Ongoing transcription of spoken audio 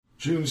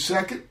June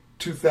 2nd,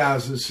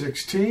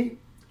 2016.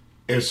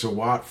 It's a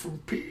Watt from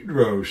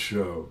Pedro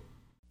Show.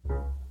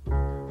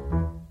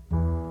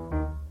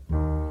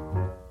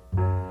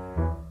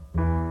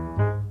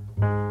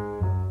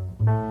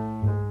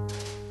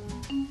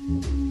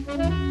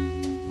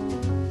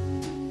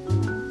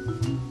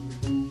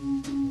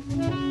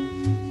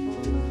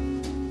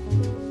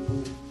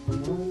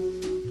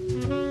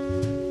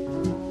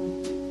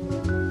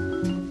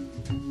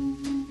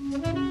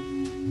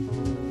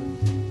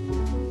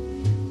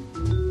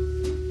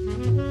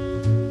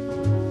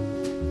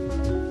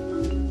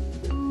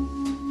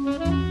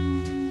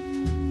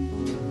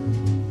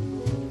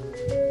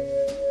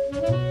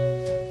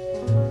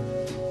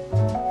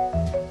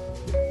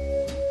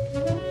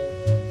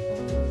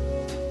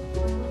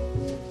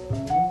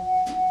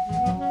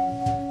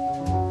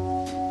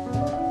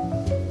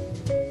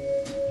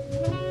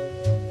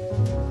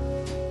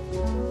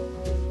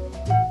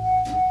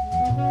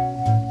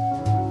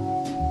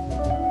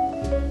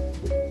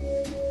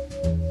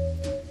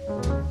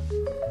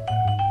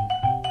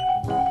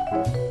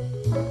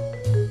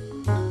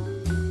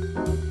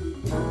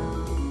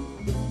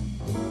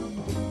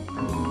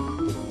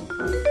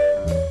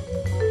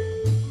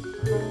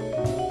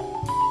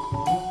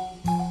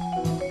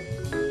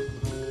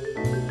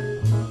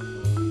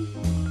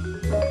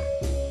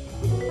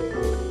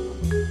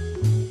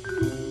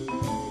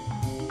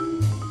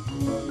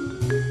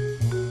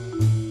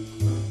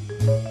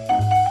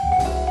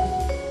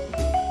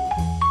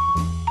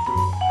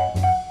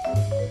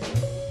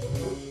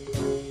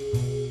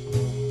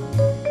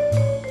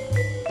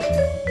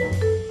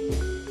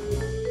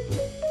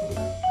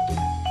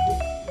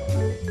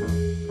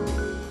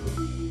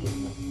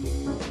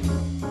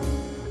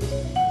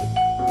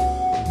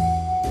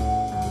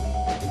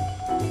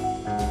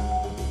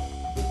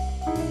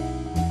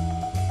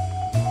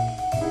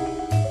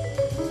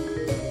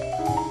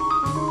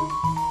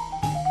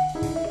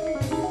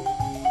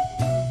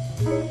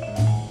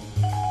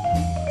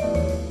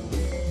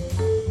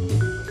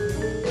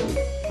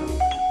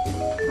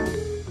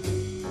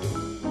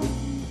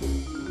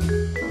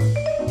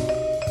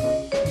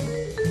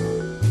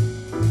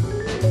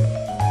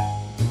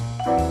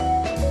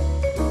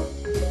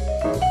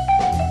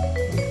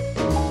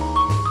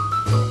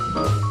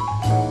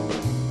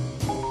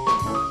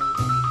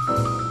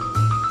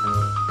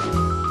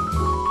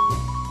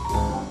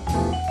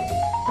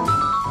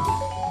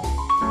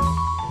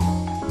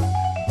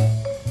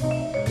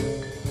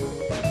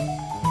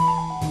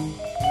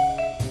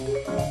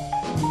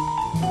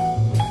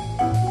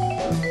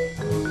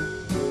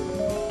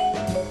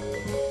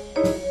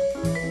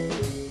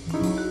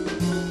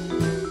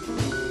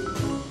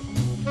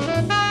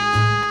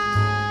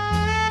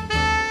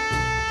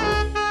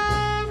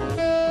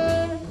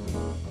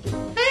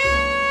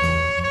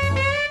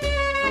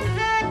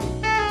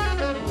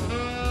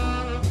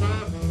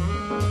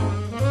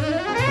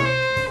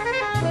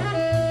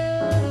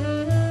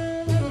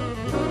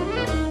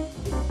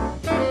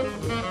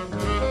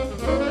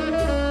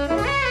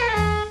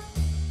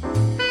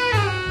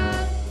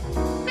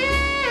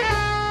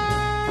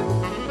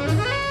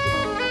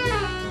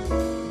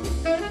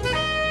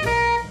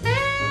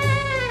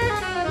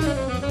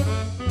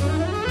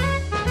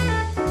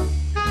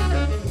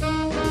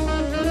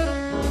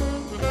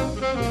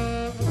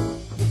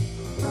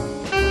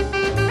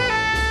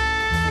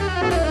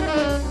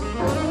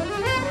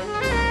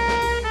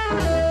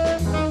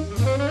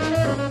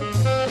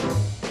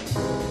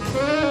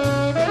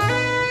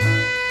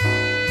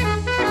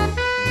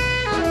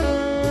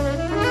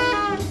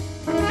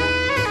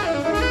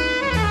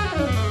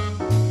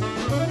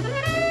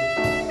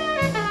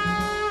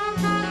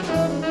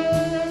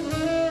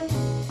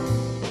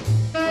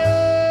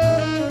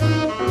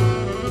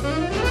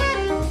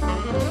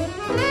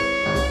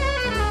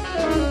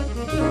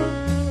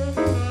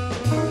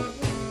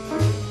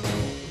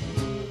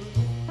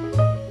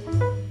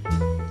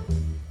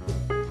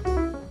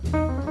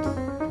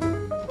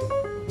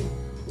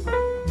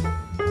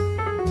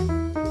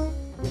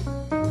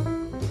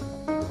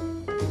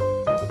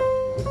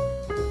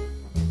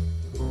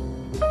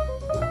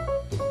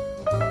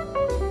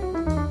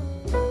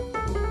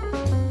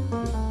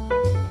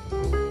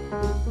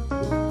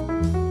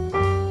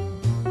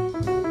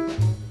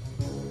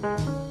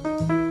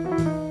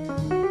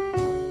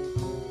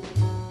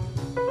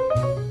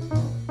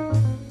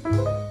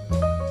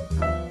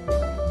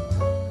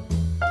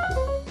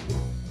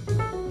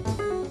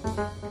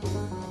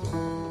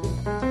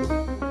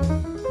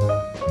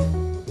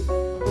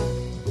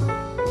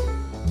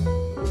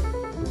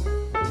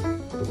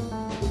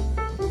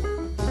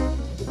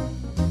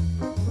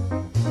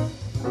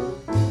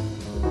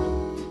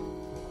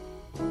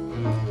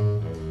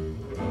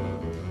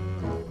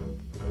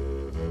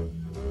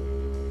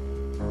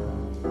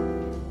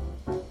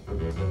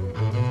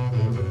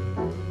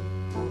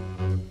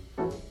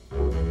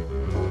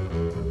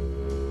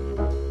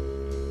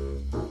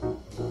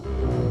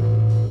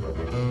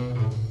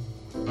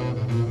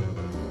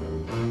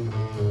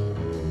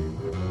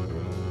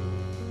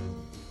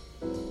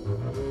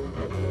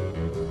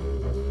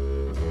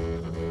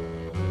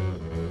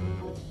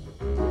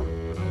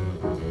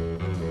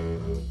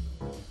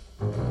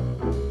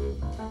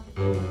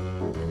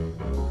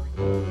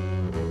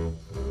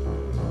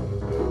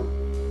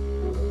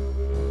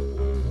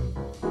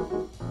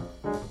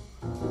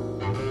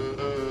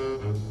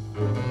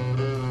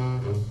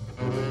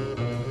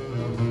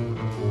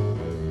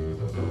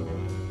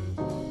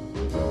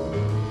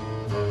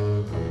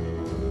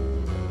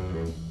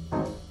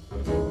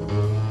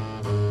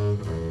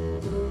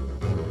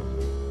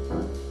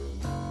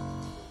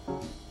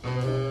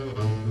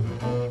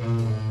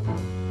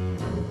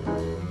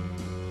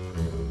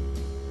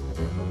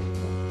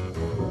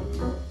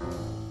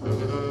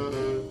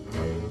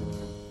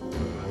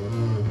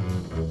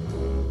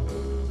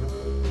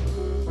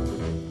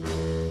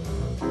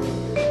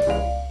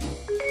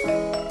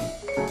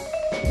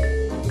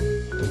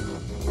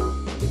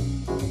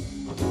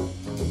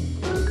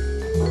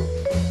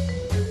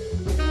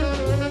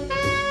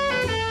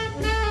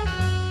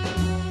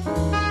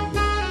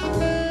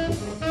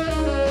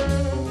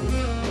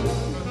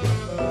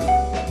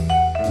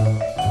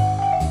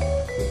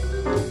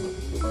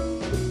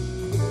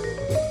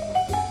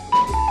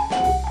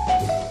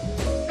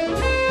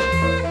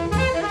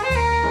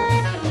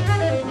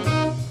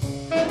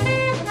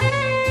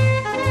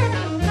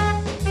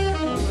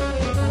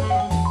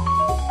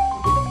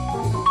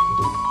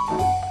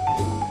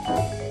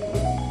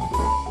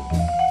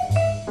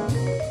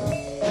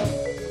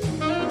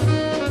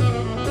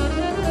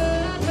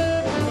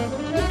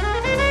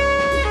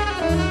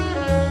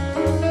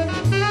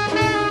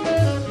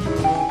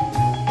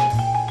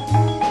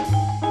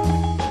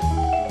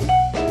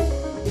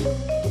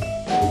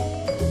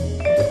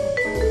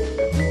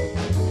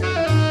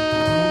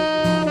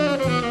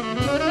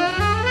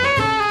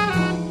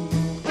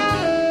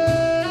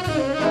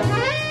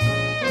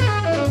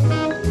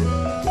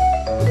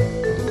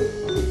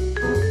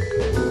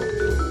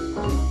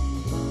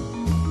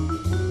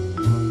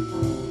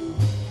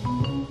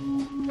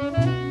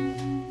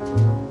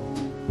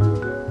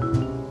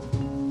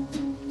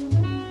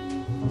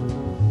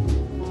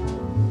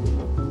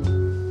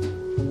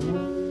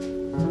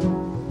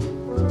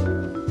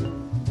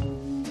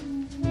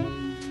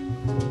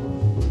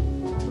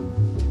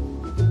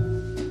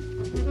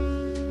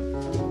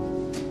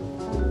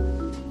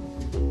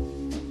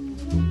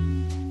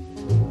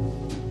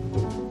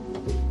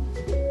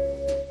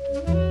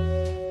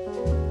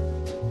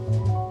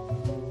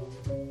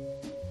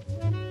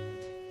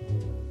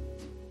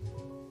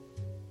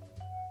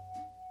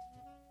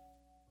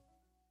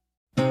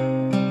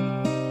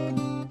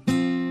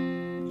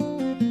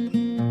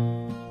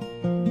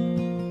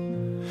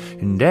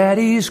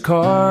 Daddy's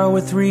car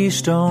with 3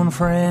 stone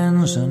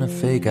friends and a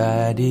fake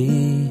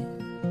ID.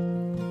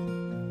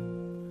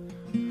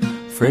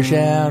 Fresh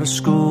out of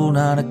school,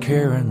 not a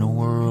care in the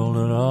world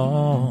at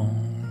all.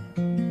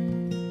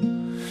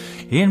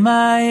 In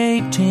my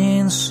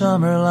 18th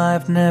summer,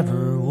 life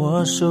never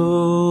was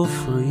so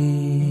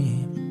free.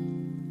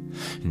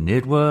 And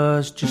it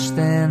was just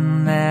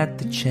then that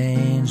the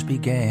chains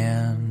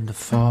began to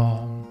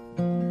fall.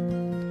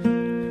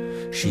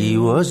 She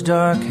was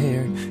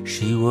dark-haired,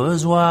 she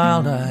was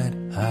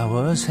wild-eyed, I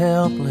was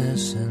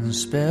helpless and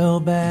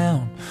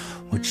spellbound.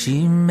 What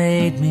she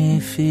made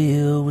me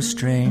feel was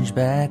strange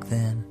back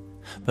then,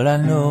 but I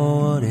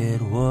know what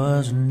it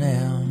was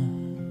now.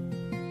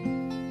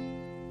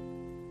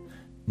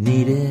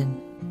 Needed,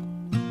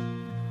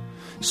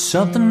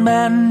 something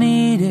about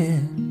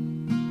needed,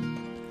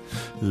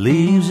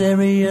 leaves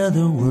every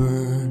other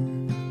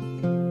word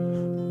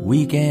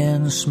weak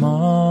and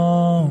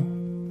small.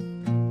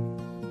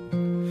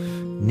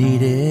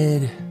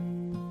 Needed,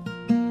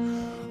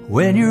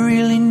 when you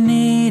really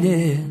need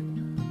it,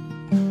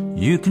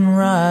 you can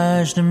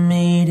rise to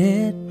meet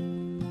it,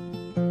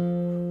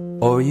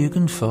 or you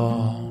can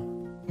fall.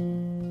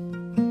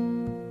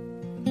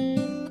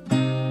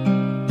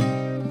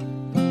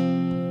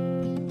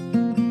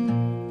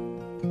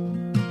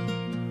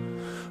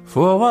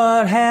 For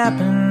what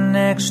happened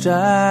next,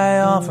 I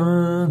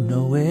offer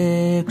no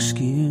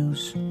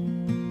excuse.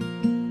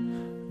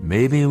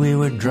 Maybe we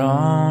were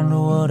drawn to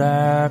what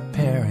our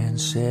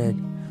parents said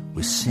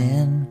was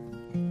sin.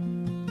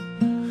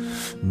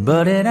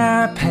 But in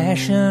our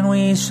passion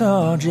we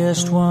saw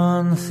just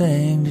one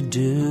thing to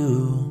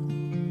do: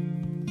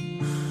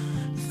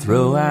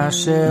 throw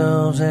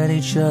ourselves at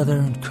each other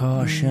and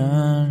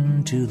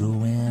caution to the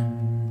wind.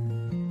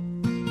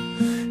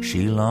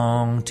 She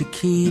longed to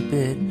keep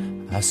it,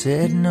 I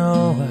said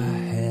no, I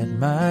had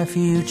my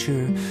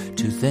future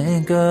to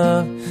think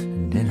of.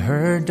 And in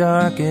her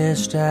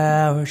darkest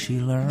hour she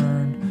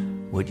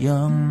learned what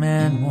young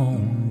men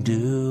won't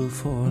do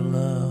for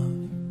love.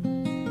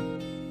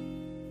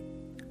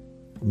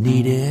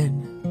 Needed,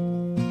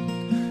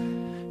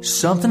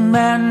 something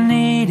about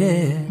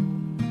needed,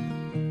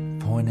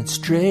 pointed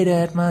straight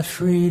at my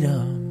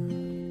freedom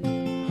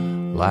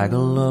like a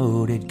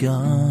loaded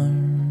gun.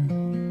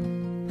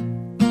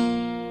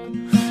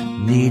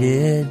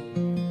 Needed,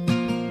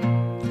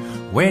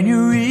 when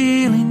you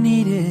really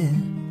need it,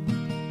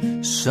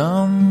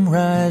 some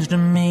rise to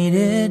meet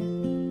it,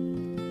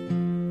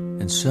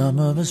 and some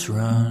of us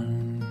run.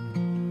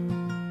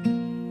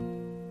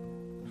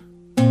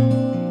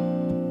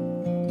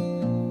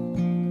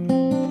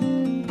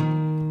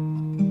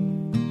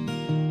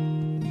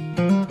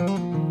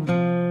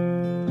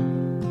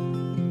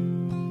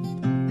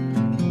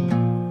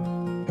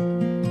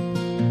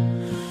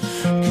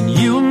 Can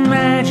you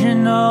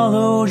imagine all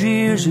those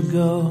years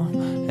ago,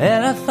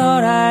 and I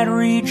thought I'd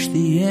reach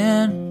the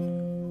end?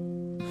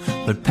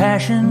 But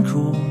passion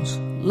cools,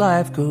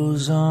 life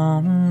goes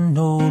on,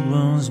 old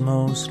wounds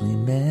mostly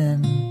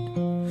mend.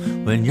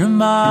 When your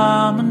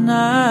mom and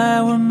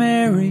I were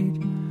married,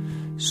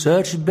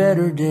 such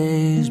better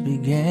days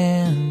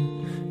began.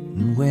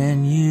 And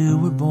when you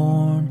were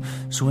born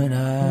is when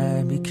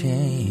I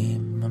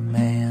became a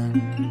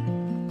man.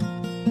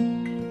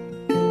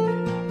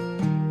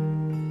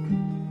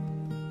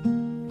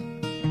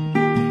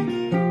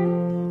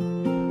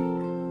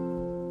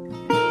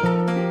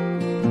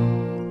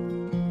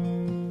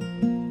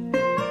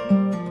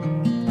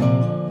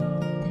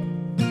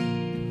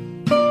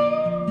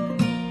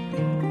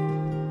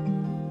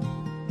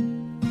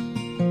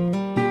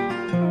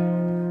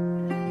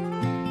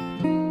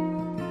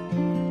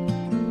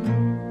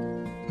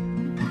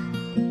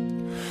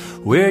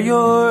 Where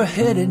you're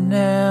headed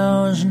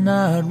now is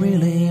not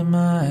really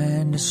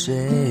mine to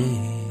say.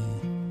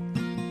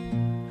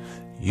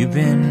 You've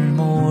been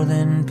more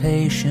than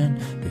patient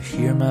to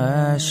hear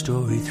my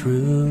story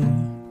through.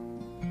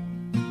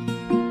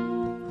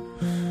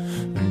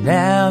 And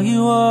now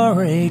you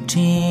are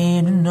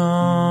 18 and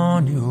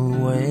on your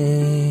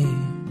way.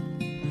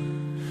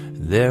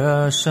 There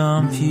are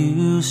some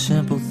few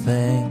simple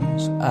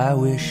things I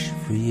wish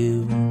for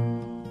you.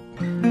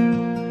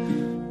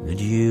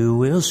 You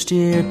will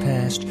steer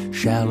past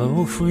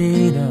shallow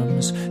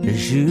freedoms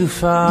as you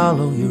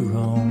follow your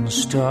own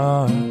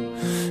star.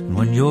 And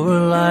when your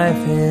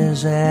life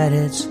is at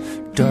its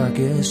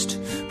darkest,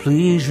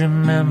 please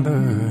remember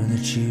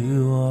that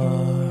you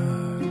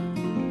are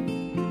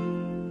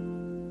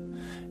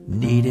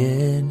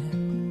needed.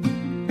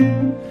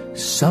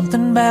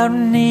 Something about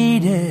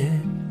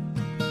needed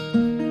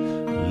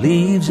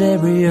leaves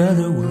every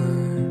other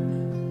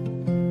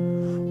word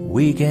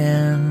weak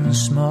and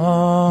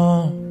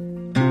small.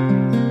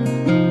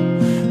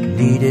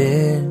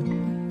 Needed,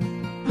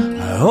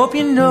 I hope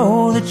you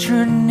know that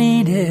you're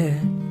needed,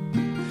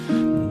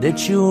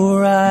 that you'll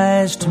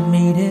rise to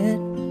meet it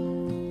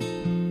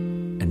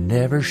and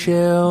never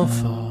shall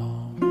fall.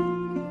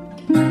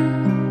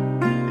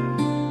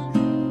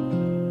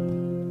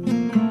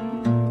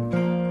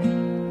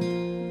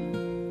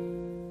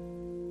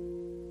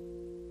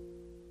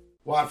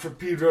 Watt for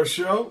Pedro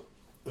Show.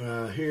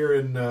 Here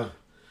in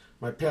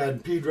my pad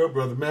in Pedro,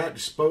 Brother Matt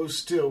disposed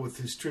still with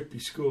his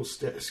trippy school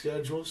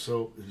schedule,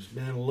 so there's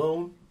man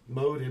alone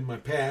mode in my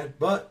pad.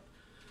 But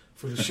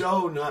for the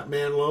show, not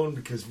man alone,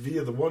 because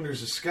via the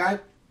wonders of Skype,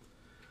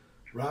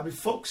 Robbie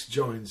Fulks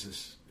joins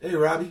us. Hey,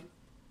 Robbie.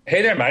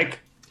 Hey there, Mike.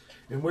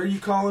 And where are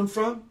you calling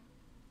from?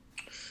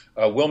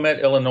 Wilmette,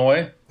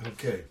 Illinois.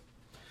 Okay.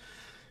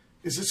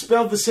 Is it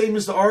spelled the same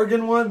as the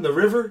Oregon one, the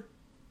river?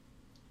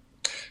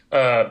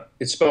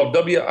 It's spelled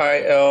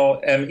Wilmette. No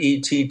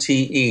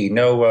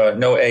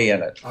A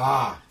in it.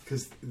 Ah,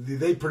 because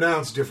they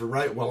pronounce different,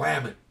 right?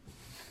 Willamette.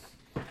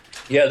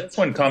 Yeah, this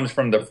one comes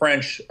from the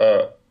French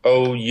Ouilmette.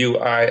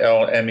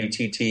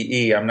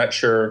 I'm not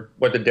sure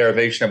what the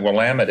derivation of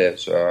Willamette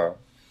is,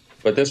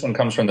 but this one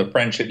comes from the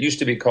French. It used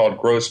to be called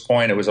Grosse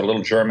Pointe. It was a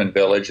little German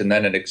village, and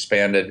then it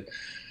expanded.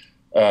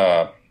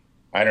 I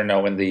don't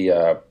know, in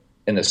the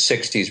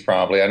 60s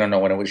probably. I don't know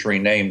when it was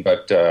renamed,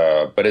 but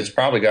it's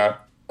probably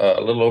got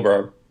a little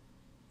over.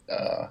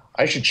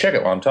 I should check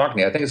it while I'm talking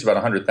to you. I think it's about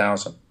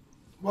 100,000.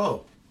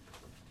 Whoa.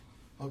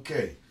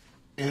 Okay,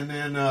 and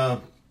then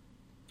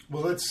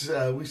let's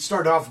we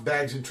started off with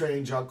Bags and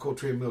Train, John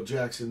Coltrane, Milt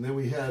Jackson. Then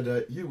we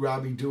had you,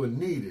 Robbie, doing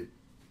 "Needed"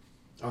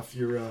 off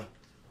your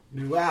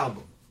new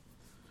album.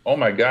 Oh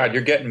my God,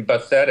 you're getting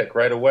pathetic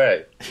right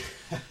away.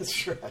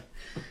 That's right.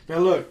 Now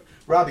look,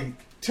 Robbie,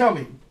 tell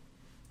me,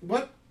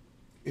 what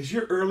is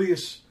your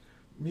earliest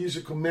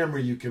musical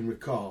memory you can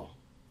recall?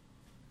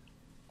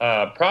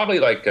 Probably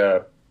like,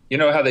 you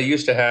know how they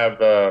used to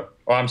have,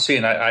 I'm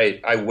seeing,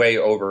 I way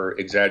over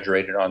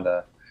exaggerated on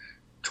the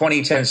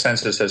 2010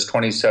 census has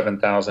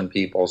 27,000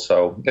 people.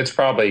 So it's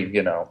probably,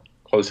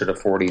 closer to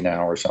 40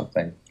 now or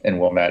something in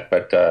Wilmette.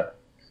 But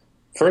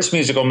first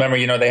musical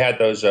memory, they had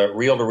those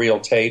reel-to-reel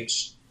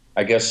tapes,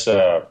 I guess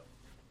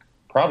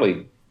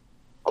probably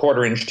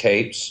quarter-inch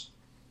tapes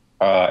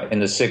in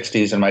the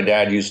 60s. And my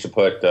dad used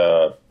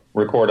to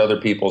record other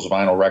people's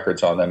vinyl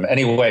records on them.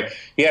 Anyway,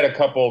 he had a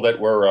couple that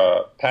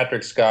were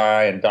Patrick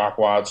Skye and Doc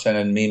Watson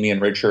and Mimi and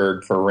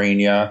Richard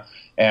Farina.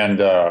 And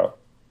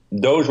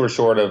those were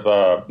sort of,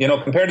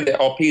 compared to the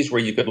LPs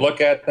where you could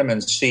look at them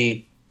and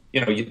see,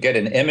 you'd get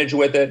an image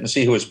with it and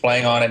see who was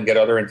playing on it and get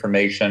other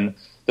information.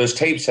 Those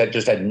tapes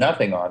just had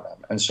nothing on them.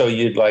 And so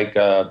you'd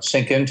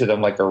sink into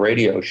them like a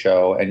radio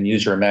show and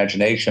use your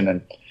imagination.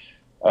 And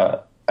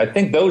I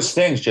think those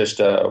things just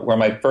were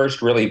my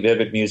first really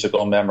vivid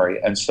musical memory.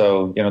 And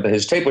so,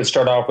 his tape would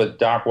start off with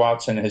Doc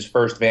Watson, his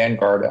first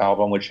Vanguard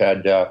album, which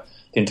had The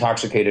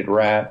Intoxicated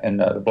Rat and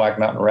The Black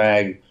Mountain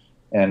Rag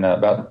and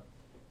about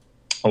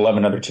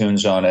 11 other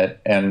tunes on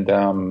it. And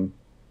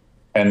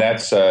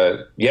that's,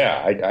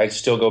 I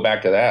still go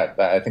back to that.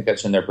 I think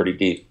that's in there pretty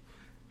deep.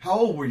 How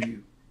old were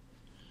you?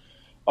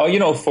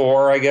 Oh,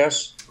 4, I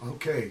guess.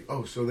 Okay.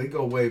 Oh, so they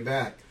go way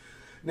back.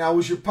 Now,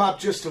 was your pop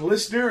just a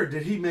listener, or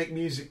did he make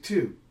music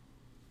too?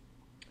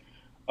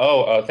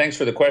 Oh, thanks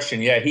for the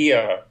question. Yeah, he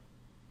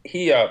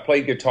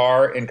played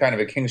guitar in kind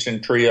of a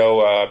Kingston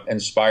Trio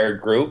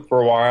inspired group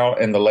for a while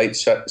in the late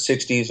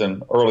 60s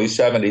and early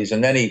 70s,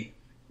 and then he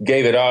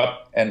gave it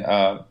up and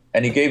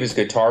he gave his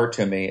guitar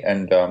to me,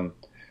 and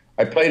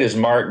I played his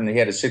Martin. He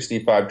had a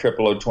 65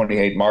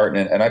 0028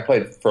 Martin, and I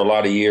played for a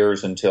lot of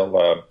years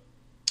until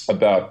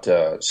about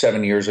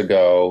 7 years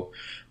ago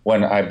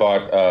when I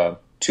bought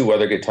 2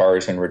 other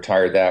guitars and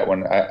retired that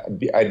one.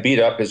 I beat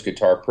up his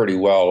guitar pretty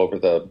well over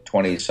the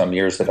 20-some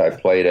years that I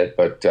played it,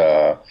 but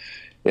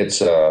it's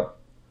still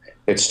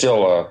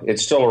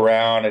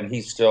around, and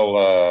he's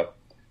still.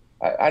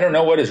 I don't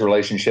know what his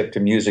relationship to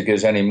music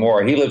is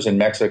anymore. He lives in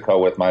Mexico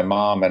with my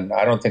mom, and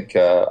I don't think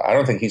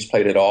he's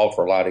played at all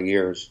for a lot of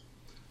years.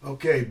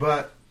 Okay,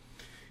 but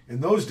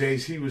in those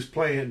days he was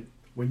playing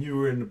when you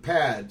were in the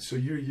pad, so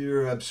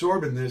you're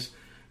absorbing this.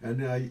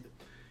 And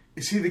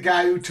is he the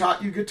guy who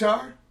taught you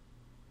guitar?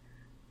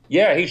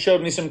 Yeah, he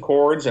showed me some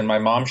chords, and my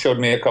mom showed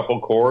me a couple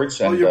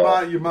chords. And,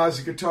 your mom's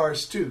a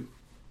guitarist too.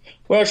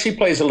 Well, she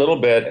plays a little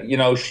bit.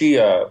 She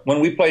when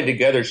we played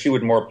together, she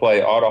would more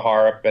play auto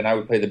harp, and I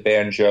would play the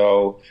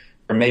banjo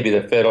or maybe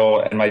the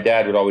fiddle, and my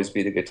dad would always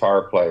be the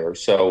guitar player.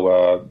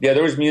 So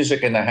there was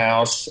music in the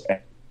house,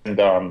 and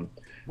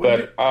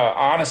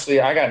honestly,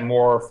 I got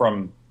more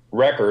from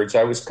records.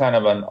 I was kind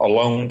of an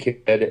alone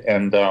kid,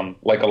 and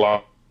like a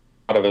lot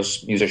of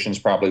us musicians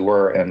probably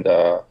were,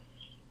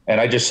 and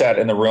I just sat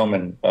in the room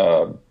and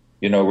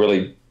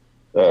really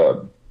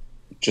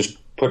just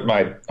put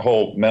my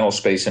whole mental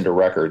space into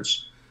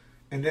records.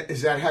 And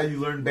is that how you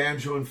learned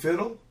banjo and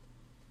fiddle?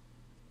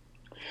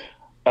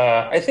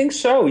 I think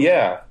so,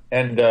 yeah.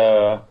 And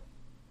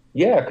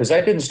because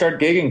I didn't start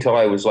gigging till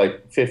I was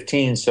like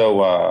 15.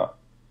 So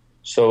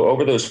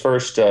over those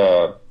first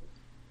 8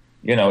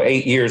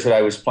 years that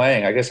I was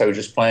playing, I guess I was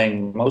just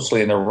playing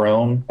mostly in the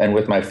room and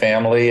with my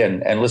family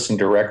and listening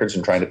to records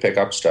and trying to pick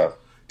up stuff.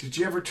 Did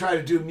you ever try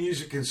to do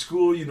music in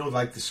school?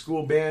 Like the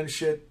school band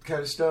shit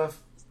kind of stuff?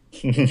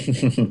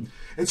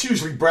 It's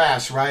usually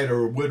brass, right,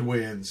 or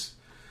woodwinds.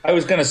 I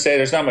was going to say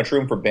there's not much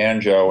room for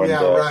banjo. And,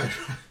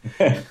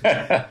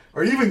 right.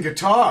 Or even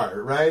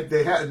guitar, right?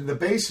 The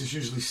bass is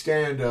usually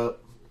stand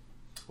up.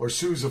 or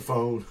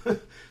sousaphone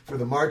for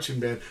the marching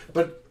band.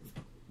 But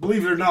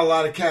believe it or not, a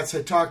lot of cats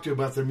I talk to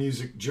about their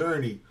music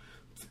journey,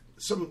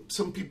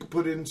 some people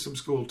put in some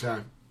school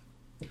time.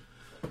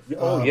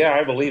 Oh, yeah,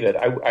 I believe it.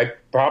 I'd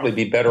probably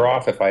be better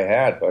off if I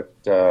had, but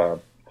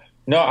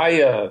no,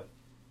 I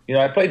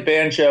played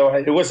banjo.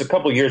 It was a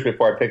couple years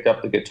before I picked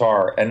up the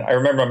guitar, and I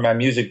remember my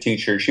music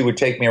teacher, she would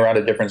take me around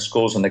to different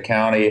schools in the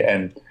county,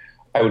 and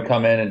I would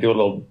come in and do a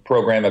little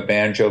program of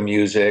banjo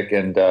music,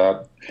 and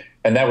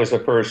that was the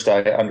first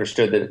I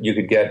understood that you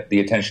could get the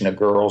attention of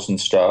girls and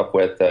stuff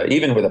with,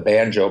 even with a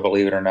banjo,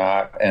 believe it or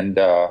not, and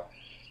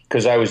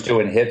because I was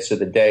doing hits of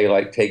the day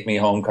like Take Me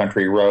Home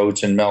Country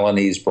Roads and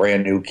Melanie's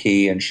Brand New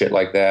Key and shit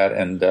like that.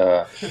 And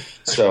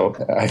so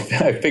I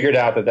figured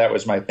out that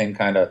was my thing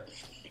kind of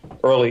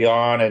early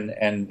on.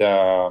 And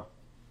though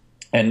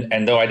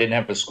I didn't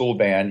have a school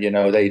band,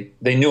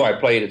 they knew I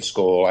played at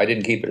school. I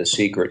didn't keep it a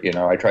secret.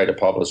 I tried to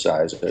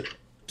publicize it.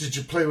 Did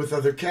you play with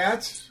other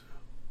cats?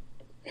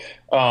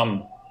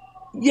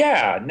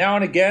 Yeah, now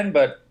and again,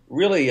 but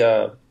really,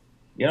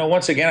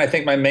 once again, I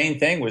think my main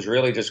thing was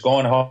really just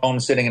going home,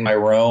 sitting in my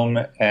room,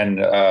 and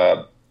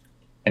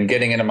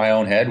getting into my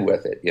own head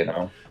with it.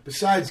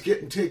 Besides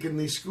taking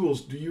these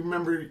schools, do you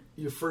remember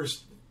your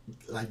first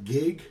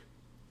gig?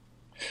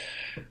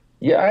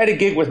 Yeah, I had a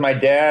gig with my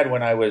dad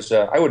when I was.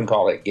 I wouldn't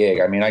call it a gig.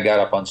 I mean, I got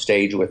up on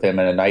stage with him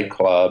in a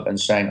nightclub and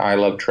sang "I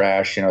Love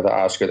Trash," the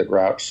Oscar the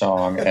Grouch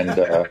song, and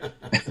that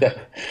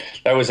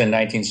was in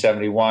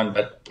 1971.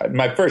 But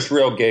my first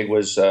real gig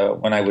was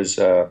when I was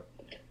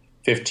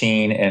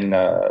 15 in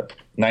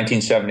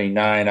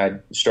 1979. I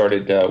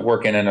started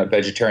working in a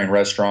vegetarian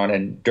restaurant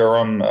in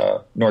Durham,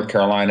 North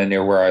Carolina,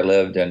 near where I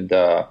lived, and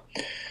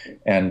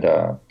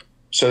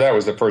so that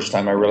was the first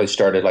time I really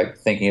started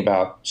thinking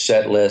about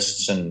set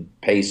lists and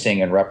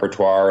pacing and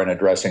repertoire and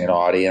addressing an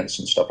audience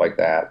and stuff like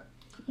that.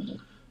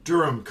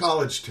 Durham,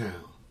 college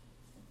town.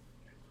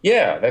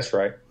 Yeah, that's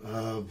right.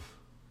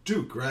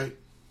 Duke, right?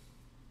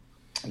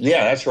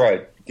 Yeah, that's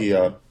right.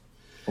 The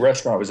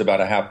restaurant was about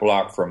a half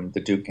block from the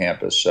Duke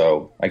campus,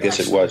 so I guess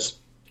it was.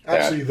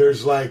 Actually,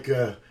 there's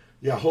a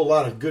whole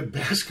lot of good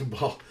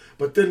basketball.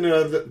 But then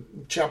the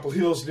Chapel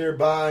Hill's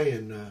nearby,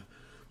 and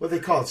what they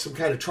call it, some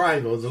kind of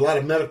triangle. There's a lot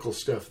of medical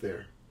stuff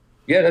there.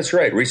 Yeah, that's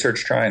right.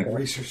 Research Triangle.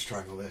 Research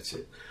Triangle, that's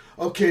it.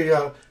 Okay,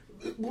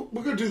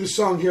 we're going to do the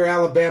song here,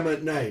 Alabama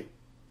at Night.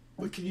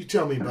 What can you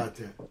tell me about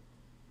that?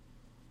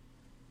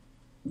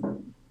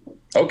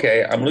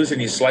 Okay, I'm losing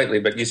you slightly,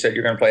 but you said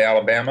you're going to play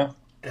Alabama?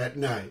 At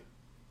Night.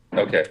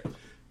 Okay.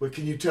 What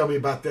can you tell me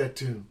about that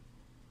tune?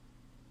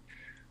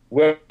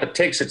 Well, it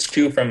takes its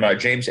cue from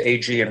James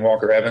Agee and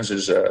Walker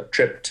Evans'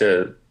 trip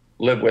to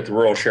live with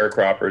rural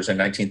sharecroppers in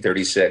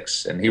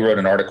 1936, and he wrote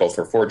an article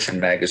for Fortune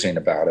magazine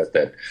about it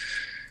that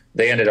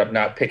they ended up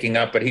not picking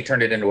up, but he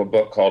turned it into a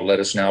book called Let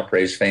Us Now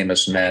Praise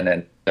Famous Men,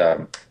 and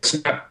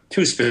it's not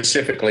too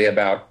specifically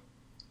about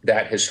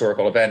that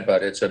historical event,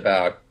 but it's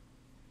about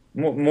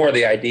more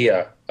the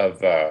idea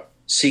of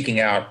seeking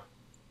out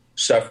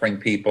suffering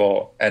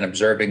people and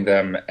observing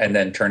them and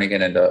then turning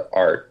it into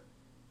art.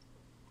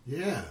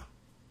 Yeah.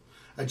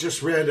 I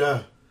just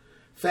read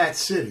Fat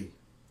City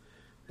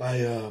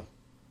by,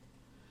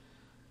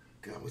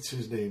 what's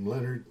his name?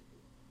 Leonard?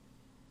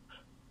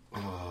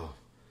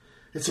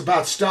 It's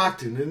about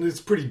Stockton, and it's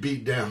pretty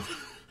beat down.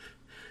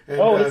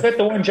 And, is that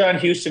the one John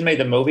Huston made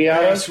the movie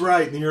out of? That's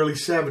right, in the early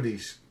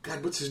 70s.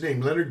 God, what's his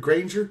name? Leonard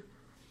Granger?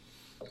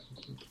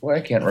 Well,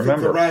 I can't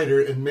remember. The writer,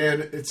 and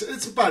man,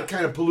 it's about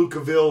kind of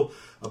Palookaville,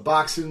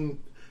 boxing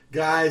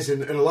guys,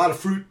 and a lot of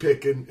fruit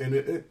picking,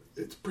 and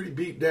it's pretty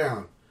beat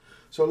down.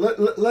 So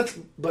let's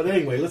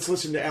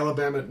listen to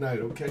Alabama at Night,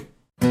 okay?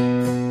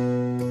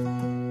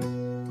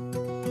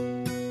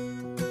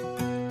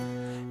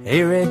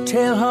 A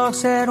red-tailed hawk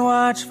sat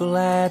watchful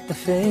at the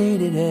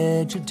faded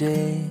edge of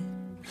day.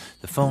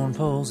 The phone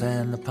poles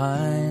and the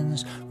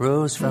pines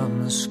rose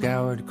from the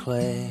scoured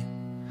clay.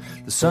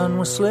 The sun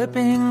was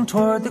slipping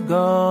toward the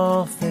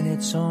Gulf in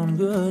its own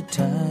good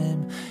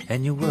time,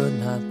 and you would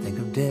not think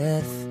of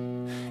death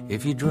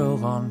if you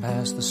drove on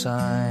past the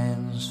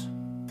signs.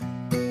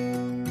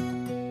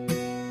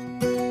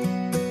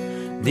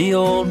 The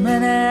old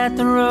men at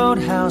the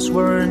roadhouse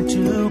weren't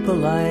too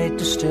polite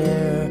to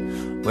stare.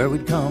 Where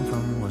we'd come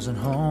from wasn't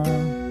home,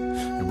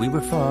 and we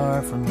were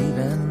far from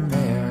even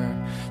there.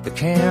 The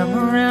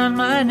camera around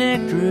my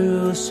neck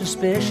drew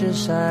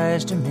suspicious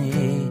eyes to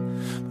me,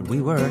 but we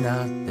were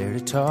not there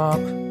to talk,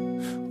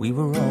 we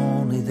were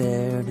only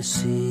there to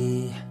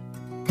see.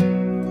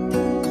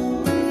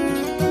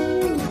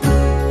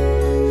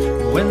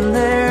 When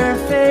their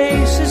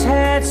faces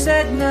had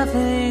said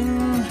nothing,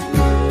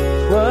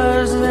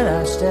 was that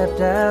I stepped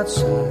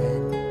outside,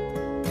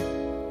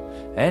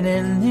 and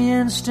in the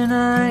instant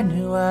I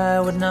knew I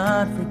would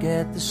not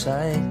forget the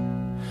sight.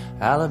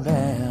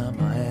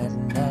 Alabama at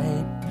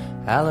night,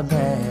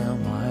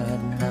 Alabama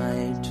at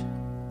night.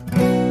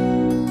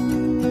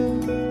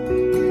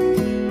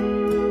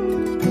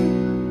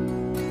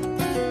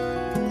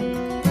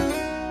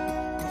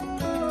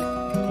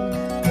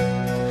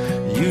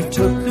 You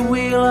took the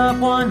wheel up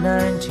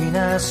 119,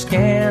 I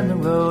scanned the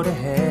road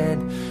ahead,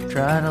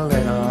 trying to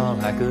let all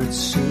I could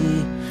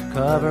see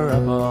cover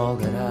up all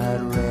that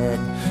I'd read.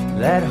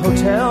 That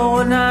hotel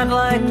would not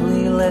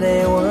likely let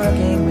a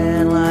working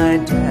man lie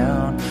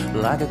down.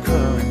 Like a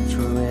current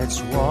through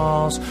its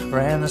walls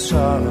ran the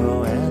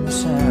sorrow and the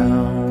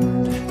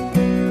sound.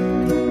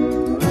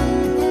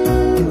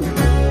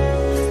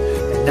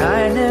 And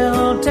I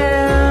knelt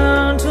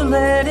down to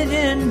let it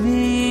in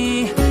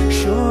me,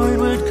 sure it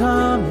would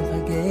come if I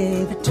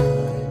gave it time.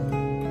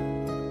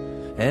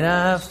 And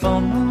I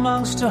fumbled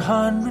amongst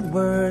 100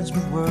 words,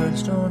 but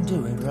words don't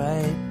do it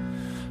right.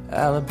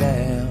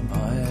 Alabama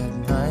at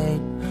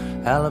night,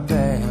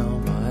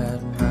 Alabama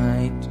at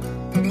night.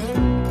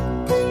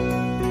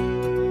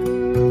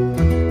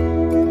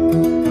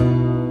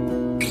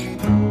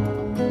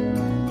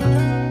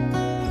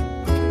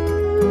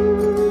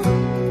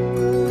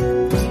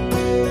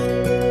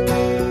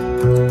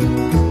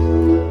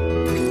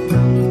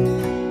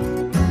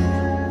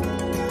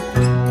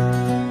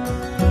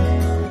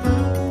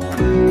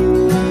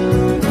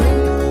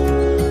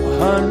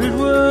 100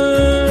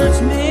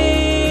 words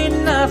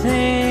mean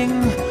nothing,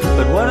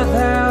 but what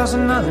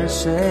 1,000 others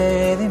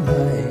say they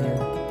might.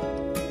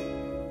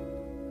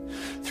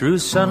 Through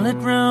sunlit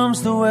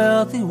rooms the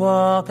wealthy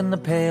walk, and the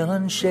pale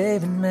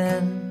unshaven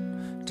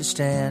men to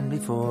stand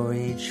before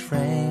each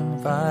frame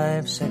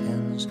 5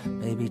 seconds,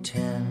 maybe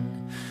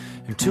 10,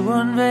 and to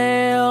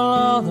unveil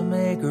all the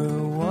maker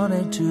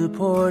wanted to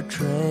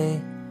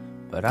portray.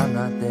 But I'm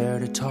not there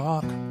to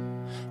talk,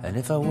 and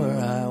if I were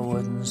I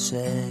wouldn't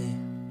say.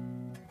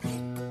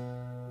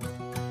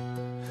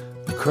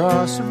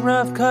 Across the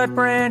rough-cut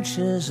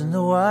branches and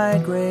the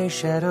wide gray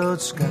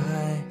shadowed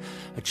sky,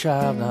 a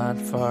child not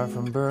far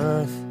from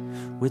birth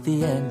with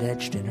the end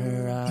etched in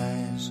her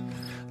eyes,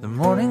 the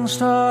morning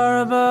star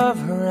above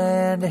her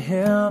and a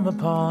hymn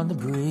upon the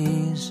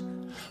breeze,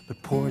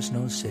 but pours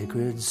no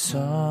sacred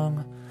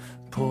song,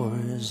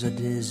 pours a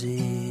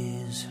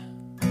disease.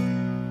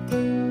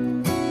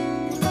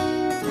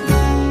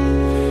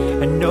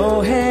 And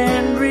no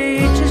hand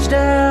reaches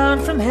down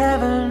from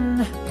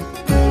heaven,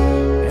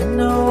 and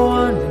no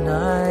one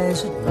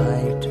denies it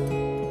might.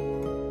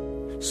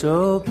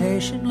 So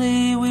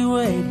patiently we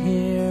wait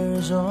here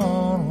as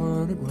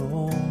onward it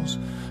rolls.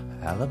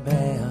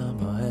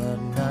 Alabama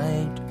at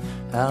night,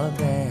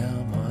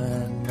 Alabama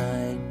at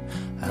night,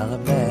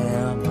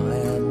 Alabama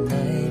at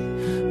night.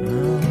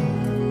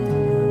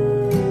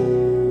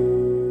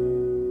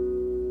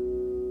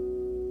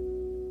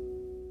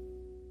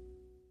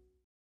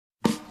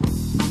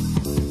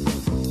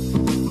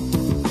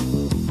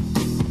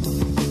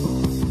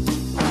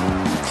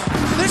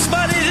 This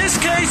body, this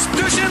case,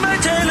 pushing my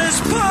tail is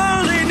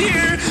pulled in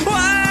here.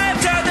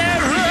 Wiped out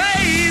there,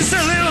 raised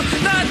a little,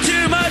 not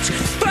too much.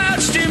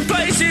 Pouched in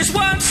places,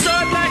 one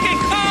start lacking.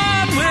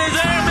 On with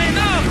ermine,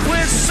 off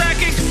with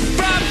sacking.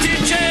 Propped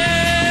in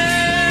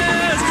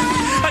chairs,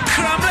 a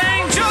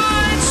crumbling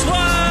joint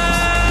sword.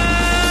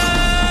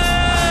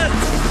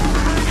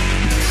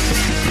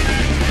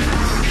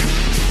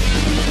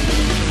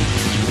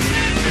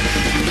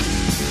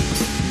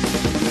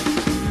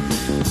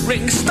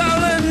 Ring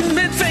stolen,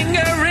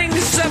 mid-finger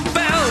rings a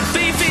bell.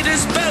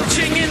 Beefeaters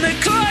belching in the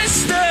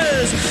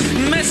cloisters.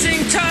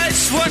 Messing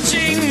tights,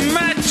 watching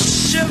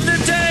match of the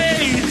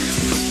day.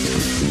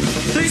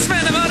 These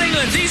men of Old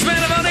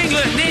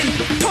England,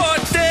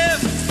 import their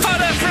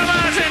fodder from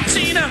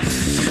Argentina.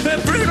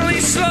 They're brutally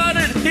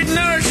slaughtered, it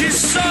nourishes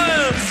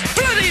soil.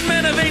 Bloody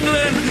men of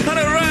England on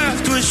a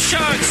raft with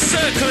sharks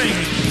circling.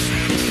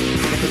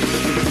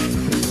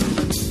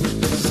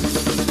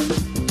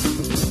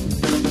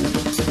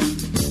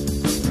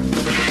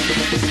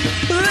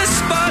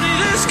 This body,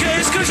 this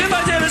case, cushion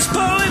my tail is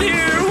pulling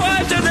here.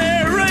 Wiped out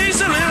there,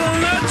 raised a little,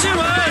 not too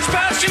much.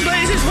 Pouched in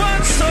places,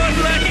 one sort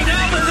lacking.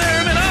 Out with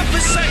them and off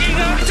with sacking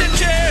up to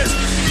chairs.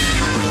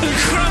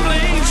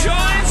 Crumbling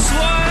joints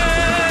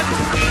wide.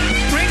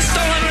 Ring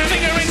stolen, her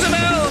finger rings a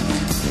bell.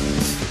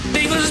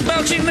 Beavers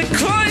belching the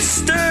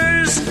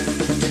cloisters.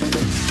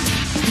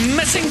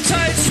 Messing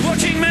tights,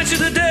 watching match of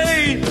the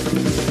day.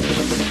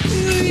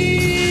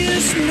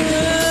 These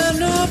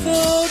men of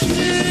old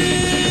England.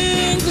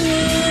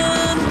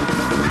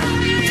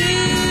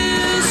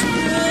 These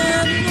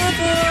men of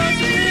old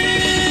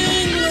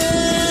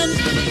England.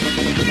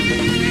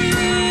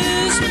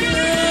 These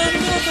men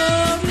of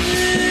old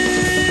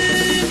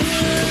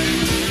England.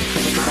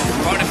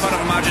 44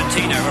 from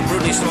Argentina were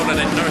brutally slaughtered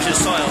in nourishes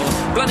soil.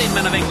 Bloody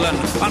men of England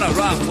on a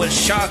raft with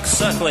sharks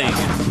circling.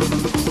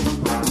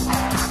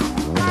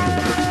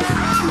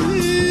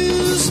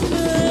 These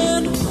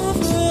men of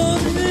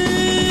old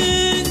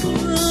England.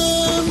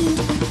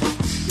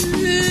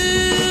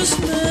 These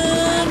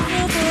men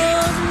of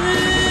old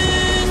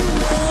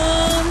England.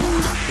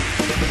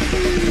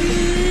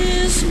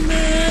 These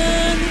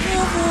men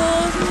of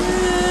old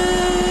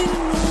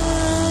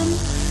England.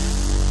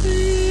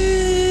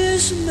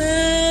 These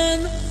men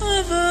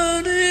of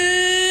old England.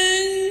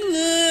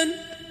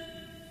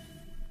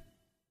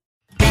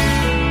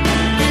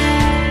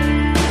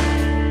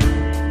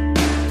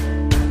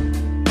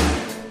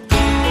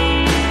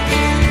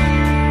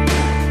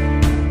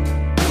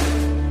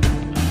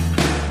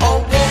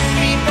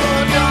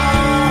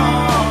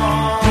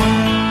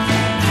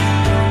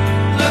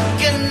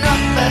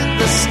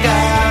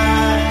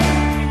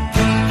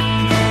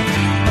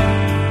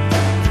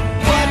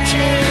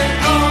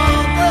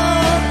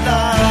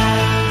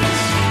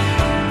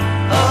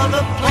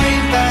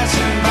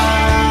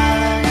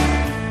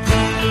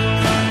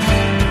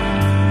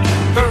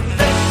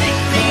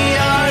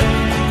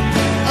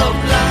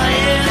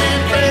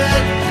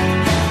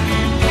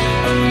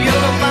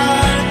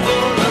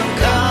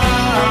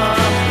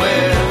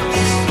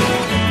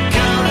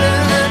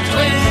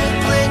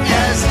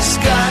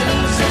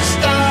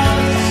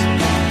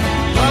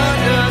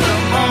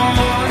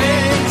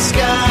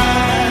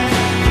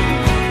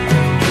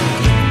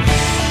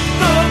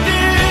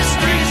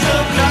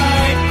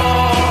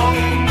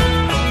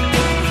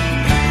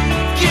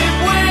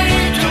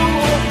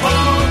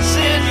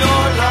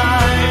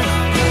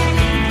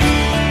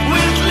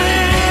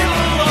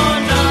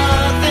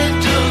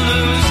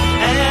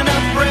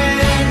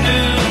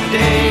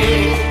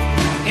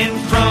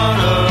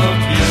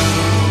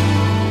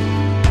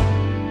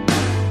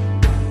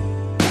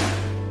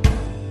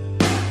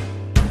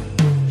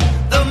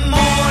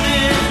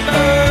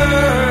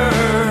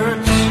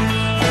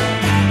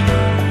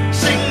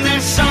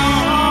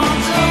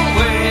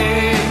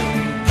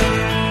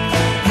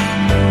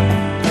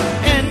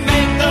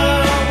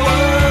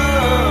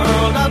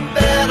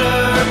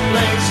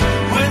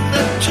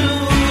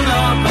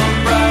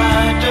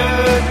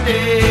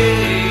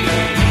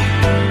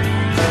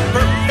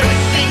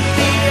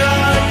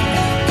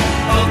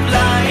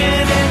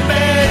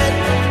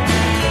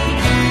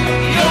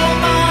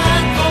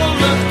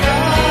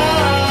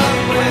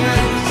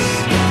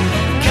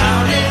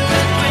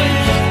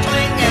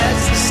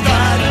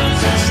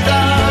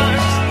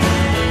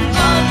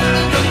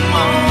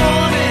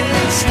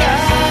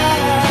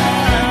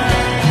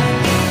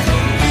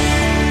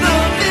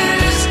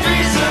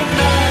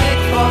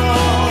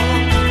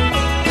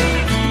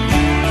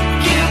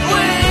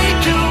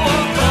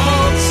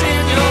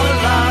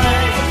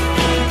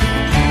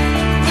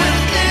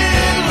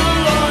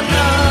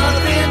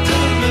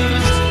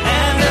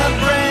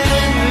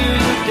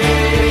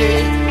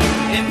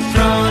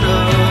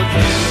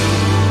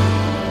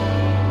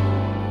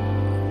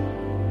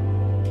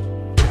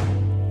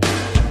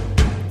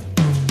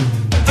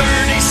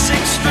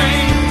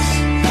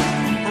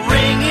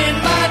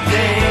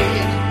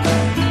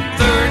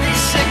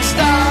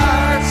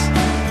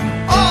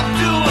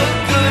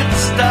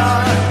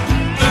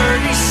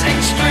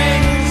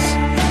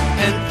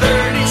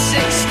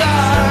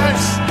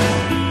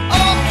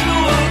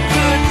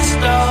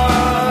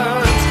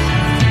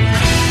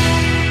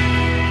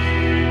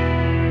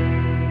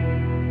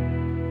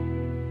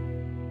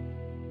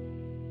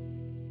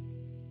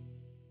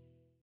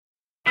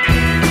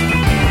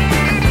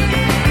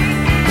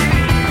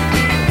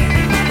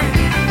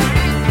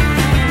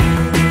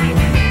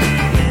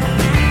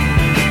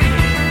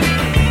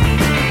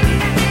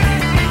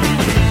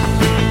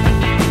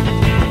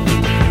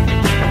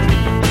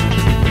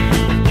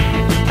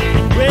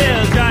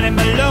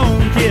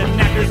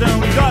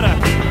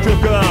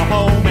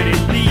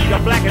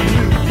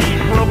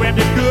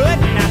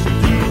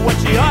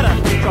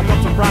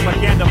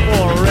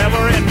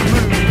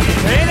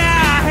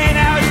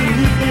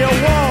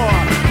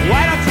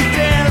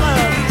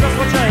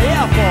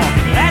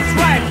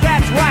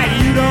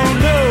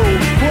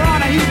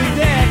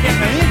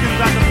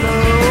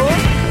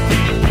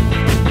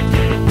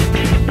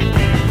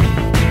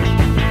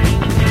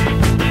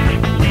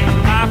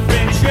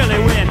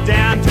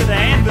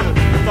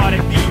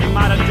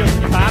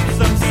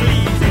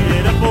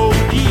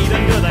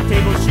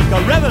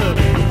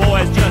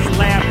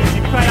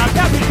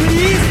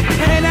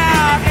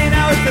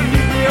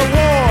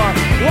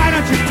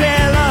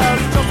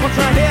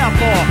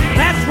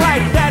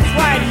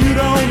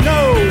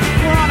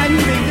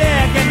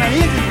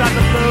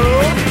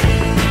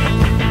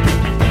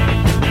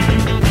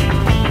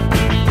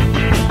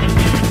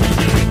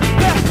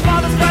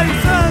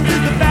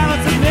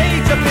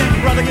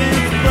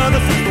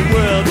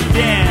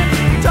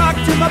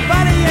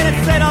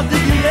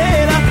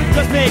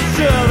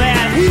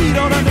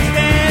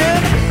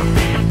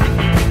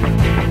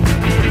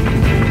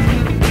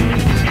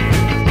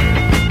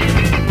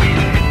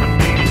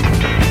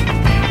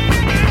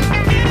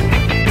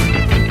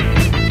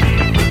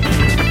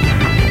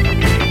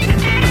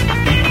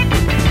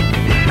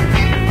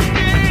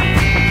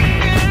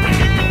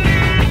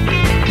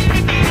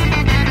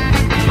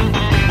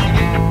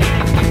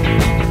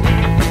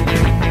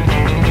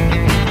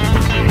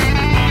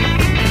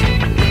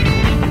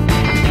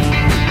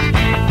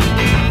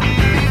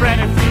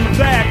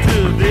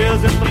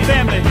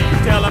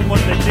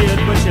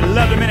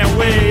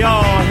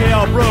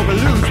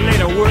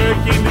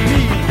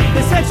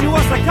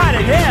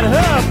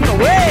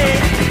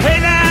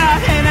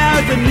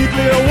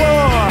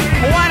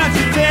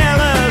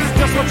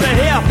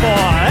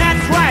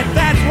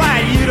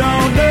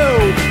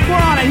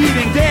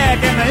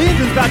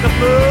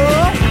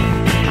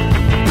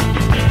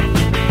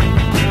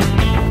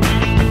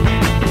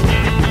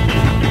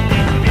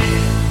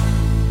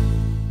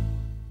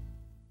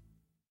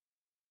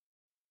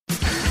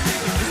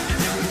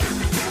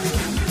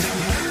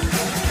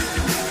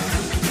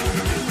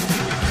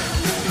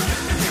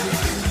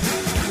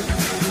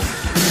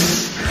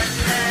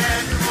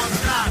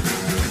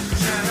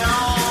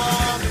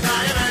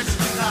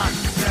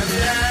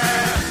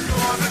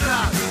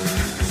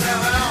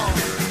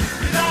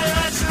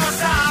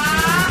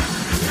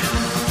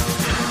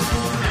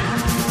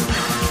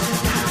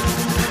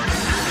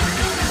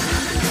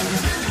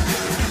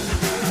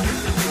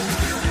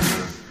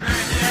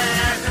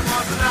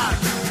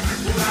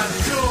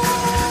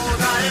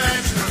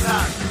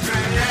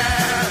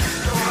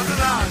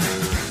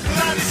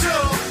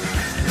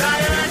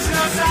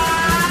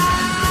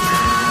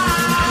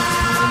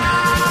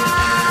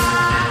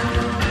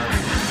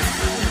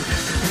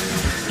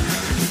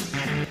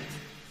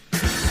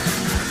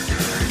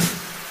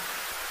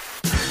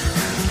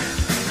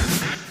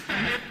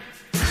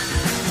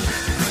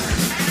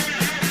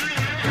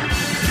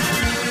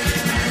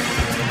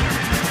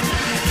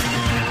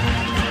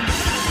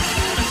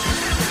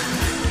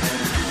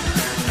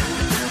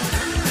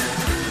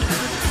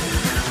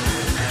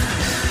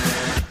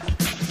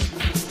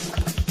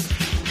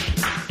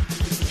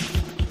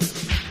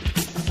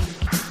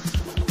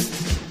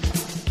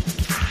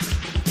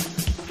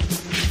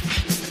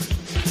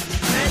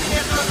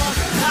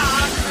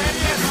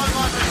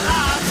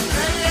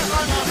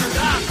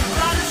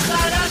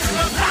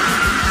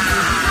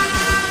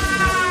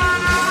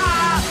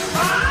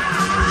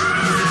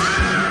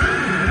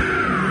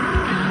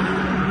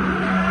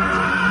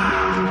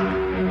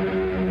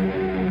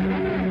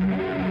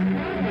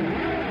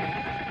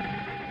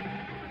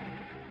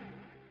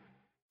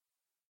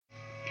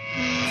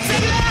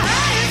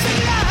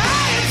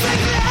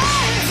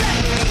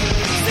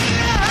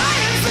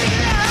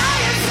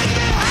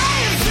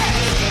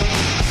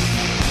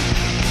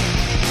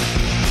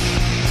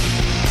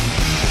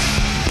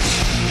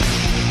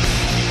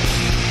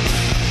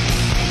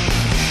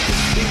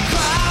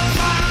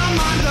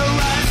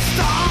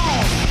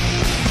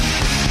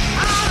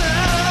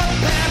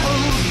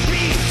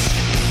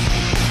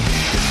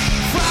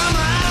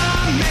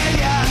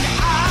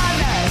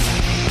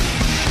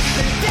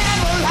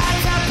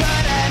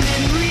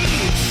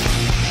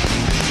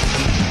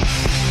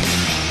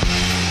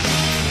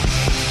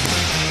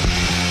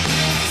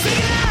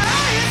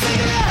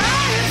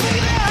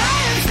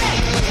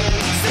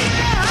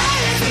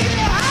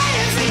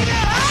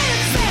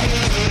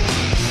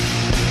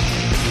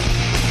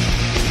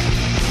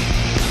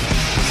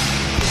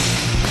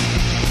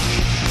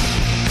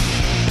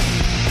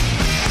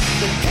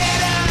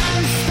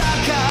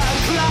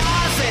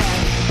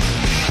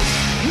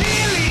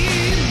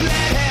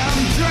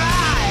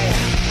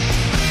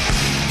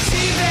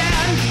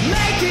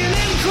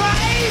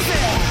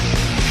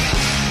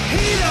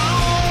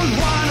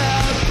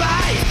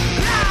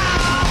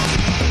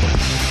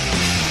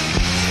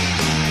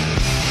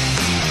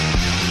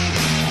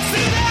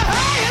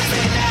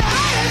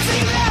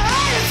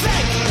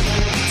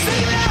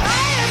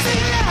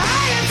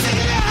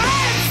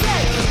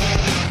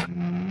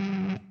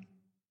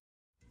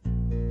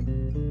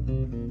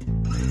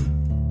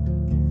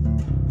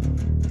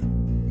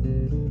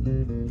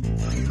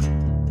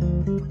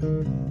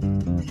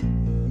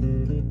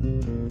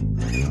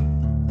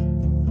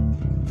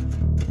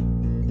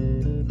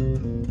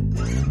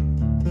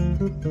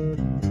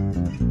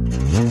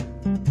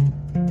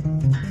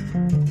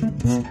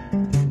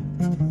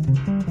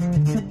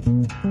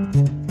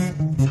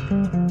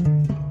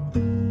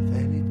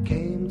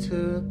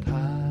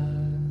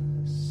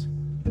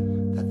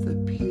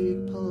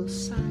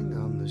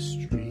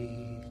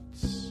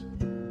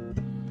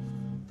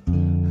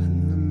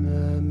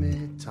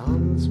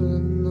 ads were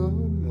no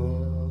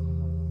more.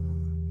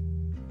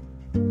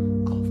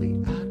 All the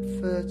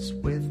adverts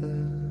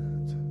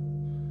withered,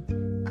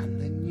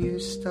 and then you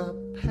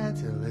stopped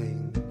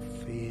peddling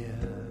fear.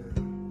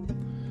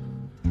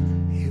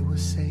 It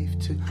was safe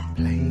to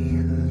play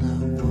in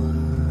the world.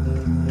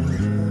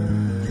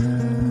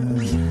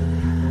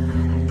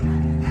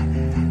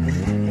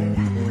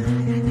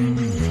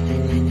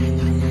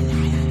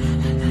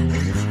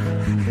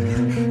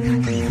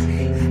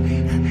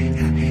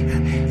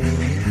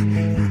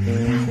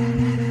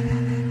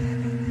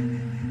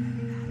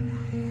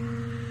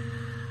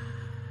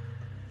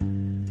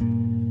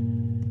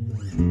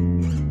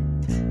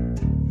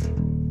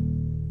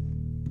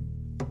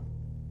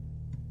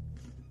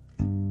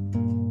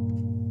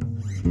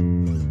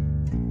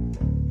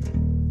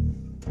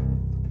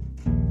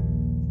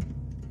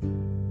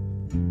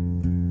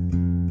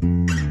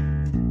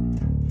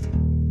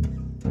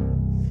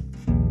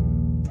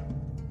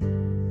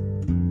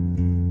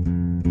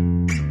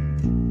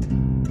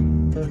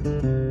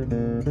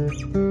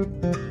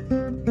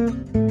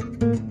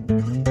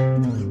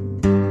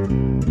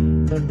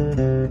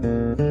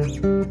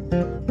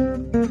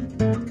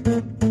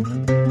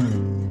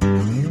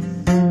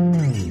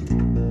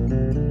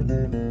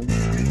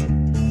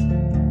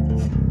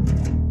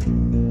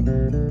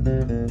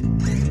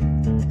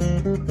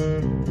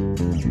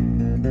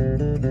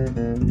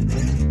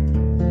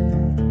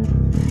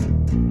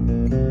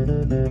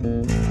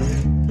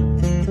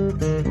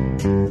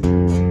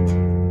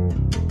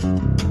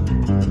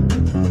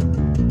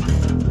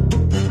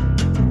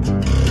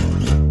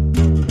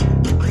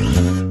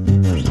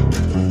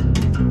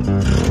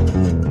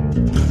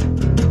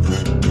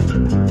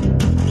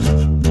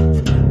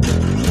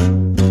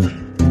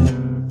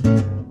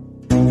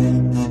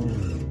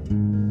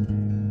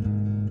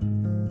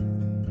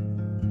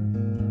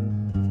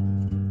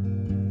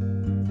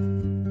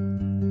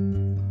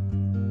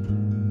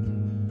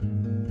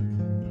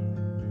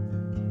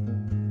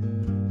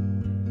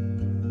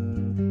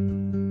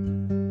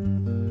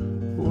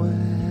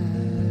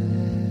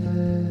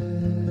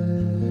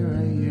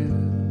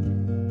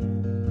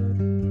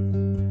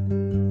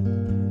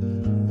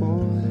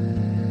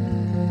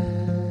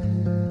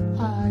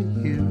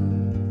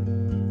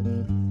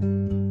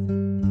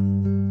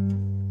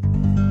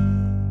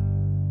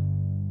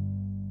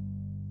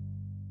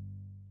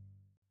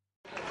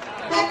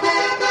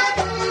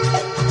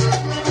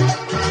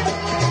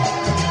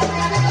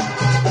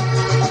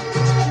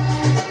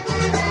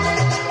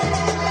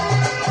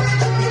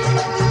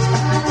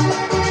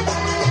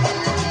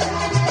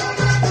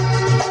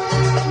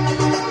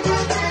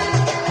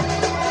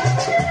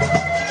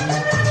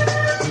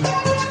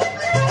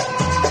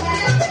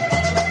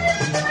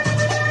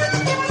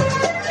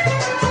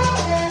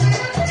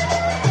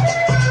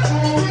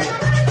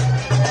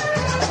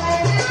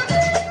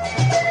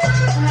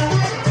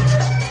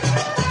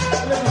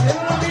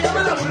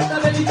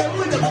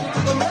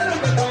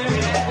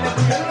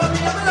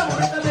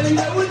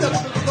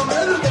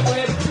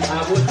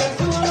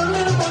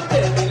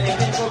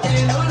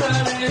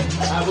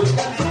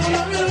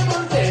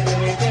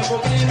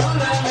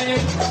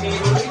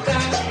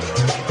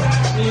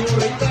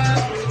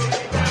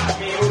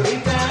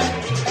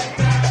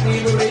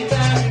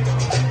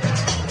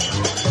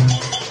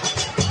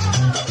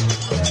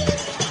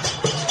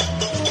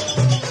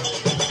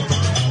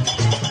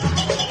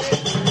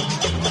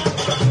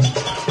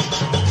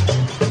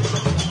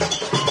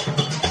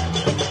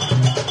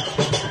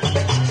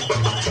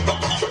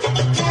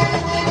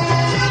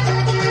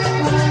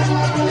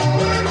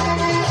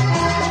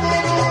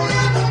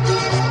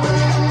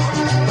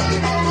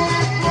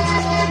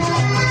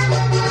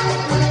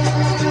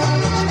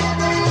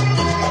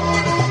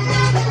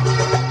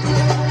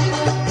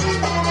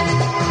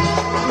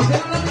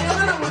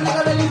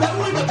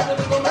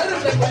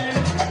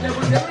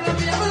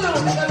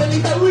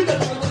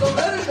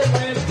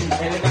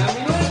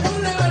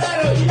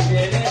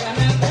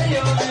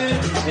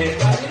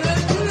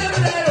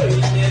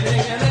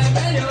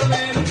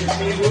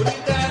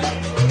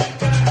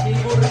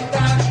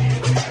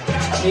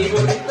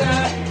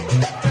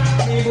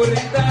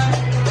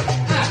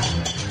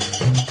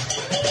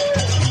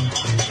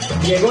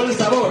 Llegó el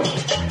sabor.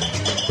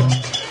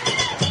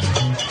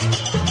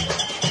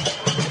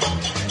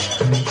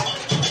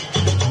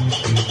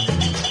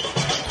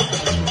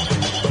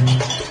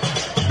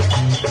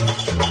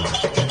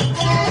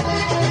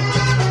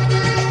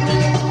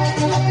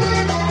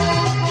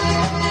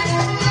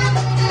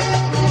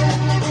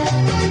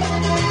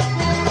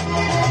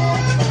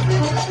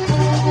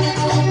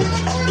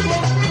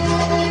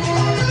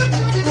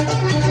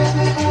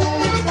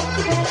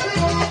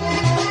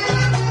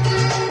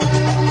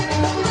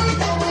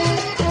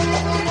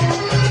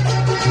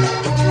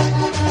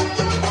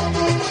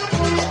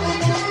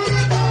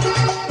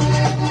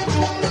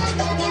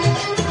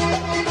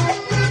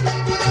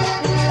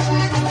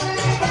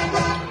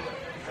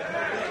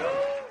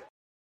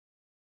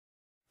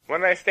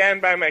 When I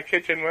stand by my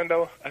kitchen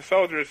window, a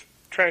soldier's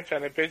trench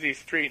on a busy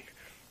street.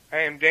 I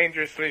am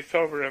dangerously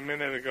sober a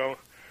minute ago.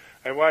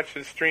 I watch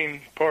the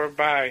stream pour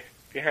by.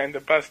 behind the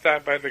bus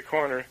stop by the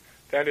corner.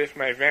 That is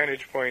my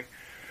vantage point.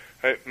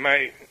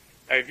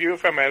 I view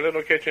from my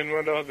little kitchen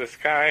window the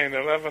sky, and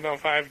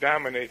 1105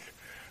 dominates,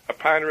 a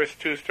ponderous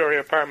 2-story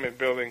apartment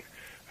building.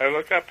 I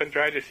look up and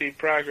try to see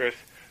progress.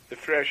 The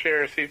fresh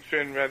air seeps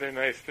in rather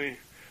nicely.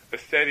 A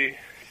steady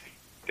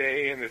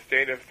day in the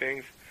state of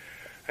things.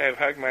 I have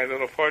hugged my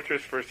little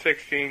fortress for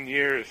 16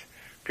 years,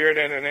 peered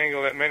at an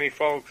angle at many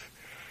folks.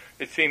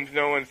 It seems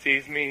no one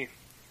sees me.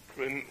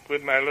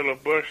 With my little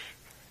bush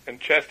and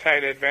chest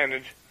height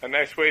advantage, a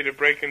nice way to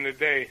break in the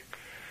day.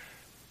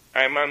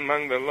 I'm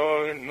among the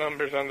lower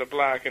numbers on the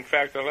block. In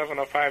fact,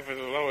 1105 is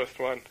the lowest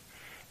one.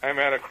 I'm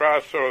at a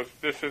crossroads.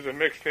 This is a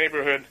mixed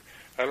neighborhood.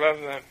 I love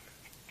that.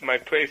 My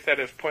place that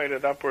is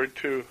pointed upward,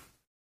 too.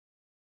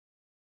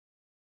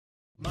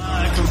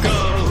 Michael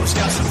Go's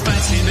got some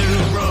fancy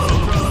new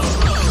road.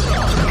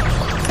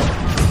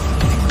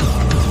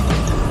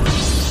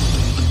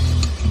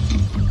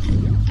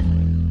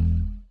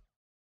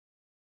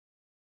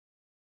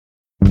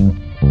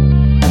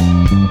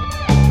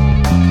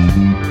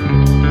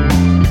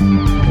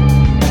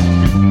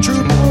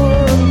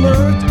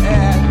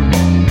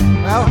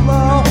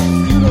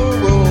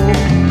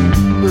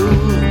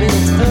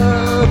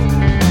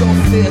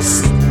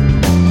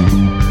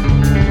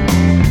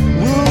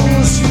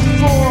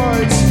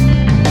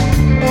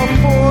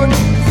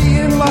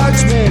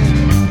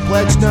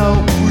 Pledge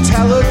no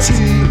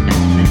brutality.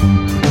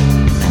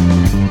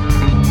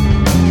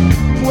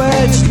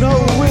 Pledge no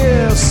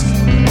risk.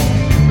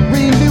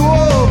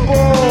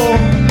 Renewable.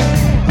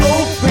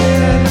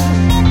 Open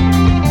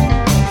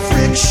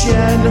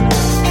friction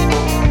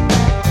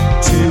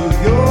to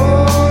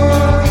your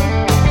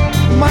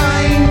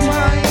mind.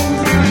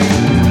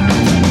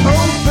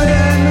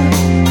 Open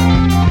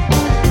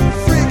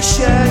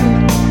friction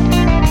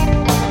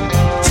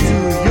to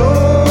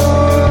your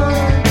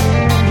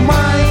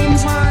mind.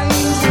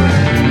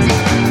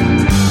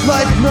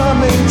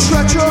 Life-numbing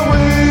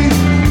treachery.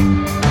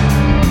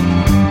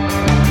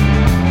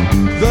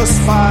 The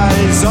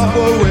spies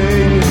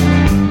operate.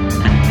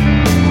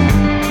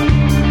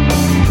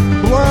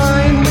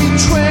 Blindly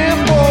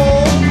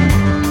trample.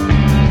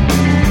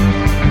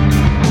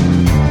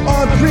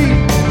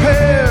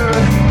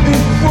 Unprepared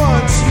in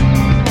front.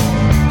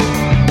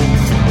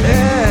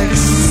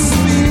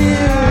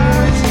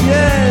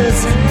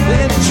 Experience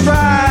and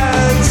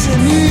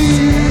tragedy.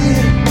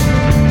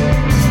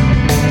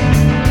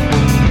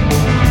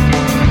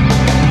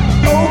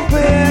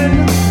 Open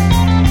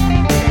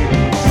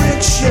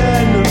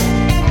friction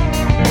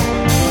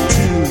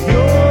to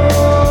your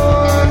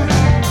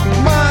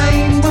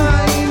mind.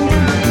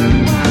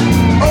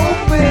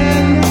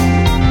 Open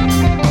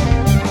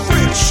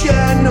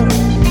friction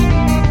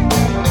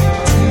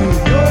to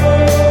your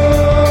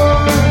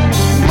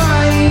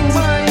mind.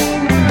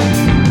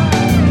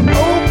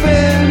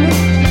 Open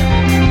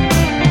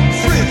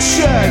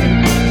friction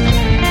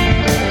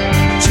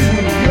to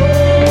your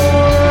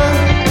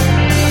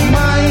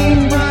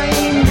mind.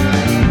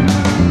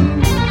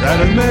 That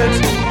admit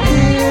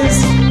his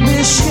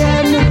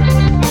mission.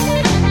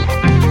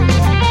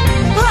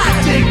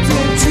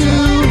 Addicted to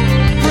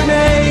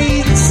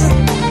grenades.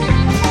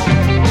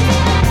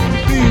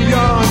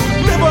 Beyond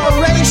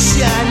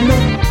liberation.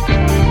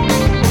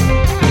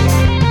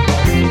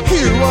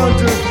 Here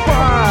under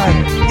by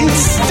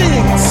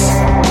instincts.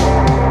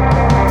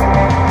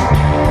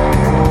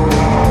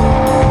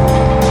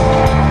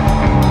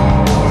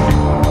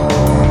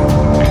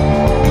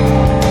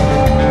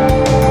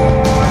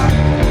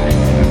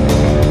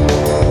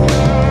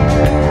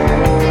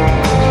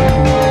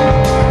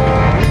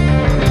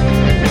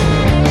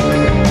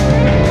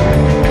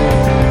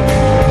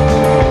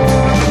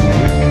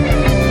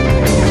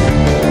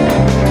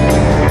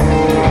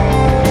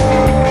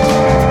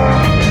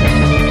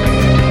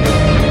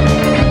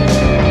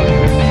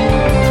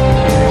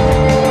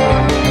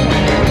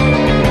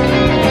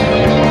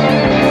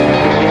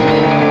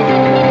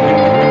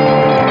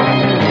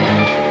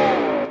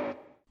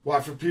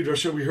 For Pedro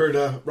Show, we heard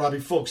Robbie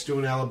Fulks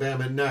doing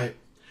Alabama at Night.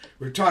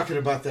 We were talking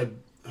about that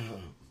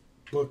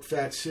book,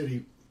 Fat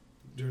City,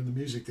 during the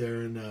music there,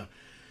 and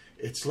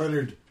it's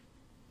Leonard...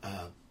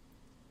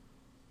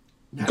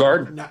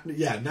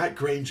 not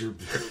Granger.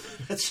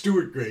 That's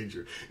Stuart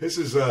Granger. This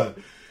is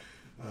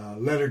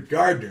Leonard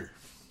Gardner,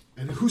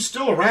 and who's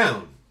still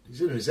around. He's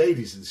in his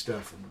 80s and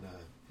stuff. And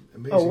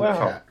amazing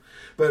cat.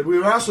 But we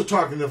were also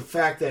talking the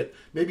fact that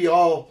maybe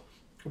all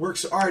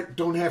works of art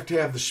don't have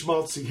to have the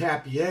schmaltzy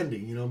happy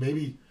ending. You know,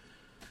 maybe,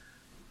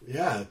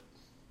 yeah.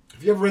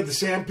 Have you ever read The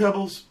Sand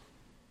Pebbles?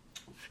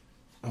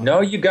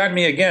 No, you got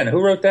me again. Who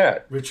wrote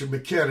that? Richard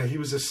McKenna. He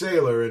was a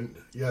sailor, and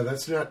yeah,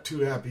 that's not too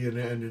happy an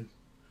ending.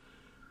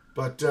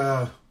 But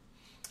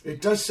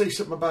it does say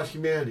something about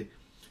humanity.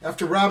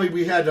 After Robbie,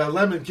 we had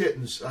Lemon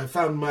Kittens. I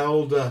found my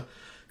old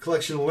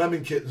collection of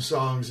Lemon Kitten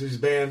songs. His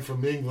band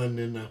from England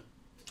in the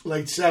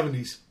late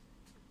 70s.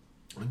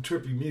 And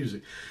trippy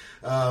music.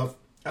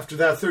 After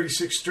that,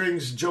 36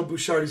 Strings. Joe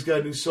Bouchard,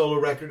 got a new solo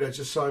record. I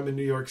just saw him in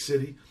New York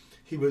City.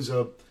 He was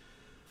a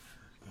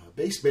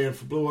bass band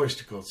for Blue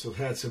Oyster Cult, so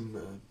had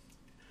some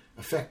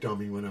effect on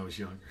me when I was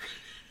younger.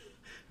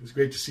 It was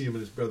great to see him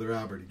and his brother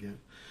Albert again.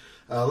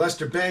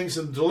 Lester Bangs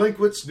and the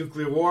Delinquents,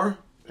 Nuclear War.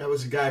 That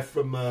was a guy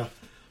from,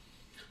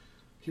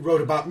 he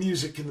wrote about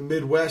music in the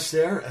Midwest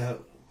there.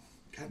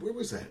 God, where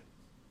was that?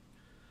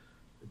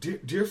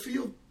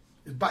 Deerfield?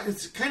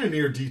 It's kind of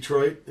near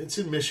Detroit. It's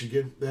in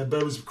Michigan. But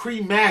it was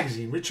Cream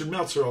Magazine. Richard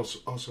Meltzer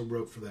also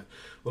wrote for that.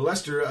 Well,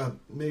 Lester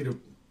made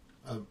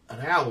an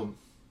album,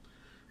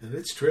 and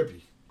it's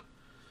trippy.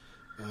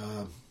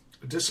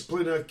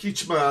 Disciplina,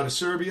 Kicme out of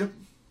Serbia.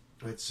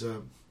 That's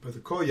Brother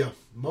Kolja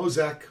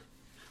Mozak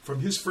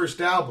from his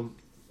first album,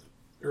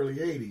 early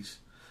 80s.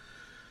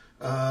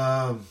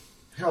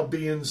 Hell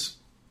Beings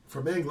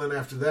from England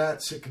after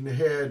that. Sick in the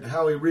Head.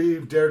 Howie,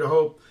 Reeve, Dare to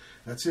Hope.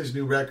 That's his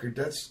new record.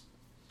 That's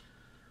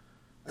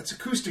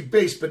acoustic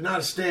bass, but not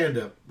a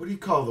stand-up. What do you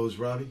call those,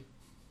 Robbie?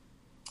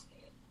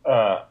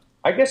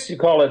 I guess you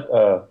call it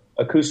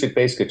acoustic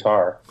bass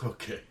guitar.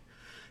 Okay.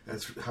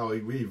 That's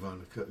Howie Reeve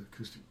on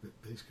acoustic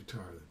bass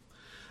guitar.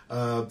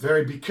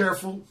 Very Be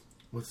Careful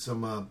with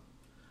some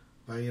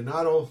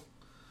Vallenato,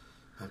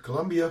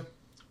 Colombia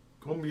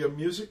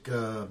music,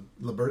 La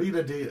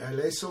Burrita de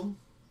Eliseo.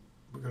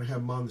 We're going to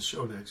have him on the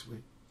show next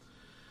week.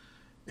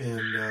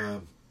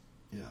 And,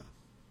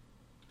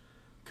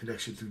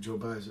 connection through Joe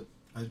Biza.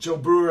 Joe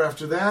Brewer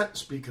after that.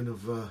 Speaking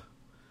of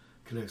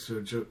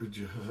connection to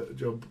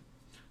Joe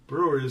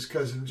Brewer, his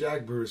cousin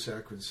Jack Brewer,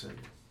 saccharine singer.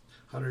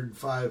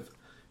 105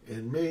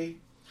 and Me.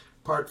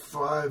 Part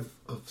 5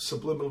 of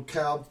Subliminal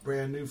Cow,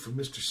 brand new from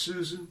Mr.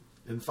 Susan.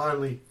 And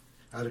finally,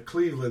 out of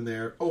Cleveland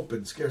there,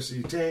 Open,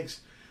 Scarcity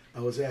Tanks. I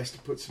was asked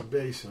to put some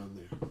bass on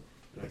there.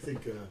 And I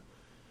think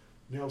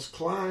Nels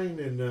Klein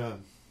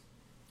and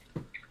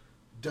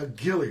Doug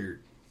Gilliard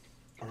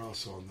are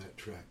also on that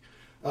track.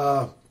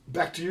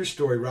 Back to your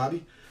story,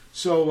 Robbie.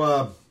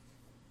 So,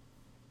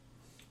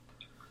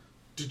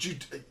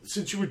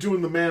 since you were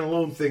doing the man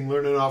alone thing,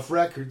 learning off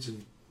records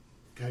and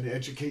kind of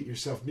educating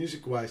yourself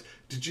music-wise,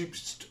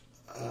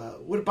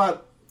 what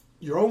about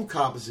your own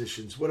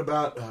compositions? What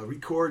about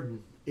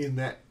recording in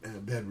that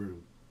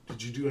bedroom?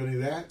 Did you do any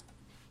of that?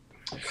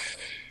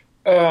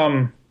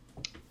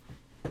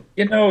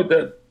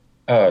 The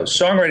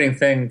songwriting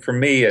thing for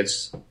me,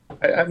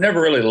 I've never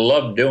really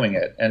loved doing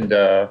it. And,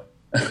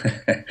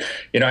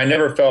 I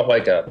never felt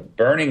like a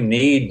burning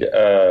need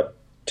to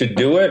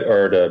do it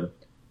or to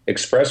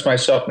express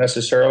myself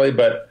necessarily.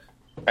 But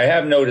I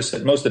have noticed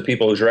that most of the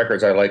people whose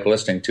records I like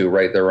listening to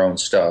write their own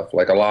stuff,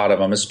 like a lot of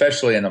them,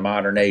 especially in the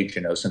modern age,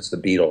 since the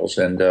Beatles.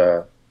 And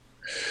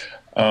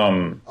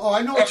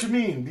I know what you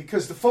mean,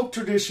 because the folk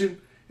tradition,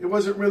 it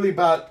wasn't really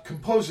about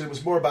composing, it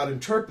was more about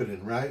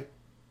interpreting, right?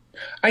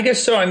 I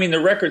guess so. I mean,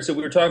 the records that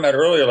we were talking about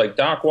earlier, like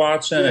Doc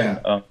Watson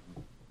and,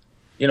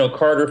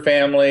 Carter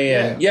Family.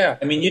 And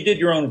you did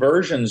your own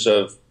versions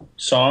of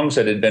songs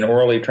that had been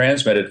orally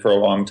transmitted for a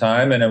long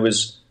time. And it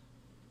was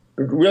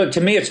really,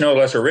 to me, it's no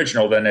less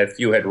original than if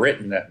you had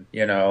written them,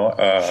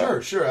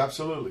 Sure,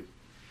 absolutely.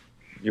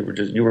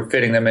 You were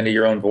fitting them into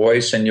your own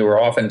voice, and you were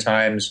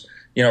oftentimes,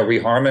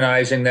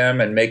 reharmonizing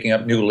them and making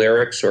up new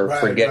lyrics or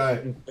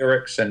forgetting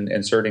lyrics and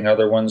inserting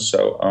other ones.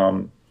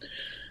 So,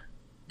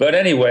 but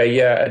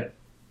anyway,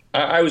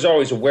 I was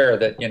always aware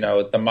that,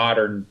 the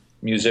modern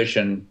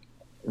musician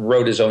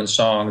wrote his own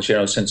songs,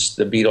 since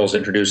the Beatles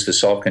introduced the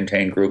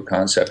self-contained group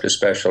concept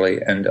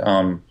especially. And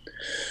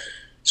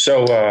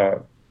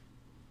so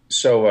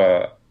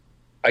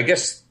I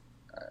guess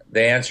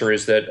the answer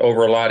is that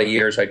over a lot of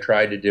years I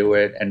tried to do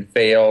it and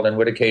failed and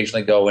would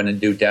occasionally go in and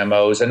do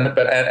demos. And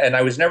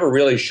I was never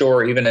really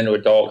sure, even into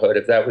adulthood,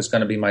 if that was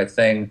going to be my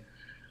thing,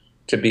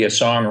 to be a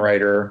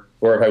songwriter,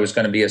 or if I was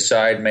going to be a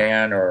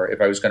sideman, or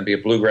if I was going to be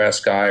a bluegrass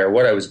guy, or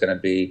what I was going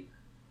to be.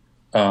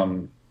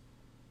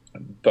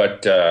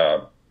 But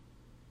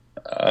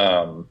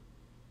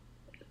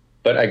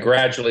I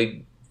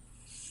gradually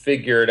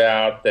figured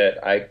out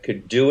that I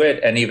could do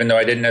it, and even though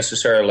I didn't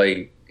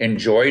necessarily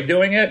enjoy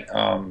doing it,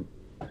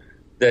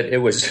 that it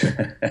was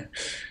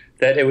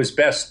that it was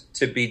best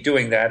to be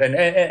doing that,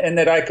 and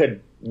that I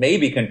could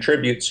maybe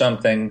contribute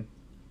something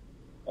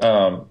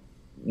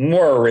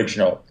more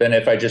original than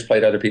if I just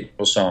played other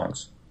people's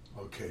songs.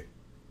 Okay.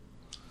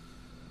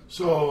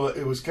 So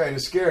it was kind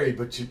of scary,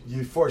 but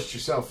you forced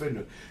yourself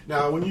into it.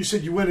 Now, when you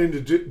said you went in to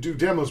do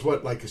demos,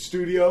 what, like a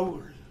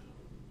studio?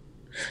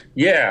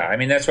 Yeah, I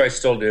mean, that's what I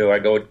still do. I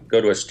go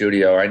to a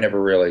studio. I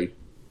never really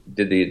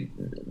did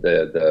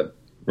the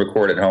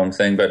record at home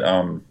thing, but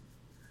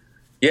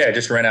I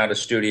just rent out a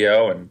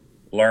studio and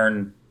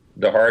learn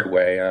the hard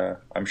way.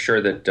 I'm sure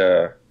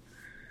that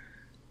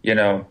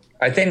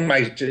I think my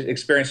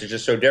experience is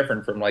just so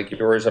different from like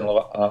yours and a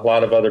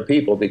lot of other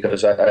people,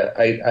 because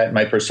I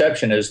my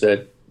perception is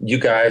that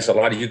a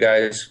lot of you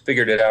guys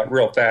figured it out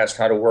real fast,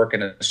 how to work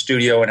in a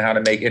studio and how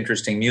to make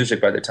interesting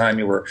music by the time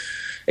you were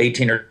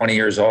 18 or 20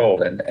 years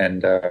old.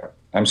 And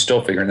I'm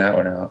still figuring that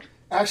one out.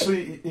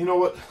 Actually, you know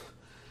what?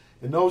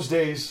 In those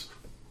days,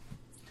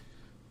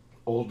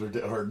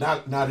 older or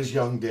not as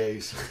young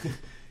days,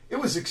 it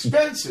was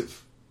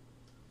expensive.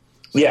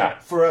 Yeah.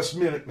 For us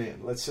Minutemen,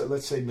 let's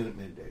say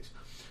Minutemen days.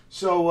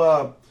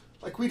 So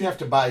like we'd have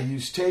to buy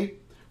used tape.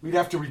 We'd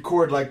have to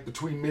record like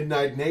between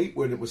midnight and 8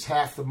 when it was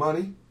half the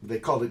money. They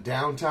called it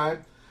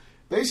downtime.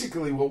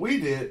 Basically, what we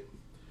did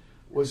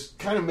was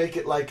kind of make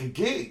it like a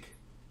gig.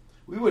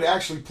 We would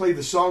actually play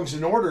the songs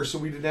in order so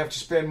we didn't have to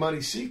spend money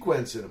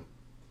sequencing them.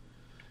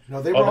 You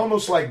know, they were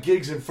almost like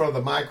gigs in front of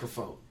the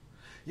microphone.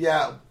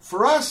 Yeah,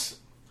 for us,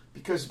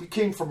 because we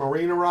came from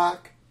arena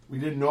rock, we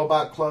didn't know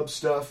about club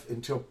stuff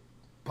until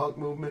punk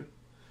movement.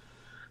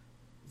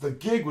 The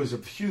gig was a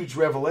huge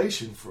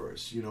revelation for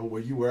us, you know,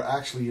 where you were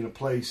actually in a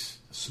place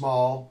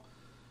small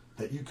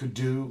that you could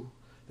do,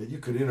 that you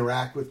could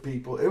interact with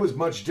people. It was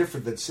much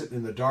different than sitting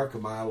in the dark a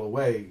mile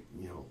away,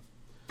 you know,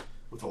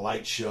 with a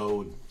light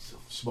show and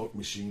smoke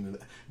machine. And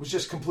it was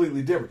just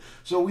completely different.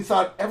 So we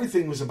thought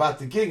everything was about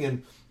the gig,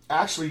 and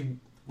actually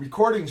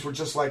recordings were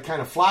just like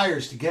kind of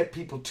flyers to get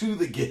people to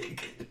the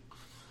gig.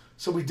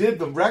 So we did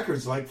the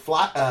records like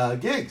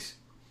gigs.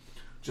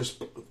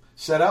 Just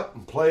set up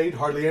and played,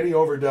 hardly any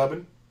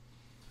overdubbing.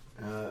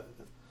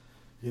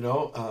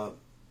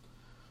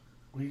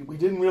 We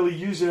didn't really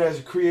use it as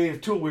a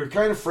creative tool. We were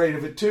kind of afraid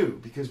of it too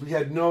because we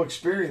had no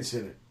experience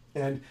in it.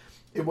 And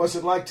it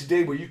wasn't like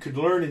today where you could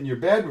learn in your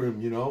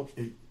bedroom, you know.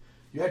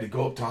 You had to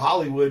go up to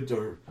Hollywood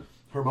or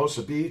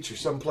Hermosa Beach or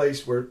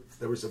someplace where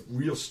there was a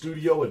real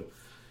studio and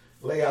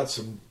lay out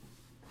some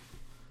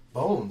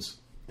bones.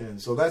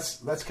 And so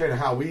that's kind of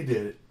how we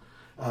did it.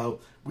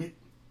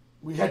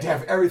 We had to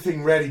have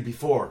everything ready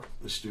before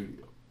the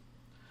studio.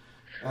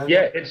 And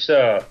it's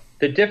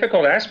the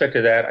difficult aspect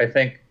of that, I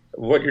think,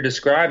 what you're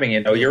describing,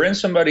 you know, you're in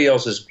somebody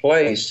else's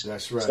place.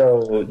 That's right.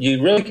 So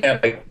you really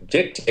can't like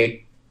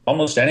dictate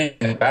almost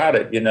anything about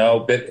it, you know,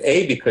 but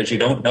A, because you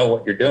don't know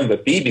what you're doing,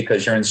 but B,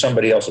 because you're in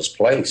somebody else's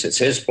place. It's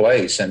his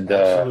place. And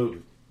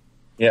absolutely.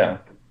 Yeah,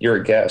 you're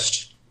a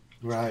guest.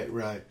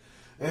 Right.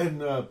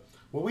 And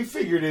what we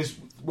figured is,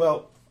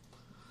 well,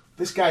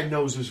 this guy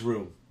knows his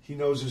room. He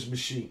knows his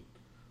machine.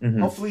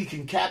 Mm-hmm. Hopefully he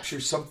can capture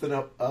something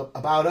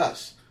about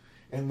us.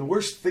 And the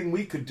worst thing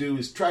we could do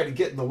is try to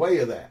get in the way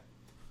of that.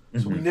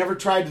 So we never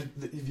tried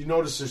to. If you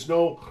notice, there's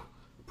no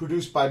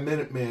produced by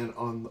Minuteman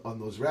on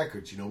those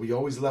records. You know, we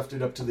always left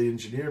it up to the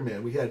engineer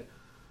man. We had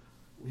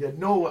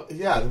no.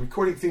 Yeah, the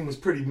recording thing was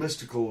pretty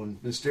mystical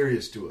and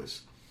mysterious to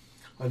us.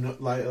 And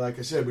like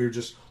I said, we were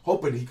just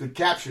hoping he could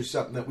capture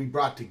something that we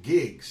brought to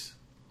gigs.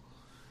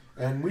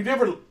 And we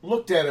never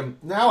looked at him.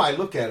 Now I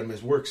look at him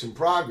as works in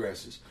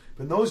progresses.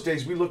 But in those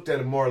days, we looked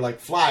at him more like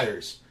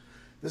flyers.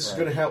 This is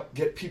going to help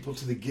get people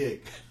to the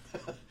gig.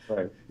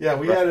 Right. Yeah,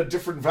 we had a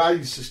different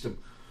value system.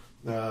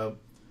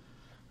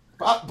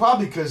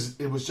 Probably because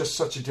it was just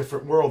such a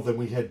different world than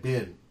we had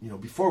been. You know,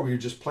 before we were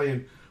just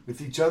playing with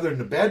each other in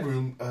the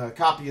bedroom,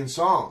 copying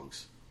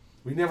songs.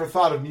 We never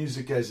thought of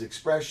music as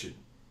expression.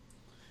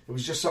 It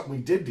was just something we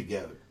did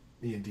together,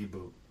 me and D.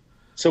 Boone.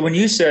 So when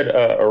you said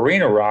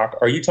arena rock,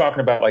 are you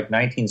talking about like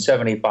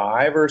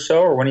 1975 or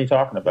so, or when are you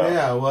talking about?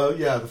 Yeah, well,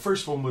 the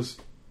first one was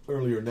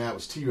earlier than that,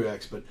 was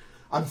T-Rex, but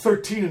I'm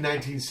 13 in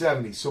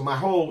 1970, so my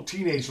whole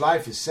teenage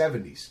life is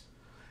 70s.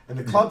 And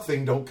the club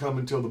thing don't come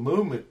until the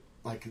movement,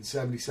 like in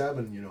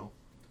 77, you know,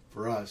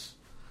 for us.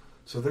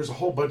 So there's a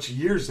whole bunch of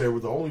years there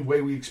where the only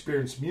way we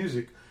experienced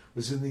music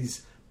was in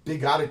these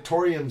big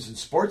auditoriums and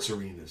sports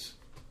arenas.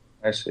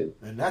 I see.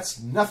 And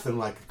that's nothing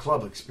like a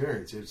club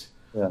experience.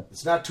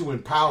 It's not too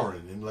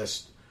empowering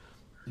unless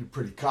you're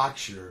pretty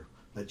cocksure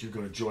that you're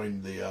going to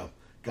join the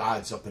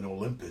gods up in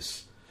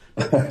Olympus.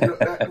 No,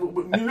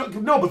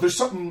 but there's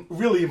something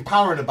really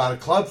empowering about a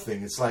club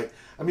thing. It's like,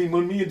 I mean,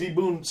 when me and D.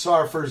 Boone saw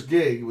our first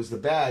gig, it was the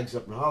Bags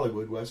up in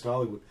Hollywood, West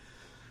Hollywood.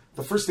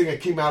 The first thing that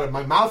came out of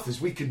my mouth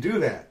is, we can do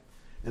that.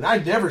 And I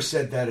never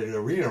said that at an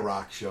arena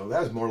rock show.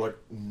 That was more like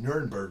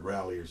Nuremberg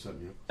rally or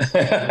something.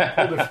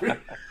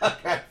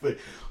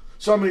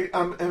 So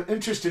I'm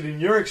interested in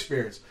your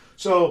experience.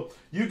 So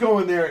you go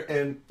in there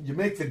and you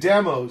make the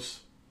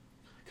demos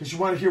because you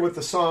want to hear what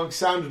the song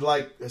sound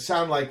like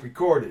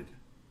recorded.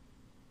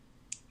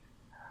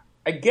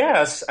 I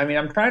guess. I mean,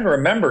 I'm trying to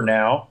remember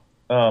now.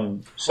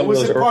 Was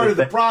it part of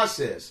the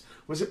process?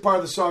 Was it part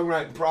of the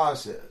songwriting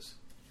process?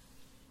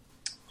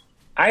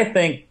 I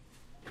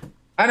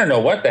don't know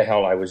what the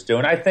hell I was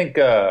doing. I think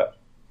I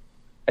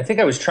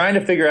was trying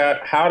to figure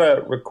out how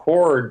to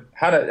record,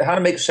 how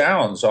to make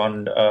sounds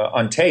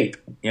on tape,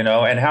 you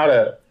know, and how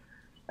to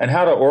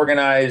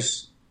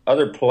organize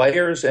other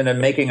players into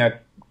making a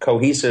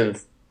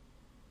cohesive,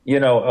 you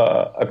know,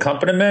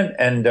 accompaniment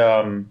and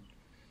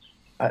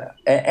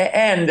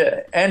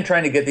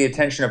trying to get the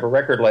attention of a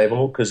record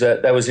label because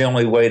that was the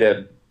only way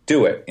to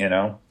do it, you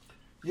know.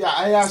 Yeah,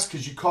 I asked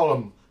because you call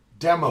them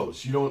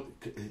demos. You don't.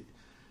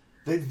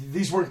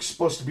 These weren't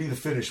supposed to be the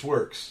finished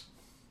works.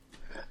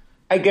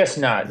 I guess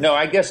not. No,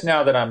 I guess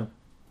now that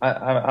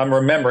I'm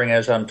remembering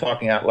as I'm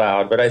talking out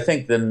loud. But I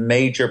think the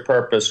major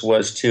purpose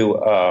was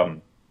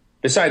to,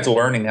 besides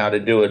learning how to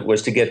do it,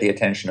 was to get the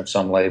attention of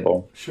some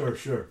label.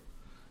 Sure,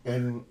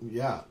 and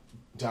yeah.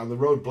 Down the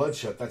road,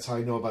 Bloodshot. That's how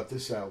I know about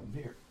this album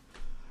here.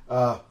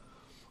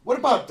 What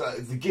about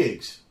the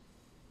gigs?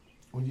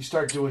 When you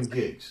start doing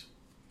gigs?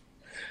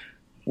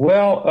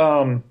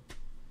 Well,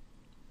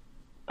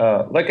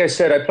 like I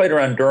said, I played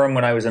around Durham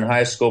when I was in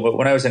high school, but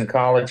when I was in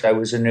college, I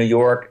was in New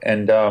York,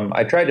 and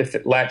I tried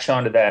to latch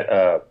onto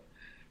that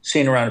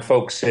scene around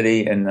Folk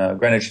City and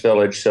Greenwich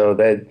Village. So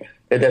they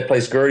had that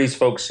place, Gertie's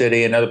Folk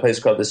City, another place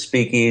called the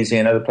Speakeasy,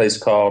 another place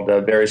called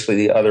variously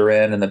the Other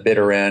End and the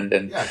Bitter End.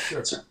 And yeah,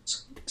 sure.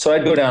 So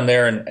I'd go down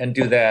there and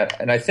do that.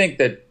 And I think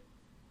that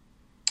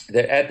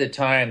at the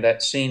time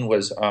that scene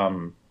was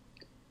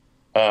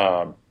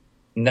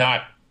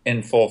not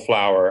in full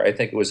flower. I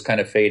think it was kind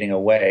of fading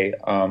away.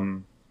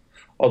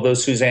 Although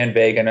Suzanne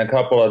Vega and a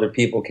couple other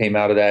people came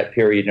out of that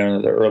period,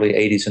 the early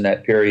 80s in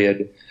that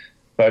period.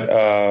 But,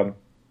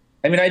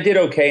 I mean, I did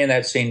okay in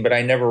that scene, but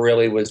I never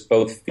really was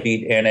both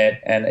feet in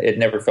it, and it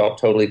never felt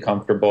totally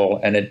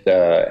comfortable, and it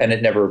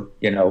never,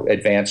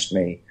 advanced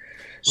me.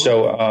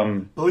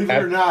 So, believe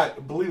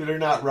it or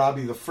not,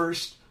 Robbie, the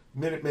first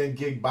Minutemen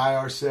gig by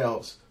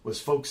ourselves was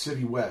Folk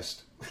City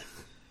West.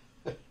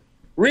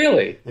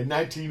 Really? In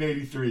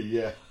 1983,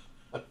 yeah.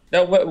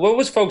 Now, what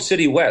was Folk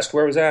City West?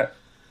 Where was that?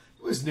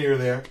 It was near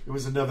there. It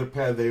was another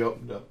pad they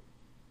opened up.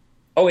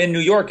 Oh, in New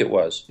York it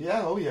was?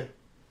 Yeah, oh yeah.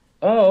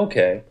 Oh,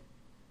 okay.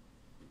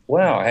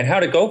 Wow, and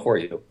how'd it go for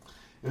you?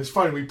 It was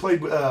funny. We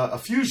played, a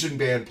fusion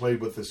band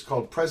played with us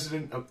called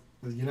President of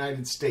the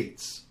United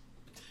States.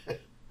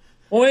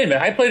 Well, wait a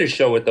minute. I played a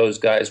show with those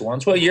guys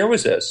once. What year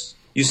was this?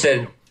 You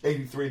said...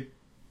 83.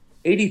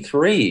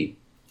 83?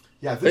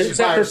 Yeah, this is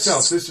by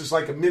ourselves. This is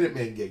like a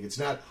Minutemen gig. It's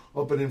not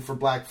opening for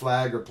Black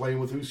Flag or playing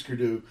with Husker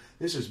Du.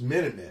 This is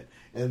Minutemen.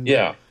 And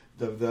yeah.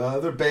 The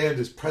other band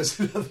is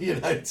President of the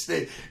United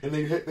States. And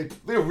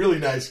they're really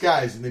nice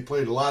guys, and they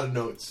played a lot of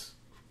notes.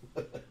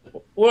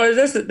 Well,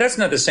 that's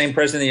not the same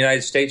President of the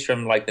United States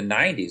from like the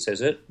 90s,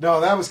 is it? No,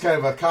 that was kind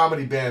of a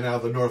comedy band out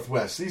of the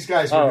Northwest. These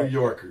guys were New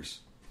Yorkers.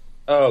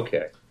 Oh,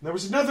 okay. There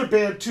was another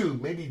band, too.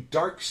 Maybe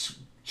Dark Sweet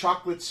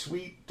Chocolate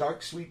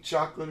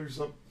or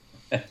something.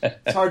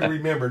 It's hard to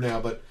remember now,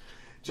 but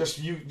just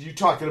you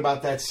talking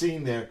about that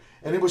scene there.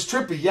 And it was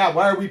trippy. Yeah,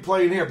 why are we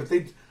playing here? But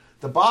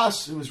the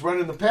boss who was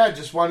running the pad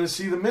just wanted to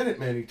see the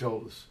Minutemen, he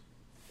told us.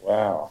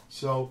 Wow.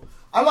 So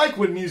I like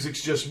when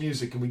music's just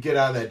music and we get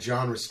out of that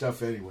genre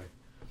stuff anyway.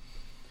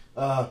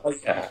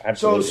 Yeah,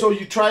 absolutely. So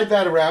you tried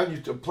that around, you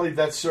played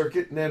that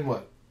circuit, and then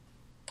what?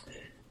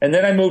 And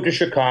then I moved to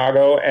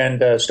Chicago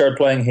and started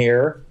playing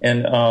here.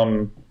 And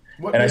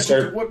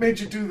what made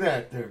you do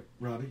that there,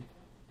 Robbie?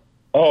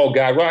 Oh,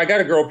 God. Well, I got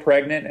a girl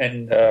pregnant,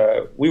 and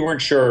we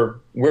weren't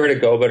sure where to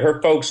go, but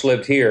her folks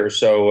lived here.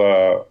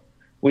 So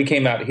we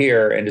came out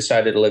here and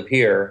decided to live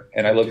here.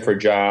 And I looked for a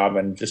job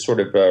and just sort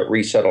of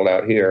resettled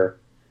out here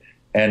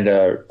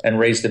and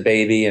raised the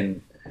baby.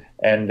 And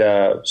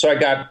so I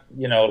got,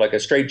 like a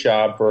straight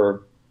job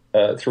for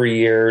 3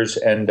 years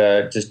and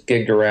just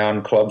gigged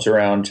around clubs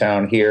around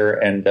town here.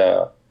 And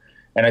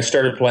I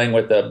started playing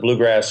with the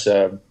bluegrass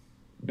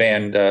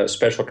band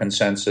Special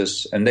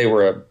Consensus, and they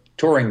were a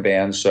touring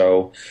band.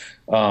 So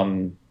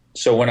when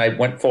I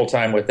went full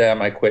time with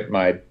them, I quit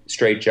my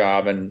straight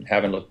job and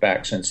haven't looked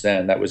back since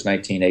then. That was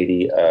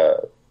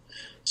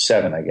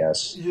 1987, I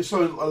guess. So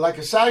like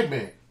a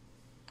sideman.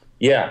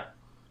 Yeah.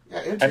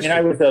 Yeah, I mean,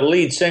 I was the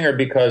lead singer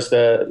because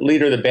the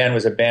leader of the band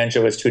was a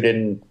banjoist who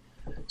didn't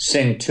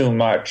sing too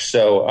much.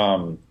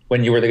 So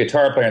when you were the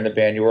guitar player in the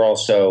band, you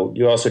also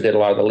did a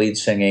lot of the lead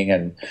singing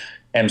and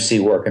MC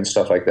work and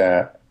stuff like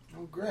that.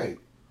 Oh, great!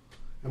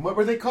 And what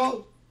were they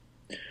called?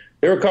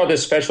 They were called the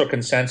Special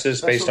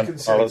Consensus, based on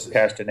Carlos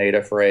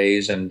Castaneda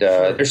phrase, and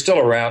they're still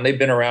around. They've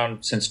been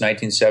around since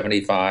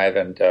 1975,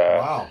 and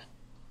wow,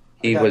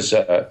 he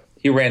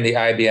ran the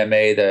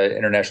IBMA, the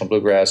International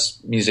Bluegrass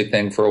Music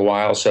thing, for a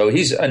while. So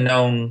he's a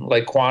known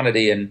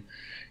quantity in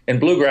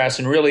bluegrass,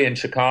 and really in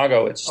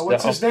Chicago.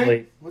 What's his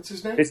name?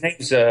 His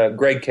name's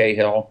Greg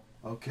Cahill.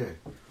 Okay.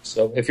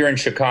 So if you're in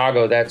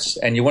Chicago,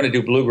 and you want to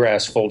do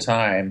bluegrass full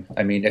time,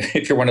 I mean,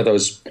 if you're one of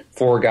those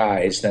four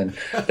guys, then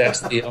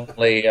that's the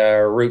only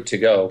route to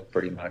go,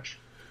 pretty much.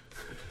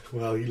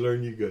 Well, he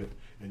learned you good,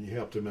 and you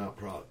helped him out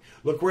probably.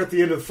 Look, we're at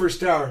the end of the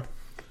first hour.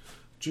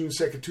 June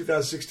 2nd,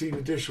 2016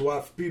 edition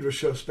of Pedro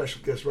Show.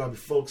 Special guest Robbie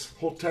Fulks.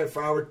 Hold tight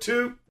for hour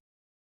 2.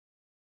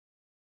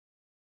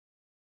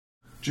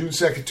 June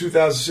 2nd,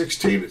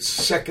 2016. It's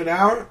the second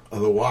hour of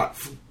the Watt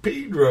from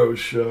Pedro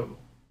Show.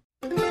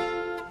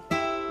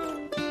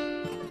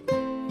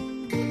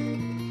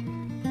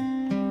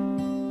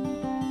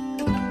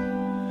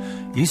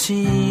 You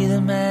see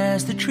them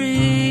as the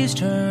trees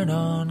turn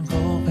on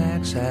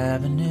Colfax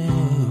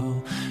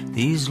Avenue.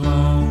 These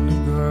lonely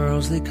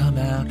girls, they come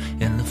out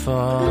in the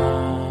fall.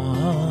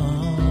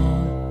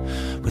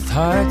 With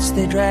hearts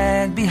they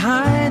drag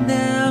behind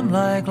them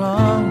like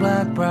long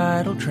black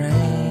bridal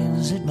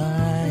trains. At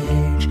my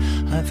age,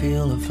 I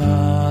feel a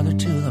father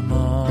to them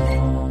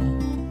all.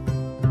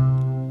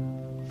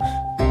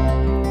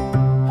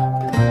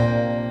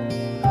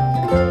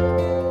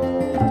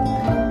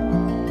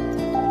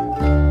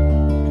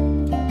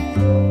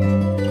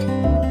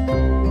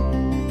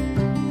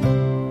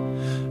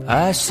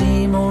 I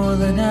see more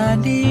than I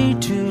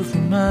need to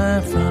from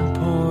my front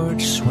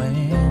porch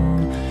swing.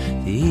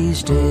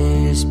 These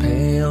days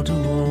pale to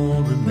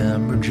old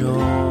remember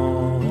joy.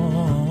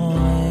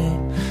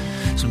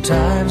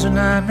 Sometimes when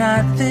I'm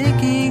not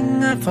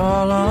thinking, I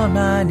fall on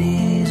my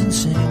knees and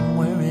sing,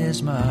 where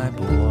is my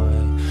boy?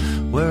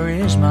 Where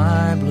is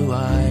my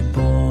blue-eyed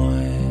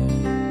boy?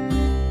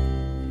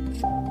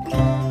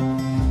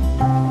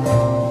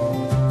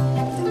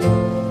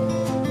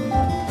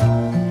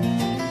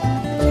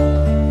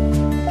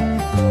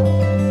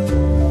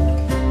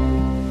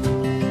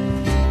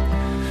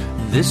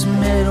 This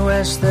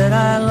Midwest that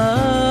I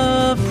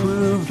love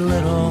proved a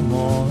little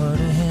more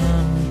to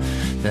him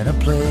than a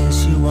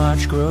place you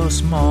watch grow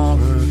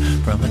smaller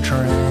from a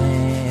train.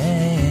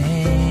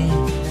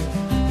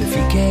 If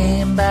he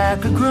came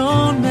back a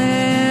grown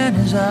man,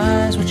 his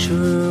eyes would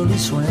surely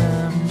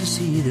swim to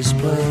see this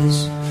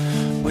place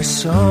where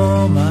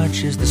so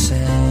much is the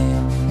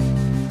same.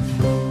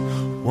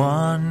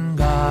 One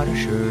God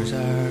assures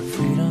our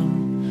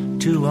freedom,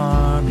 two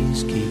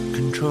armies keep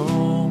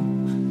control.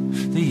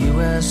 The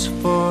U.S.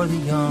 for the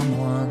young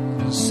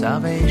ones,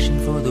 salvation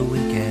for the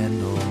weak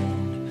and old.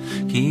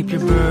 Keep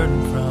your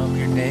burden from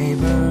your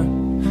neighbor,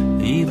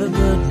 leave a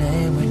good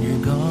name when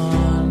you're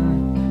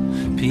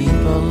gone.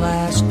 People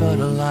last but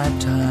a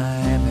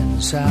lifetime,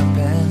 and South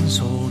Bend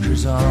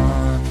soldiers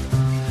on.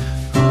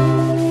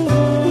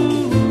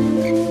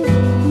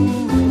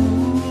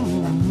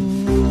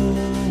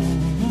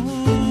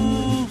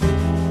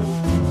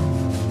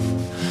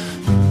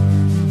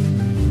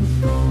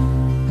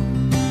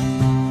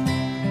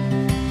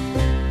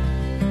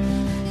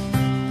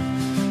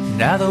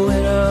 Now the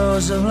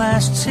widows of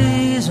last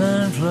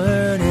season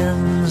flirt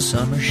in the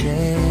summer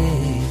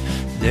shade.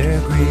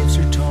 Their grapes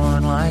are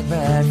torn like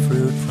bad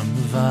fruit from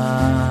the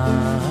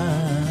vine.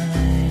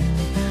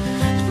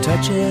 The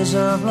touches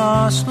of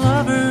lost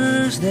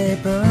lovers, they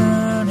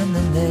burn and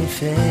then they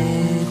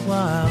fade,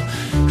 while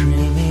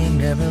dreaming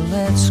never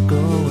lets go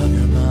of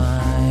your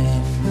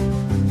mind.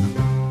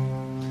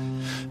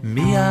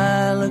 Me,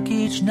 I look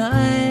each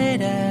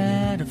night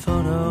at a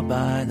photo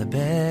by the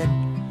bed,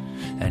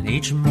 and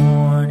each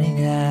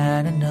morning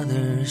at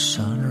another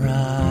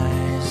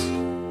sunrise.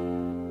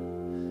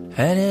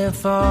 And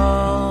if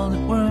all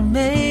that we're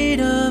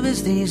made of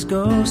is these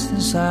ghosts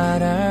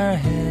inside our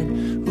head,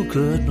 who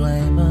could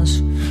blame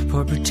us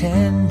for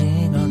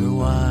pretending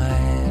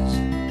otherwise?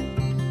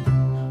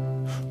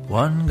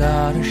 One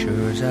God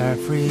assures our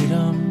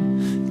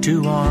freedom,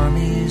 two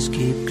armies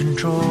keep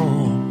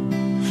control.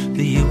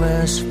 The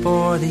U.S.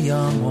 for the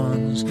young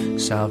ones,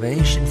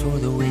 salvation for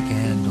the weak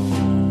and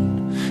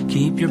old.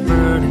 Keep your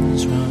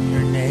burdens from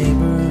your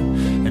neighbor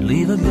and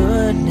leave a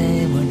good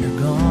name when you're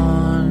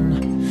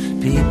gone.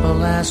 People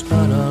last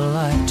but a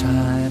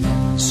lifetime,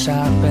 and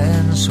South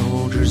Bend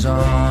soldiers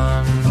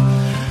on.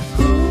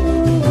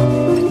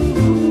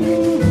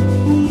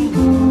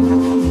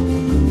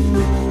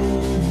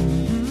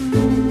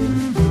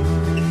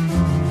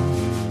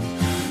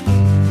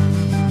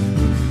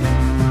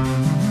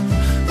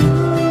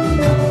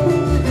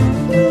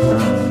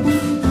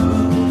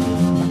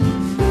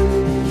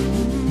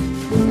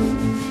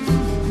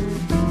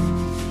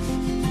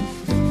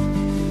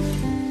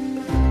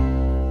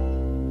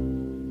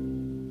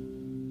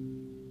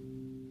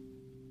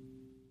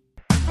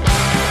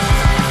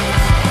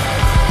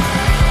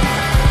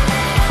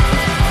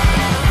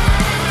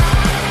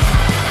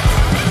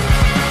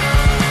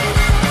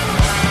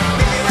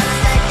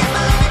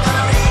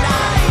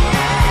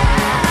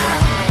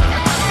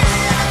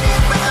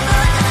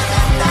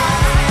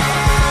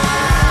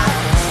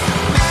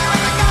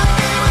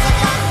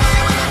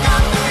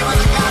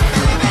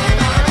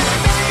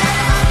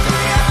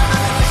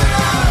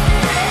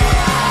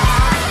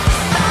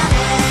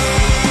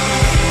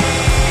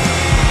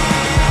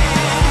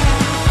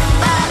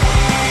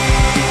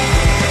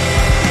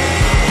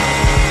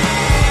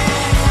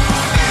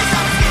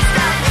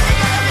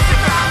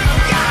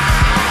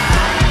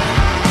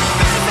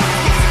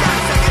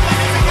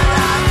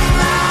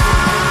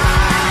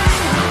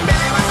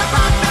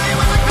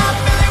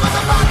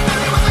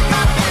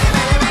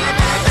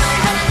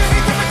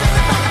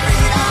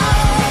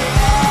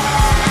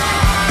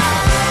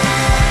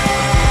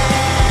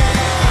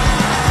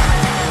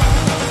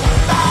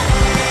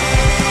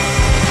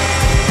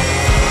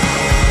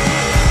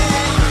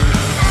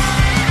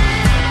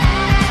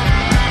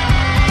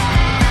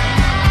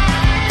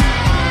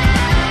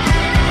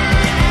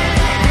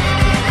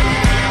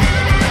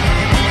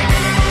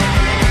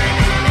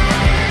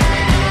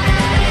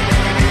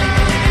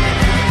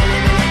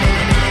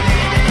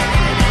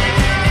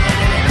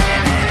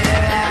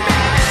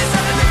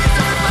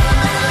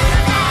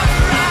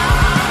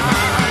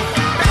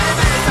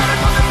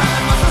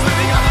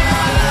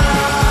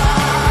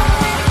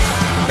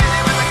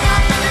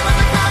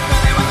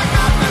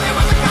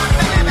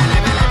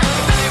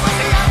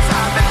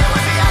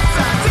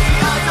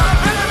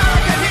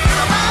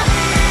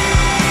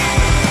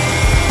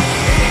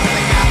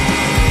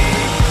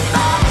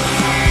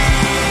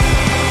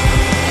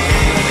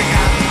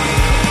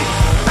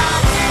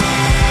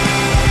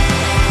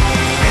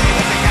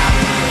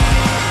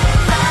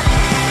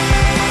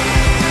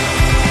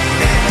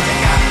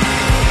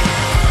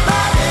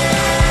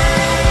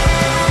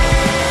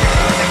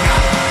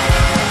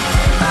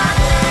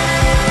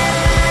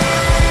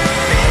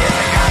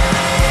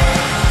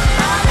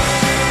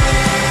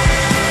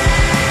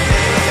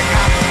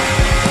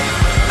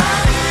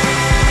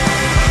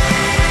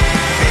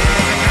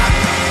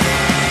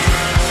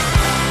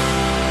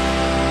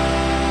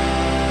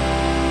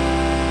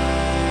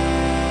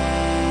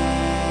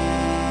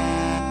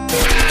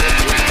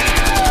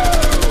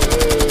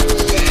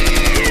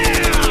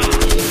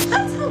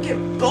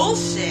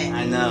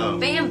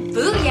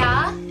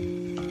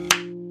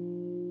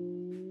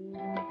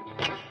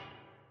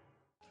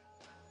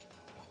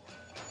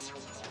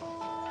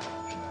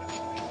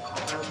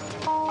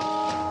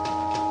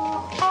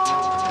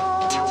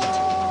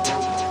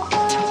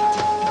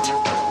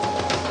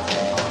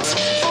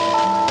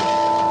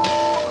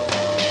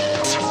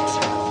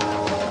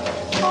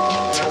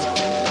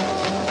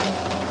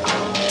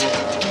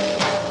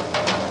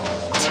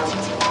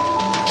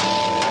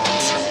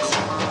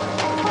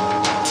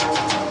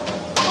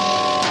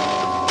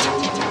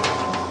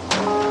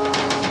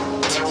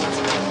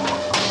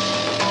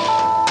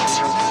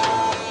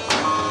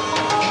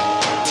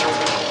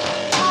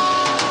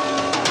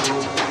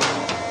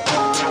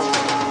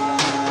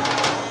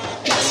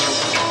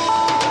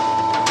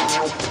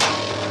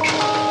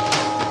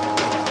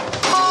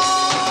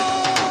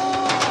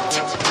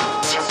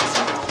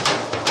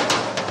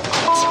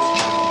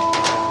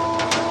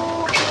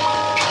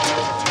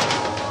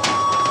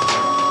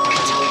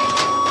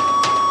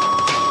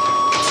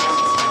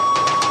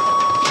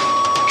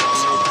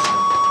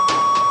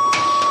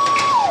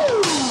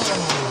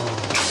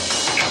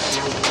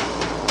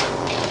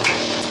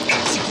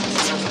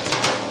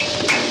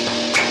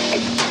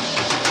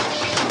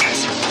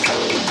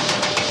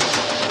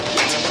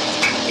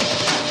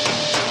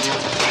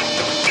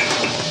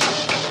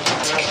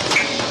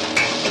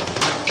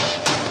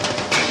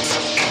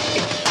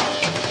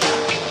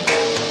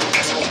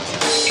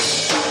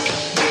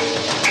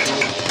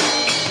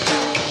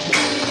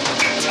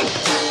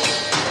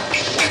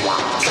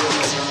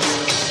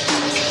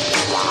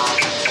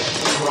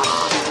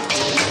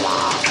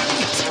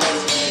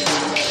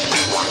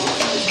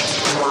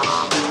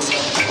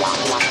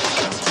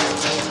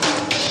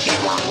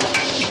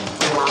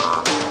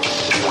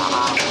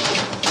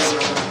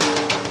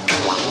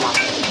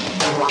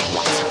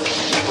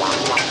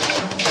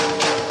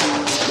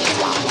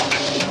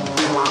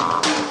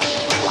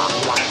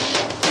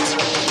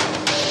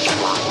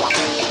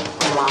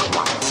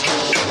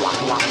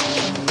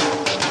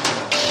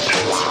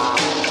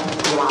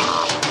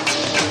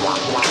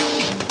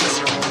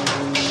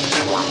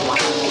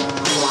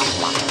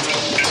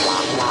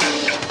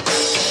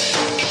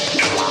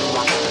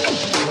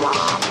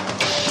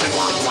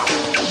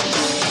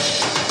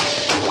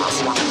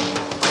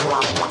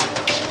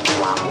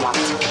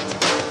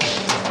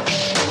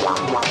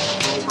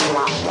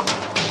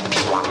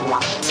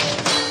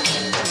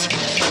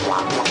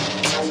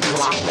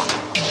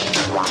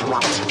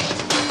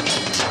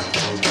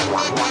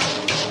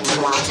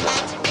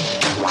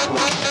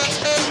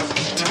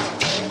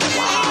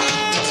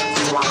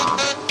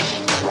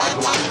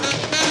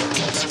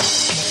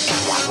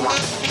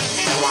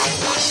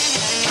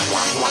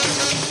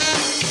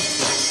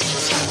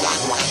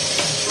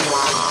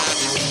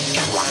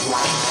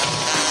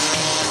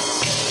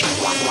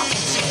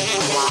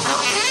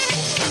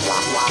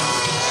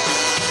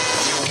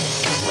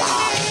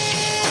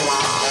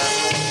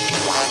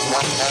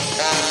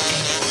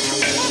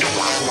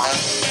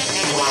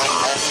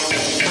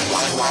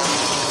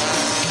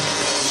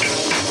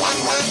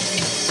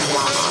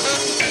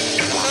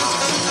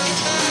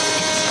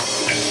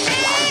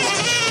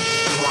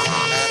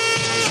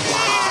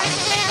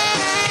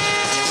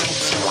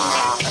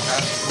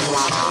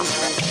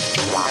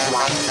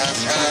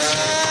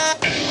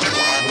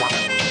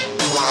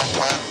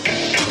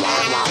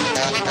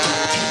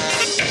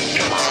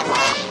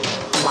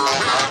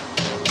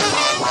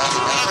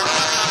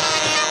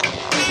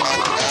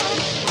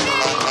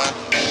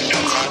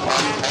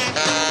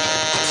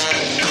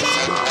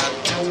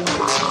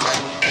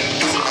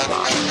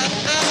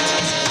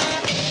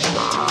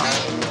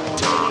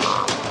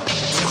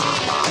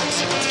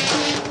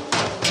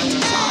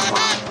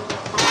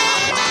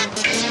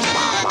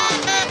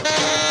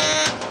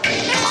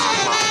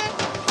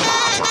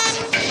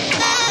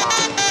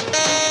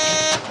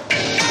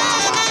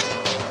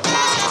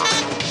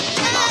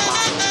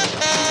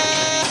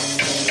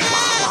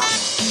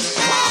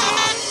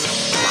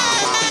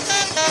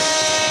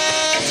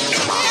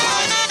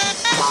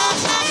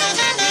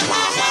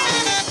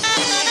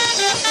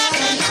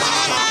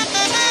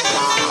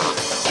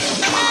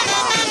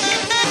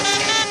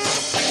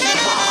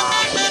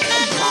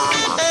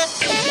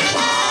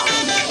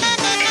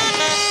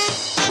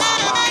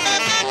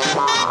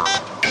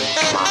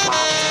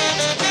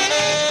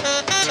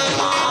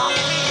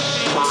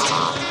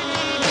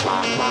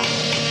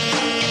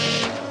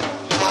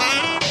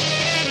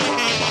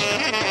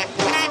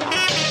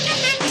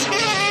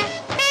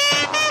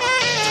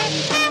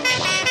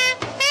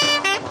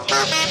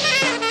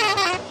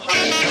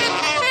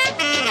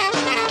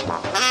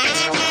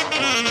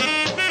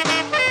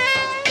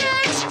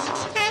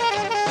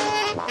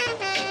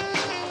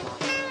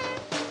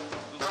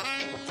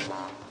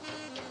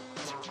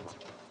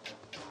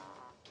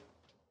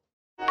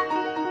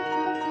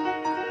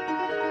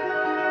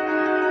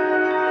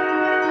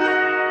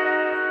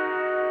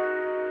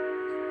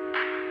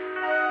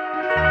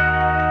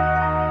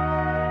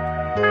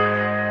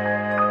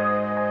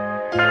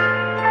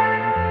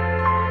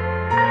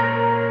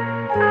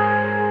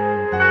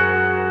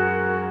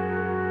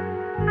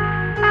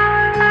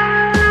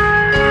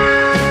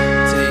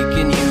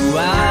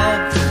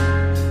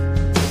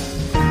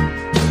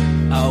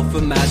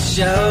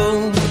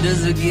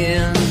 Shoulders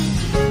again,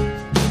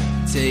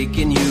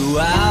 taking you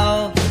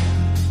out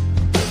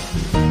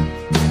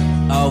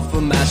off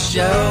of my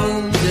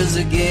shoulders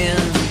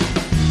again.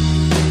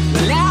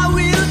 Well, I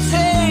will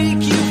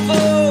take you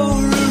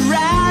for a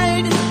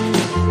ride,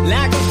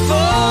 like a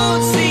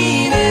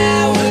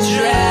 14-hour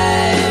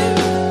drive.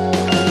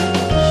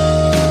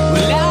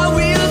 Well, I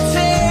will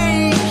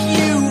take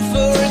you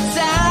for a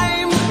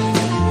time,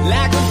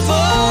 like a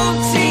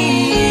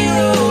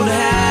 14-year-old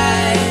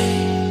high.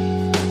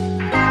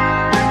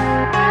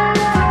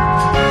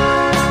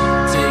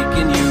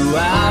 Taking you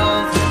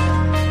out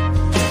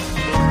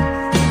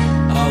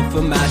off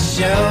of my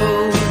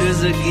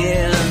shoulders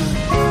again,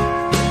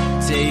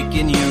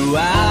 taking you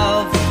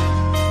out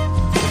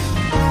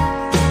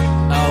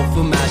off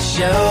of my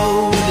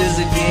shoulders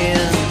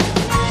again.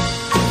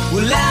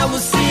 Well, I will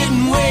sit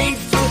and wait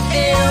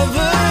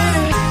forever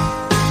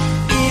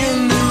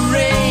in the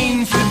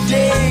rain for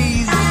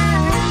days.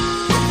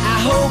 I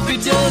hope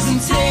it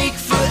doesn't take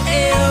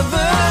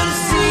forever to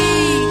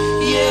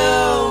see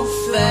your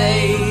face.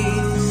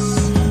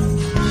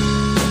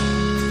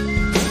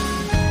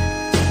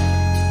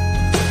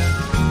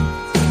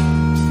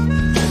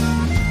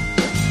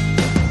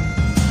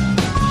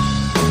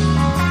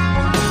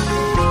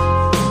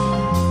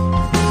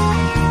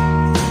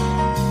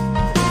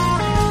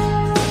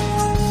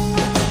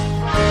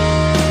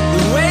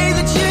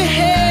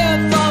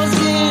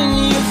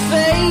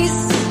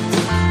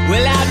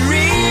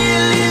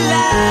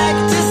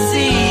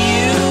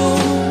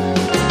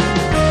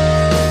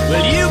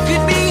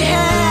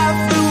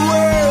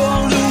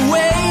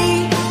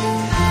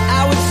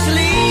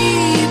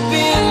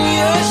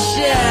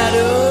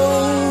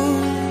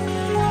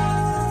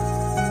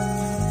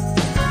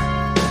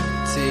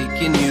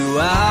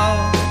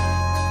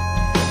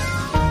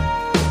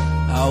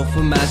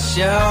 For my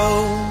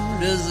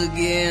shoulders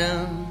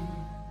again.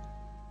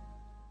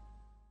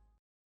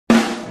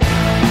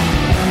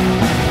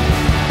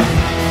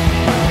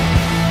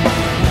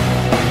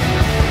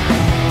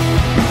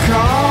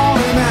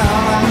 Calling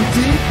out, I'm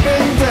deep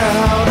and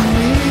down to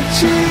meet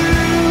you.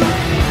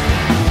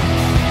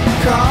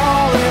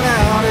 Calling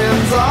out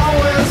ends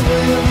always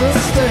with a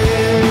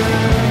stare.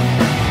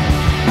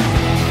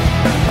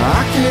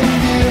 I can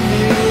give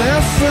you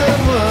less than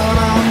what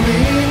I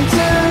mean to.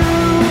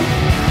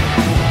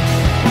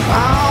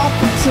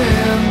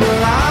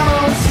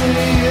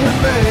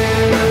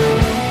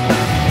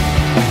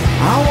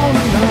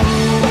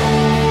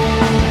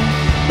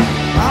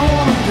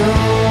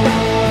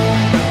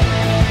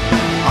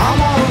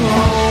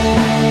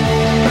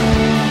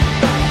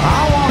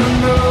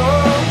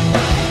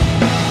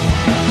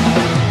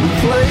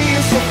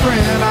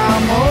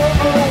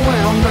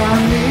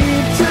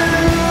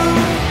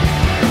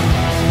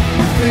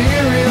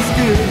 fear is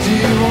good,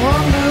 you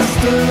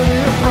understood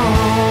it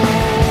wrong.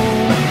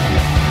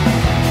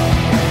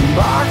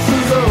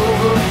 Boxes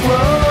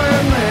overflow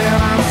and then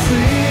I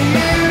see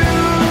you.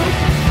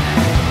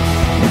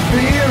 The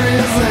fear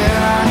is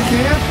that I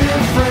can't be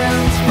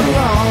friends for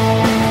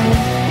long.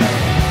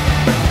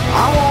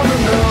 I wanna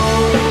know,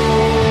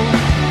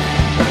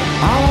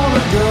 I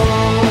wanna go.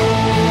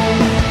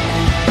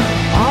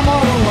 I'm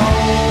all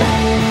alone.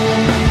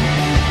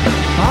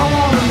 I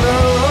wanna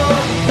know.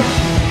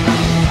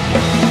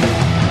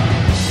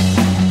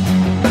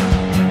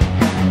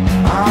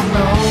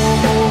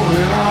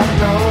 I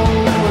know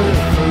it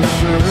for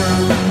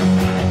sure.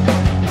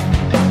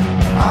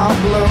 I'll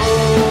blow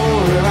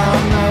it, I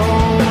know,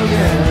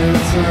 yeah,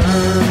 it's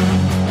her.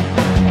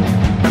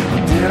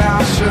 Did I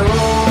show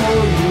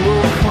you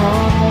a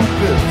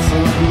compass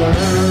of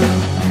blur?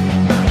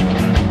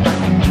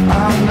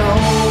 I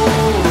know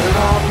it,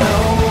 I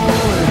know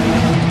it.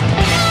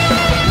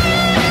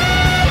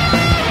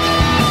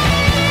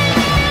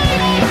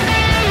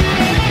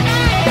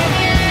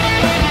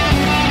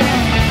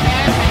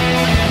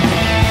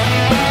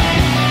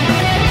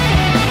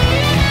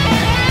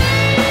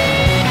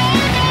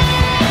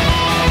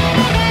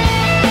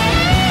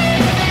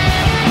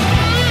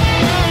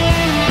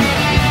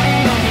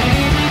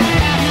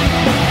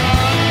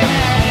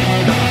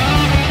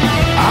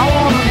 I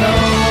wanna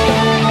know,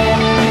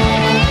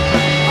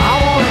 I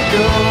wanna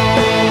go.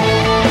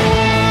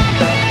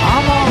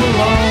 I'm all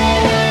alone.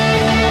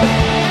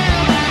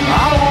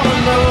 I wanna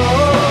know.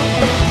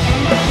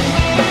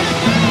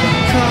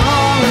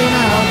 Calling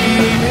out,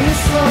 give me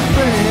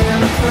something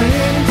to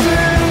cling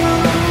to.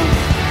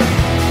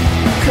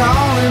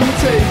 Call and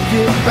take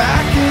it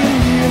back and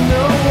you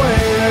know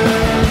where.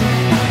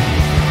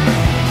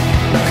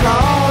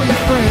 Call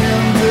your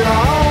friends, it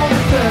all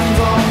depends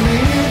on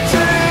me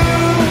too.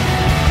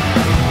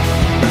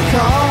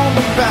 Call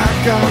me back,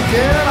 I'll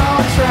get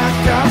on track,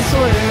 I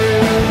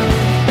swear.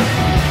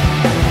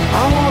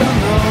 I wanna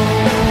know,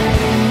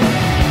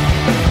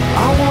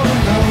 I wanna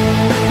know,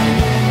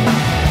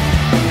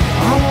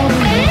 I wanna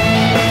know.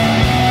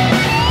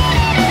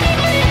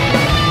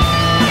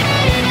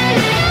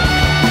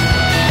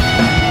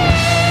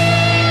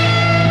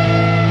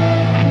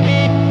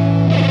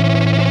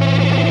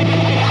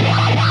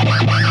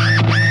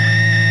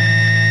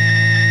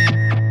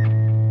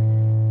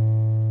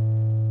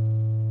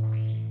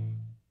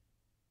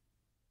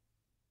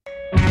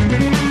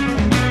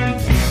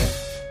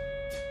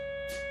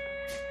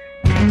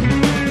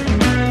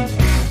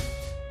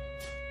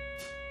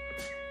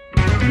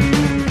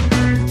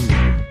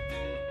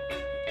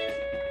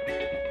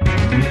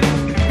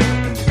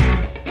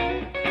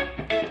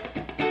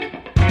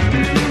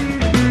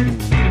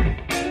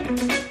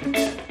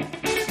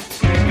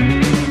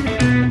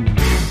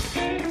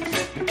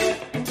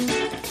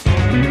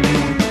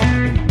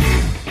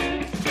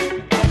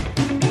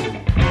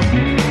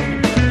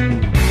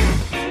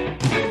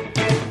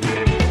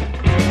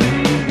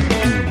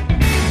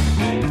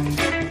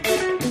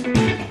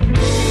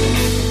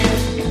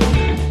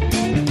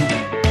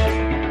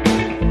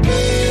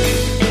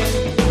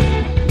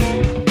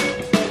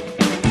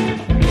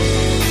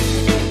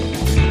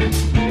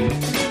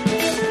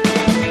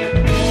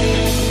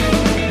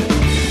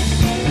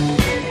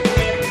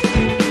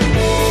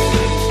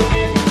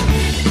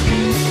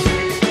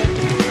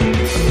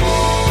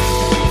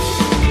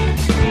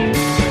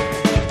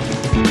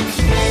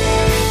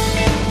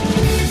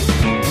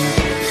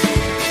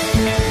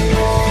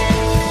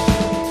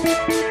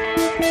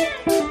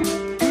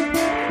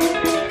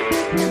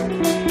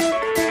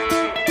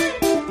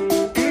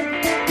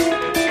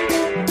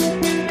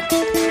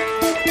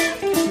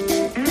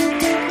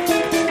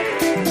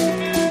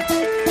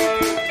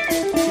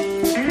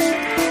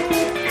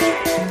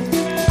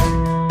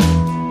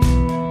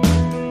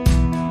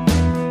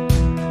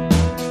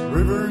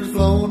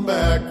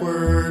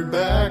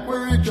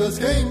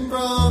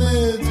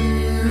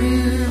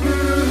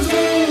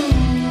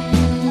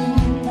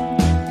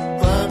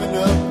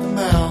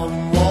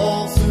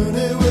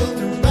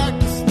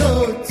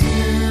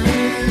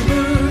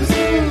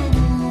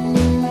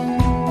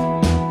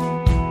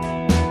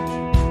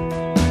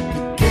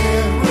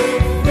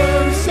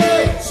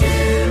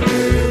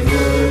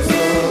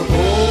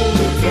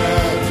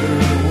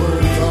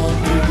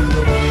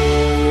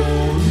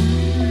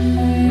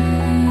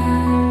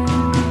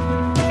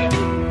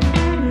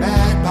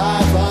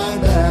 Magpie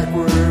flying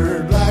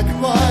backward, black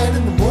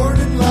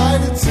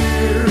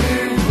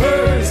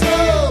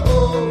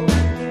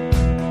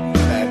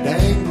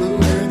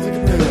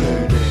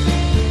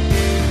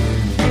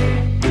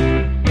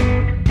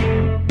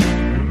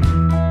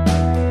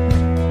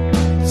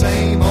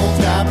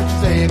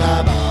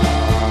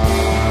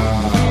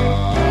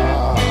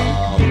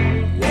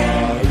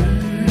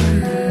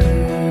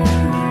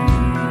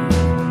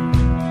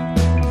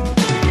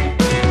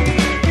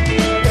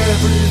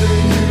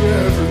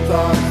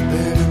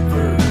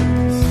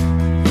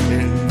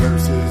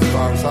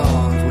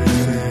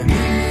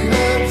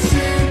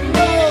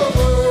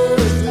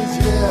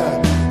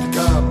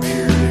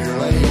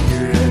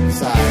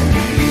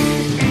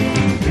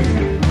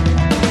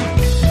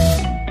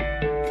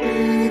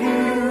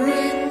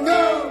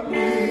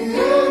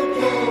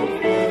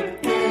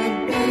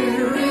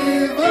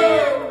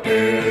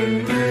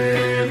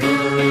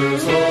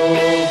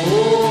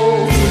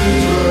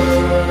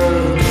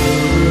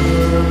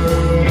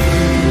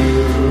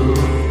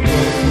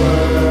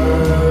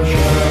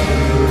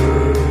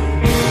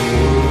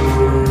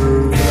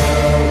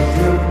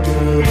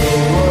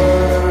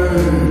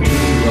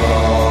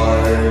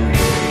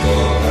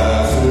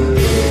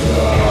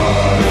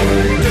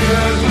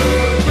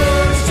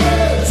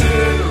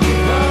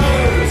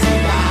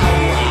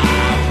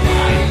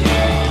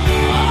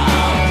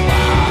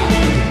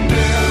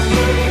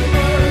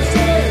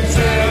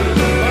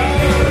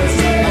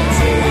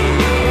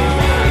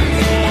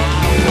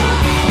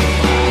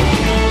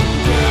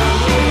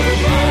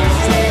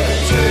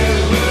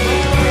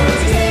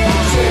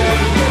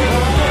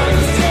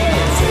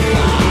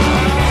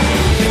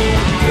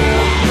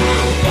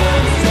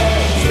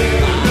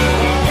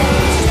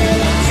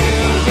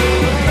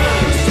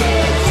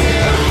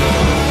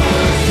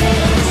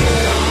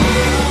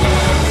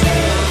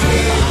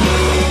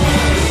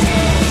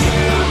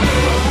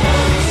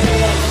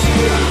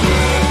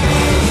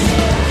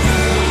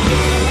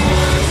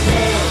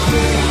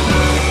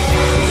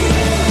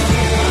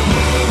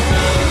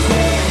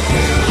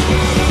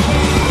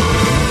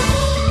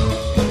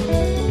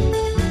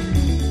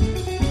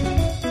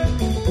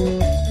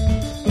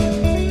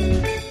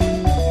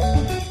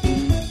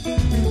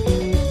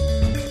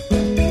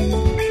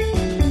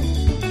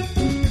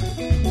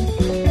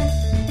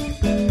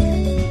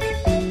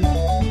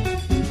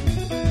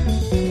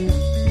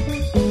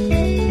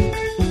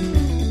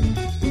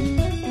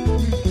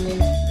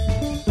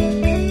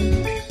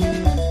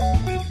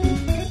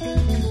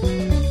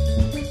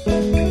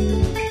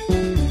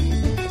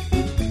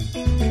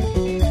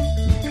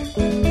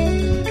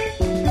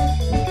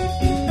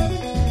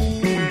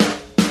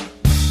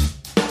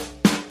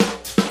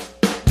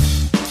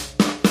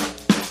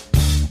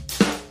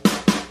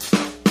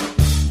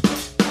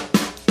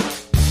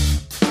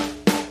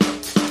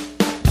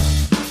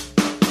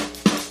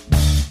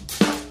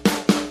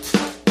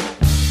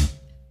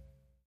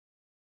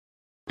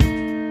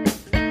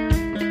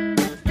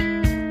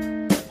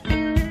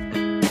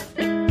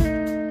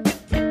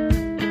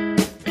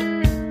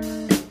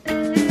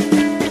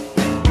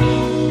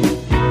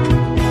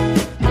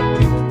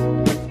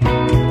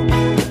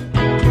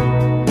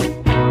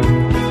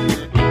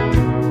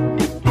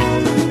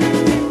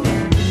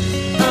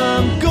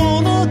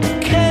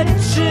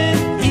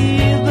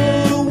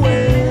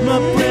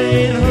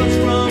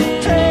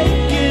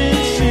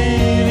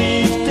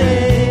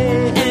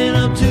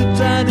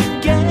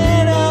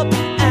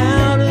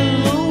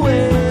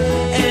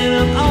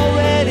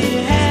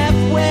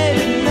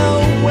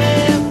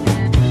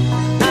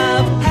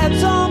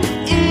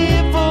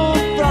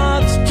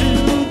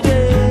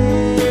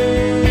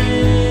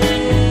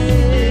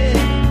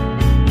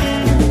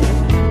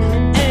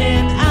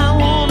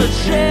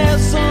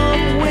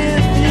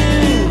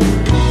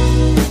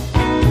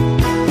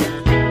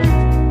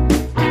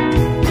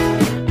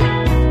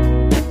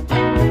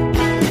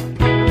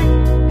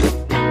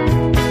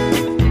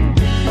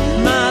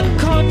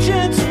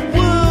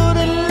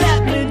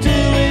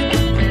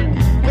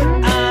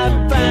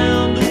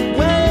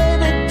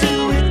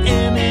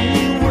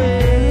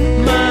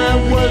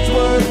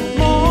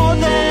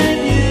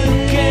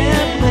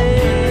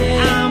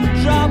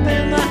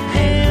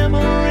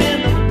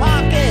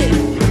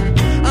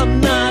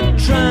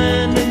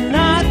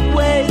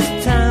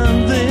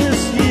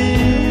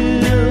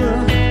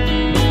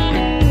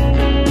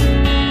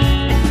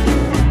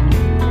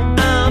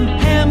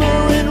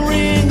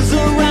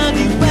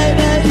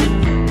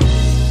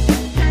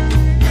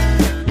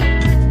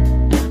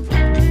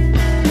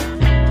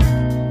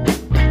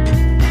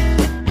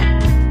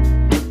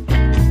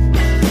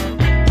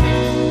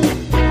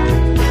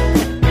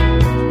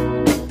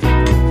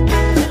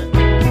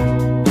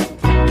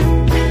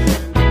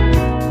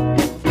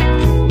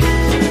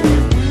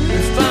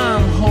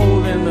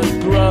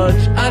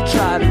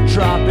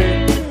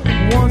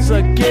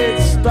I get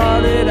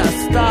started, I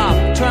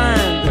stop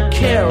trying to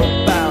care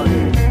about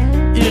it.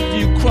 If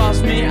you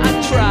cross me,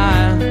 I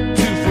try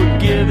to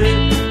forgive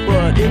it.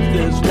 But if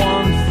there's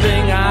one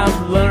thing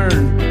I've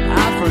learned,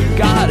 I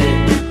forgot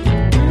it.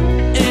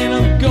 And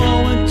I'm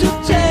going to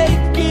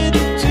take it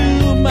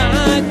to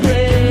my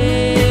grave.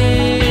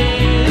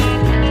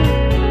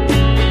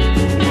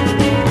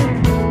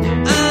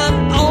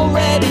 I'm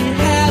already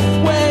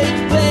halfway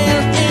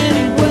there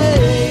anyway.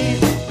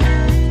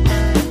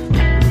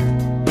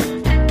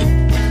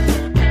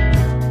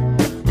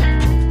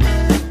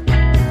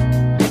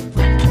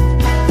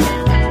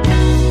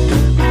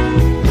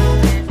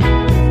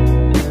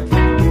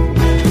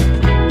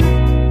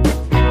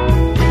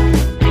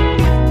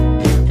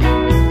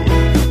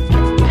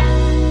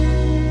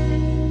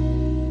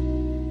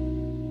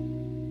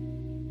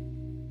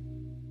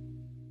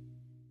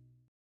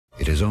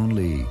 It is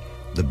only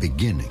the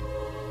beginning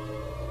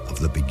of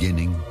the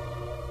beginning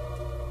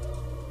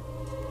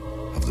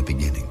of the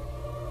beginning.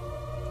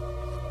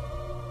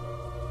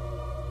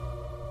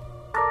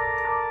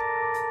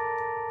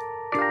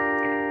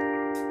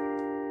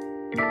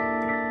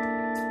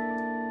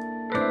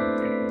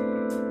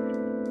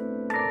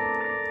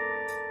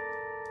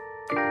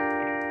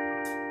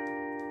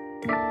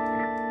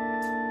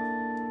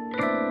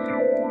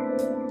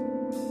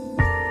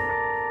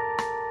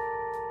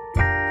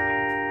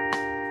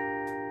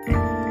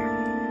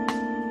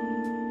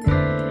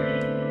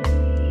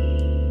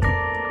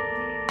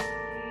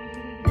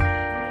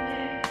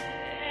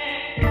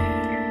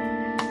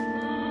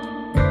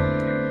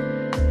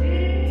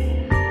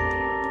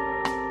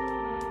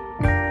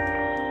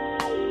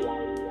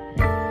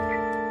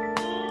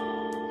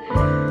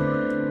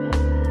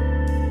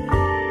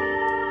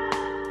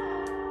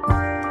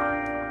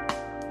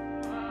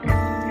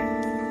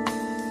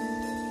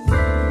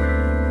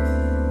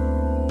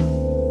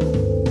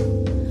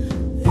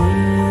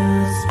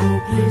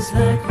 It's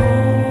like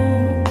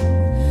home.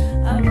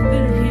 I've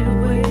been here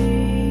way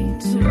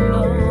too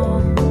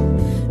long.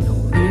 No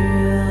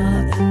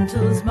air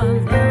enters my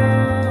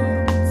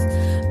lungs.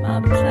 My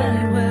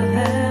planet will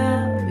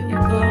have you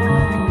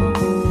gone.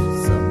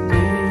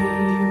 Someday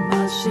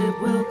my ship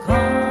will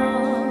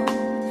come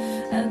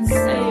and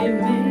save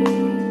me,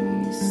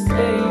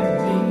 save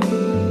me.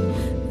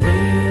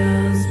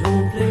 There's no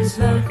place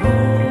like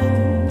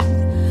home.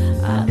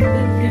 I've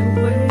been here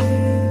way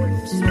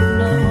too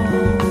long.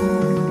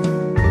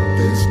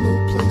 There's no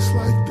place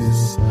like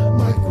this.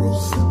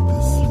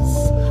 Microsynthesis,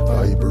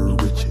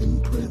 fiber-rich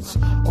imprints.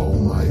 All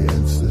my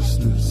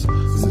ancestors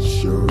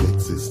ensure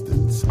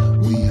existence.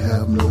 We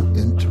have no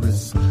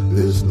interest.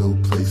 There's no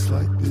place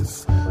like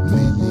this.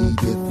 Many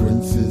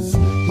differences.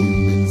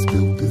 Humans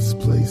built this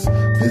place.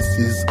 This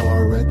is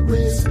our red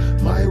race.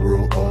 My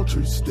world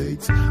altered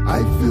states.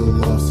 I feel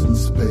lost in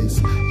space.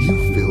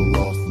 You feel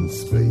lost in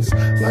space.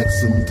 Like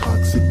some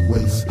toxic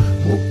waste.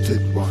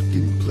 Molted rock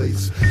in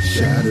place.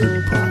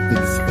 Shattered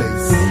prophet's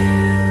face.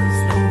 There's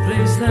no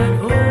place like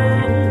home.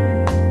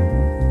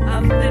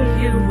 I've been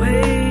here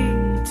way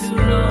too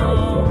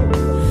long.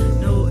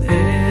 No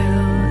air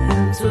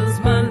enters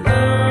my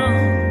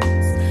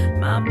lungs.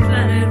 My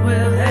planet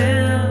will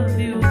have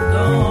you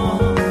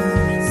gone.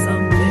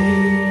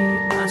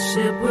 Someday my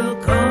ship will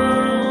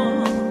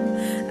come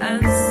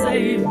and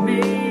save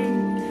me,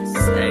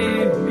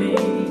 save me.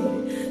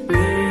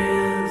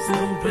 There's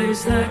no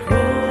place like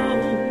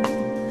home.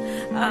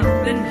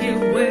 I've been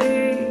here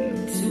way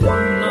too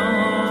long.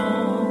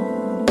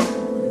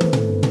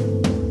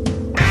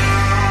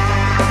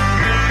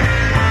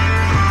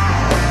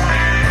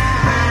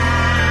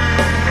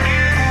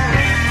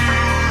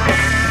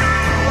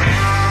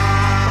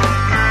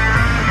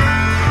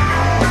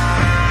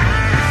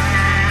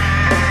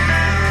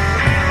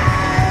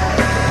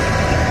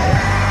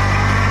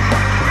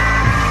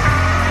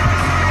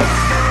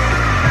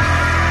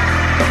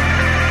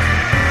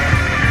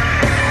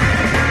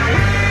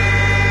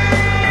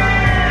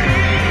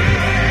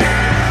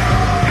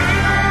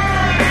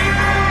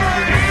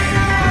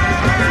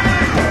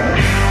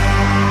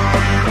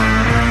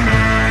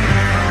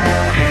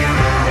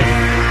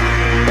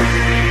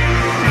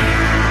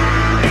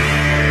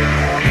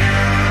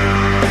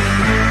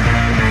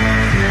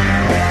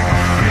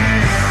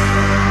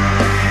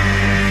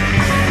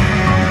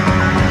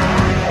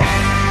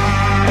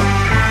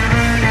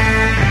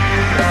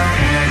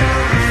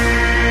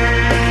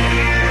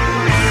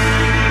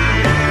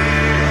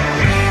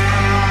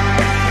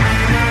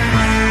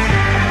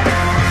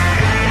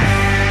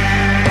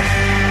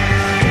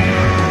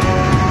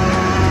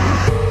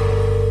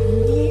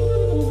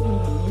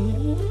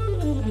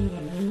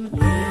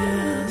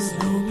 There's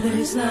no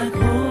place like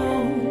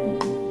home.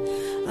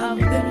 I've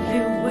been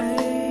here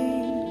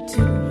way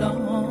too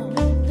long.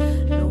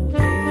 No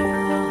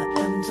air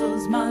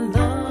enters my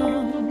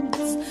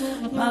lungs.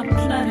 My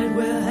planet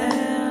will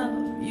have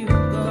you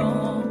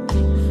gone.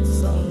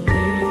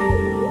 Someday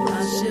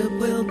my ship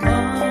will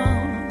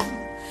come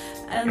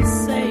and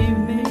save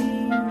me,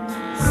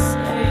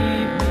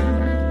 save me.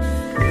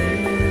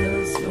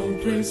 There's no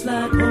place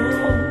like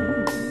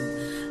home.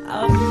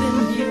 I've been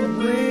here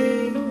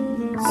way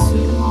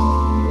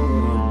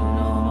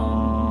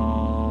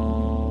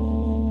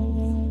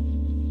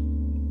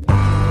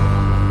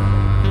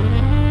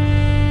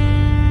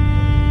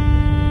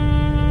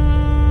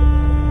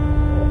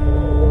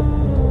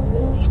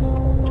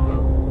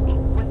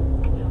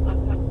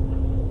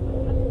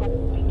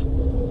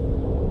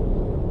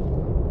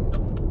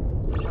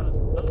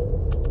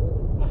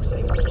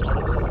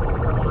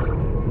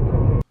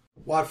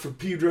for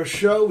Pedro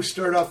Show. We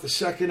start off the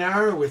second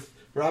hour with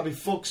Robbie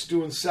Fulks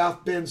doing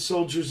South Bend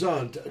Soldiers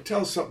On. Tell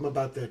us something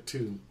about that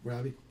tune,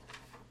 Robbie.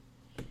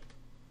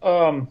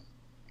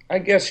 I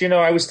guess,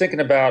 I was thinking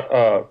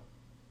about,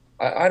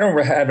 I don't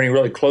have any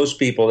really close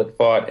people that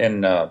fought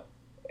in the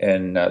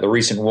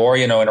recent war,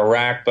 in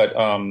Iraq, but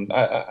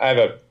I have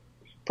a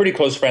pretty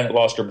close friend that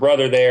lost her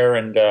brother there,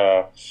 and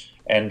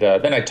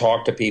then I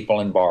talk to people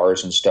in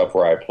bars and stuff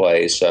where I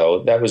play,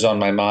 so that was on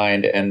my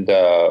mind, and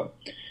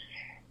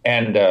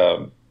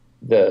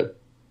the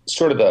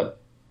sort of the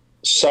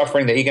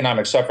suffering, the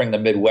economic suffering in the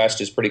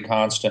Midwest is pretty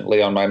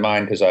constantly on my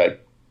mind because I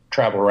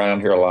travel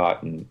around here a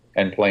lot and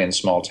play in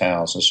small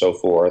towns and so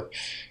forth.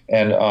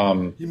 And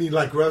you mean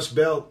like Rust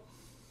Belt?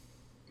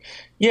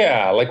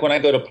 Yeah, like when I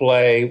go to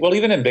play, well,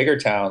 even in bigger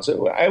towns,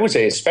 I would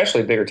say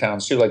especially bigger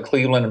towns too, like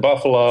Cleveland and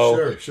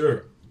Buffalo.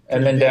 Sure.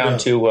 And then down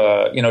to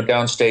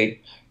downstate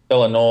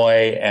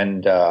Illinois,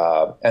 and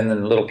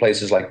then little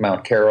places like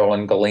Mount Carroll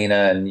and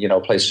Galena, and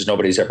places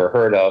nobody's ever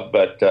heard of.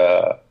 But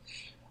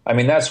I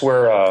mean, that's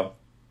where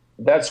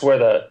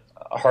the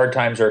hard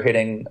times are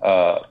hitting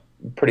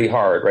pretty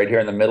hard, right here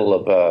in the middle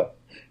of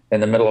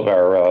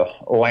our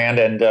land,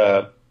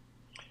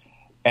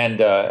 and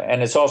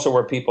it's also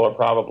where people are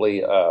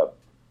probably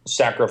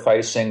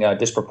sacrificing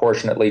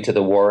disproportionately to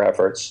the war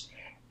efforts,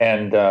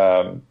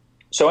 and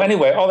so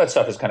anyway, all that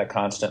stuff is kind of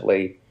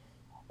constantly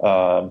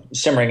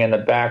simmering in the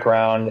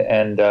background,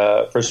 and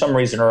for some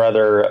reason or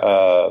other,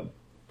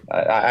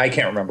 I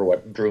can't remember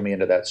what drew me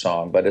into that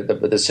song, but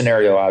the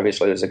scenario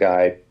obviously was a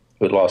guy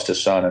who had lost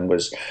his son and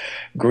was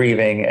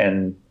grieving,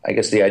 and I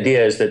guess the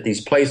idea is that the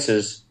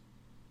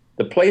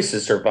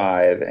places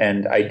survive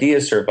and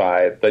ideas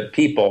survive, but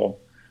people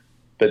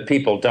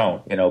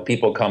don't.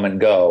 People come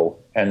and go,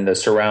 and the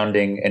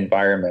surrounding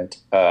environment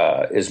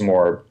is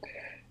more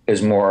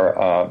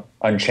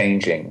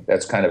unchanging.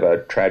 That's kind of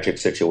a tragic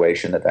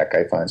situation that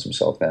guy finds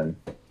himself in.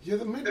 Yeah,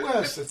 the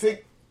Midwest, I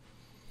think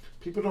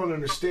people don't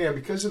understand,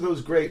 because of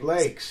those Great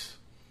Lakes,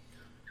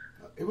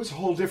 it was a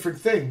whole different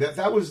thing.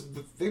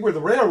 They were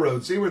the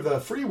railroads, they were the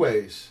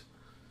freeways,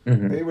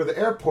 they were the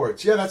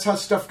airports. Yeah, that's how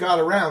stuff got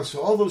around.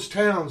 So all those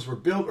towns were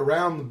built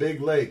around the big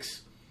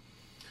lakes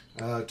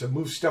to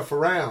move stuff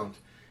around.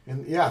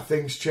 And yeah,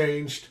 things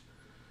changed.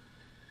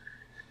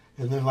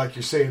 And then, like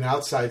you're saying,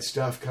 outside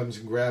stuff comes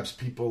and grabs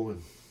people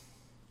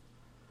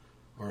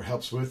or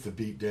helps with the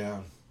beat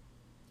down.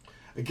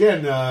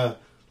 Again,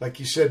 like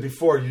you said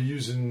before, you're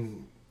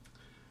using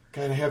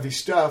kind of heavy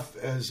stuff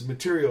as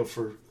material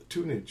for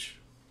tunage.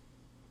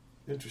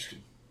 Interesting.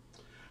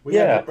 We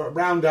had a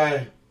round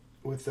eye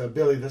with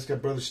Billy. That's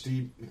got brother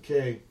Steve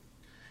McKay.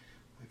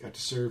 I got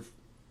to serve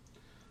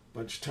a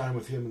bunch of time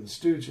with him in the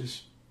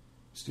Stooges.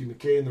 Steve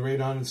McKay in the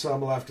Radon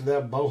Ensemble after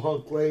that.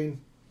 Bohunk Lane.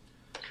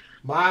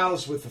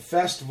 Miles with the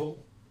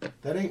Festival.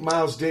 That ain't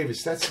Miles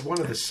Davis. That's one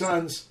of the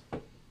sons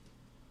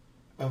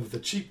of the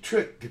Cheap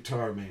Trick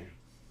guitar man.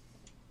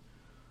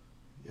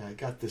 Yeah, I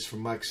got this from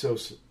Mike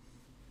Sosa.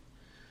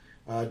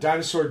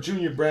 Dinosaur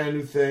Jr., brand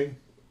new thing.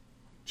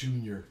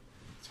 Junior.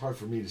 It's hard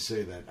for me to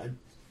say that.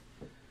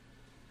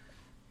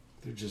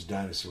 They're just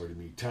dinosaur to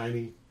me.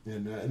 Tiny.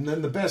 And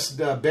then the best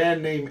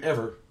band name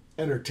ever,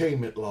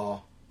 Entertainment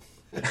Law.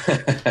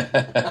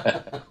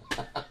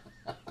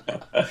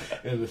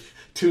 And a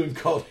tune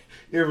called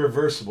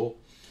Irreversible.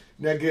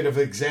 Negative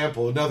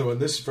Example, another one.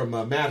 This is from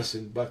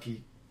Madison,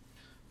 Bucky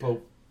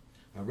Pope,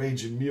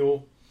 Raging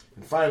Mule.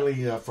 And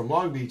finally, from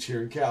Long Beach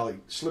here in Cali,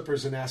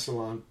 Slippers and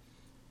Aceyalone,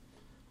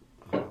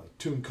 a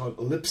tune called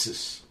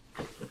Ellipsis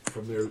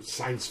from their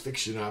science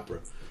fiction opera.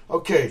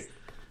 Okay,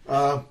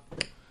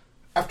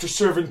 after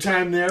serving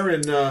time there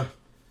in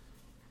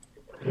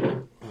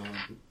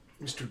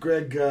Mr.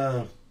 Greg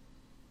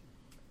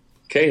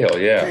Cahill,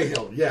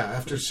 Cahill,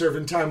 after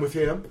serving time with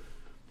him,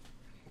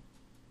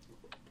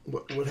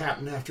 what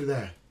happened after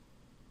that?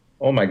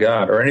 Oh my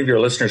God, are any of your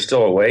listeners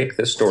still awake?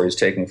 This story's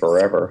taking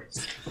forever.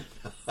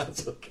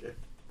 That's okay.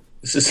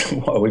 This is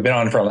we've been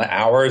on for an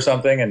hour or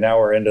something, and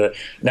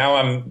now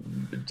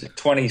I'm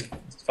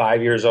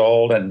 25 years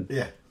old,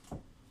 and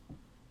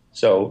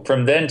so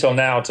from then till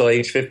now, till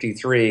age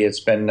 53, it's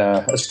been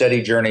a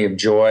steady journey of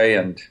joy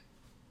and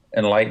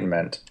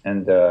enlightenment.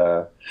 And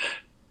I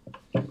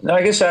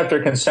guess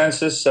after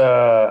Consensus,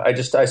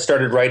 I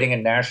started writing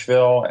in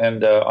Nashville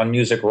and on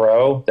Music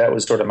Row. That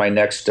was sort of my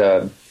next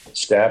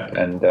step.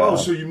 And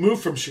so you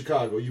moved from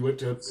Chicago? You went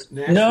to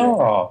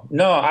Nashville?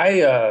 No.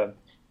 I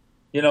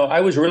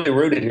was really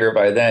rooted here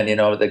by then.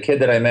 The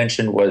kid that I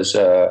mentioned was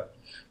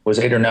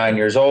 8 or 9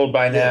 years old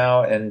by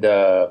now, and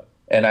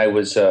I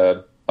was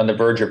on the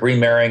verge of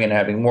remarrying and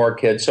having more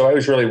kids. So I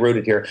was really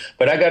rooted here.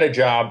 But I got a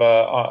job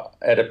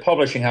at a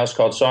publishing house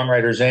called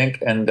Songwriters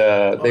Inc., and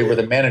they were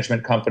the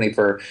management company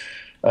for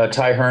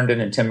Ty Herndon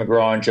and Tim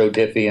McGraw and Joe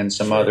Diffie and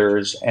some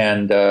others.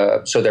 And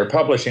so their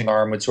publishing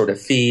arm would sort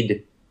of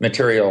feed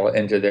material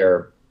into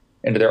their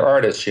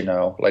artists,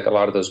 like a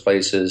lot of those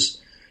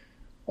places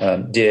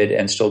did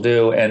and still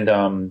do.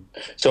 And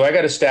so I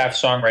got a staff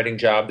songwriting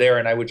job there,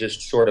 and I would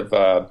just sort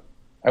of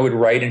I would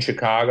write in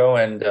Chicago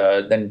and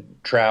then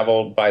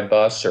travel by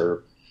bus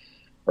or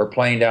or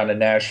plane down to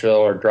Nashville,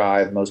 or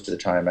drive most of the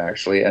time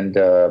actually, and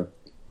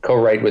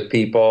co-write with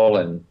people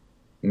and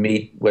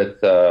meet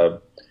with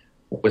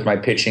my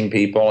pitching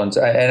people,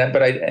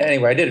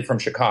 anyway, I did it from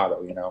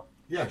Chicago, you know.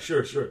 Yeah,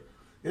 sure.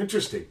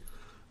 Interesting.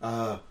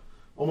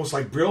 Almost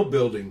like brill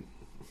building.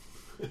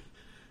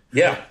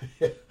 Yeah.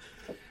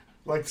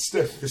 Like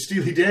the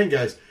Steely Dan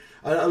guys.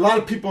 A lot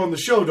of people on the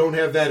show don't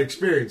have that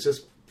experience. That's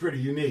pretty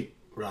unique,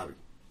 Robbie.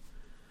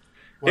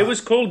 Wow. It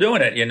was cool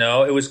doing it, you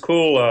know. It was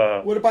cool.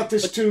 What about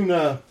this tune?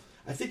 I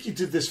think you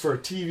did this for a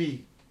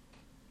TV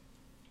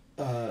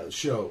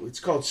show. It's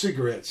called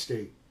Cigarette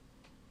State.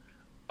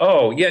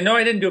 Oh, yeah. No,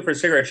 I didn't do it for a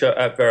cigarette show,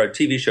 for a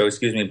TV show,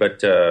 excuse me.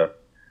 But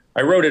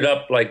I wrote it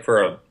up like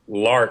for a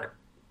lark,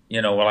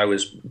 you know, while I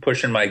was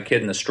pushing my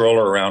kid in the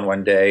stroller around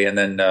one day. And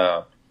then...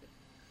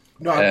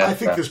 I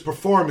think this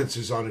performance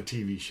is on a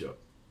TV show.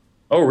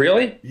 Oh,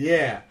 really?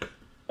 Yeah.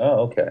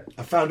 Oh, okay.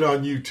 I found it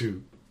on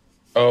YouTube.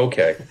 Oh,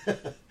 okay.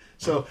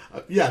 So,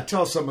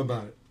 tell us something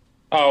about it.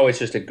 Oh, it's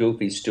just a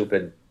goofy,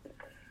 stupid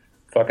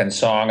fucking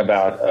song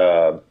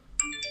about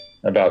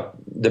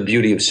the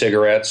beauty of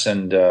cigarettes,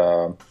 and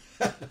I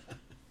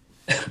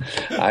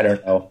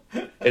don't know.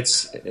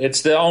 It's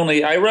the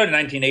only, I wrote it in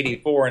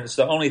 1984, and it's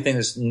the only thing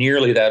that's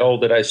nearly that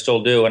old that I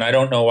still do, and I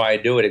don't know why I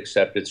do it,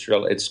 except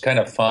it's kind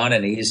of fun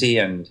and easy,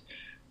 and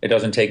it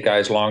doesn't take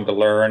guys long to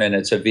learn, and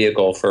it's a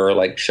vehicle for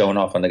like showing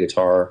off on the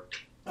guitar.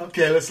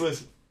 Okay, let's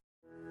listen.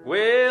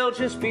 Well,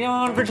 just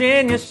beyond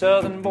Virginia's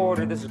southern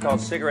border, this is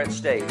called Cigarette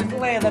State, the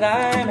land that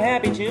I am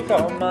happy to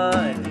call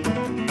mine.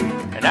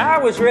 And I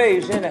was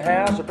raised in a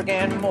house of brick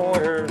and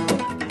mortar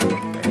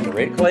in the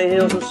red clay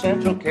hills of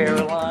Central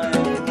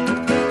Carolina.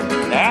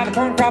 Now the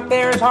corn crop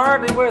there is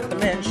hardly worth the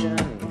mention,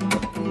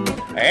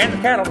 and the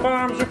cattle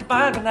farms are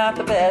fine but not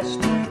the best.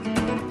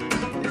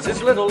 It's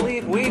this little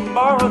leaf we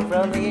borrowed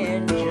from the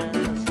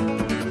engines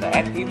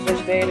that keeps our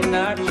state a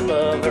notch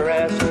above the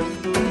rest.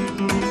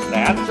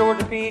 Now the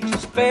Georgia peach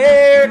is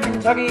fair,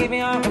 Kentucky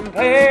beyond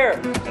compare,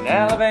 and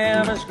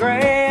Alabama's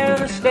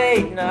grand, the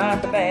state,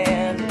 not the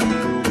band.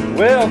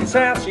 Well, the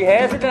South, she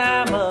has her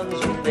diamonds,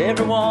 and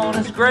everyone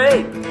is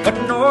great, but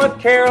North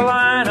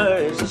Carolina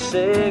is a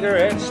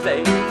cigarette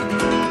state.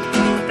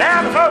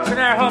 Now the folks in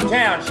our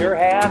hometown sure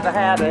have the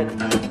habit.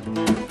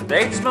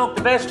 They'd smoke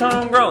the best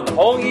homegrown the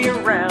whole year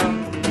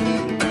round.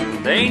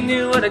 They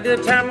knew what a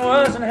good time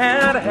was and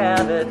how to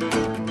have it,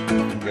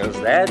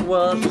 because that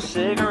was a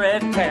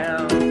cigarette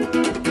town.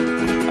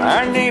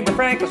 Our neighbor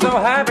Frank was no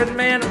hybrid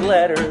man of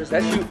letters,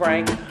 that's you,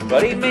 Frank,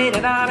 but he made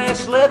an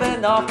honest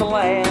living off the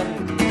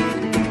land.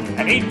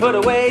 And he'd put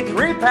away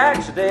 3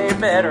 packs a day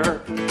better,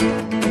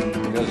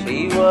 because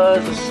he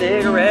was a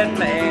cigarette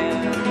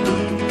man.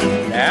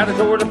 Now the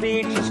Georgia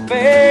peach is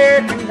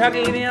fair,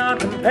 Kentucky beyond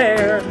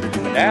compare,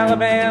 and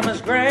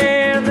Alabama's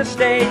grand, the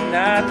state,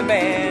 not the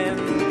band.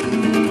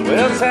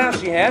 Well, the South,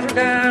 she has her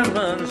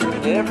diamonds,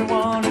 and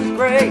everyone is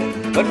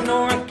great, but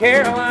North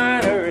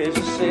Carolina is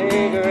a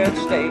cigarette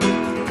state.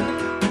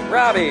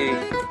 Robbie.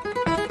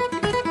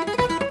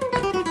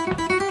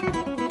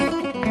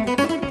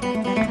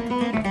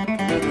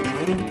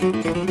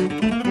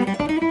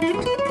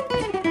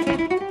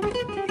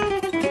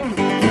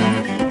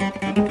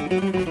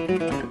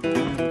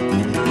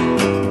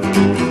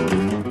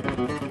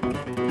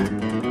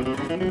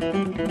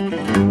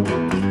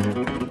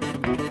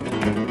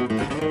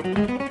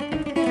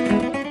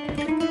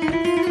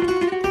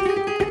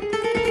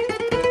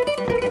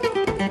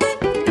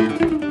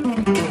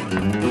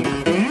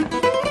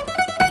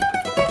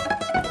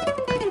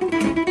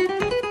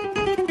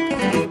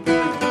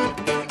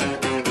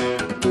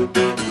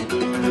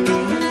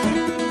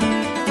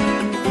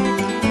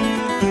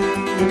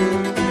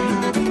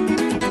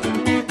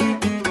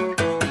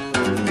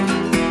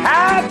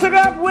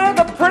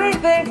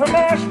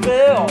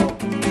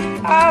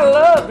 I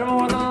loved her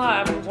more than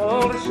life and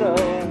told her so.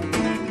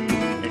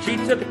 And she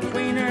took it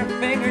between her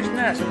fingers,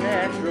 nice and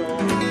natural,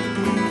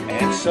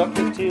 and sucked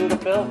it till I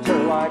felt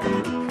her like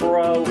a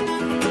pro.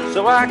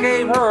 So I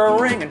gave her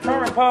a ring, and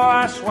from her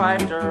paw I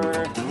swiped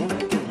her.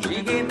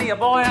 She gave me a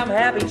boy I'm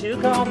happy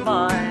to call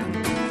mine.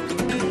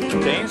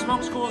 Chain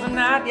smoke schools and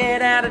not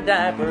yet out of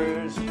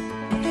diapers,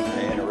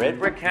 and a red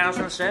brick house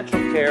in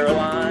Central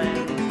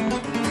Carolina.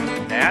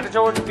 Now the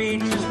Georgia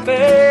peach is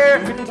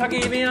fair,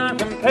 Kentucky beyond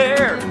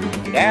compare,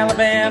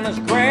 Alabama's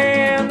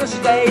grand, the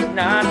state,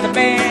 not the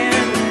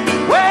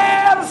band.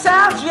 Well, the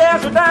South, she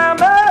has her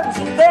diamonds,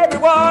 and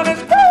everyone is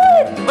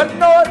great, but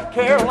North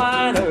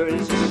Carolina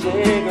is a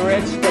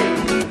cigarette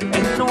state,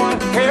 and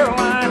North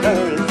Carolina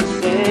is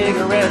a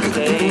cigarette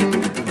state.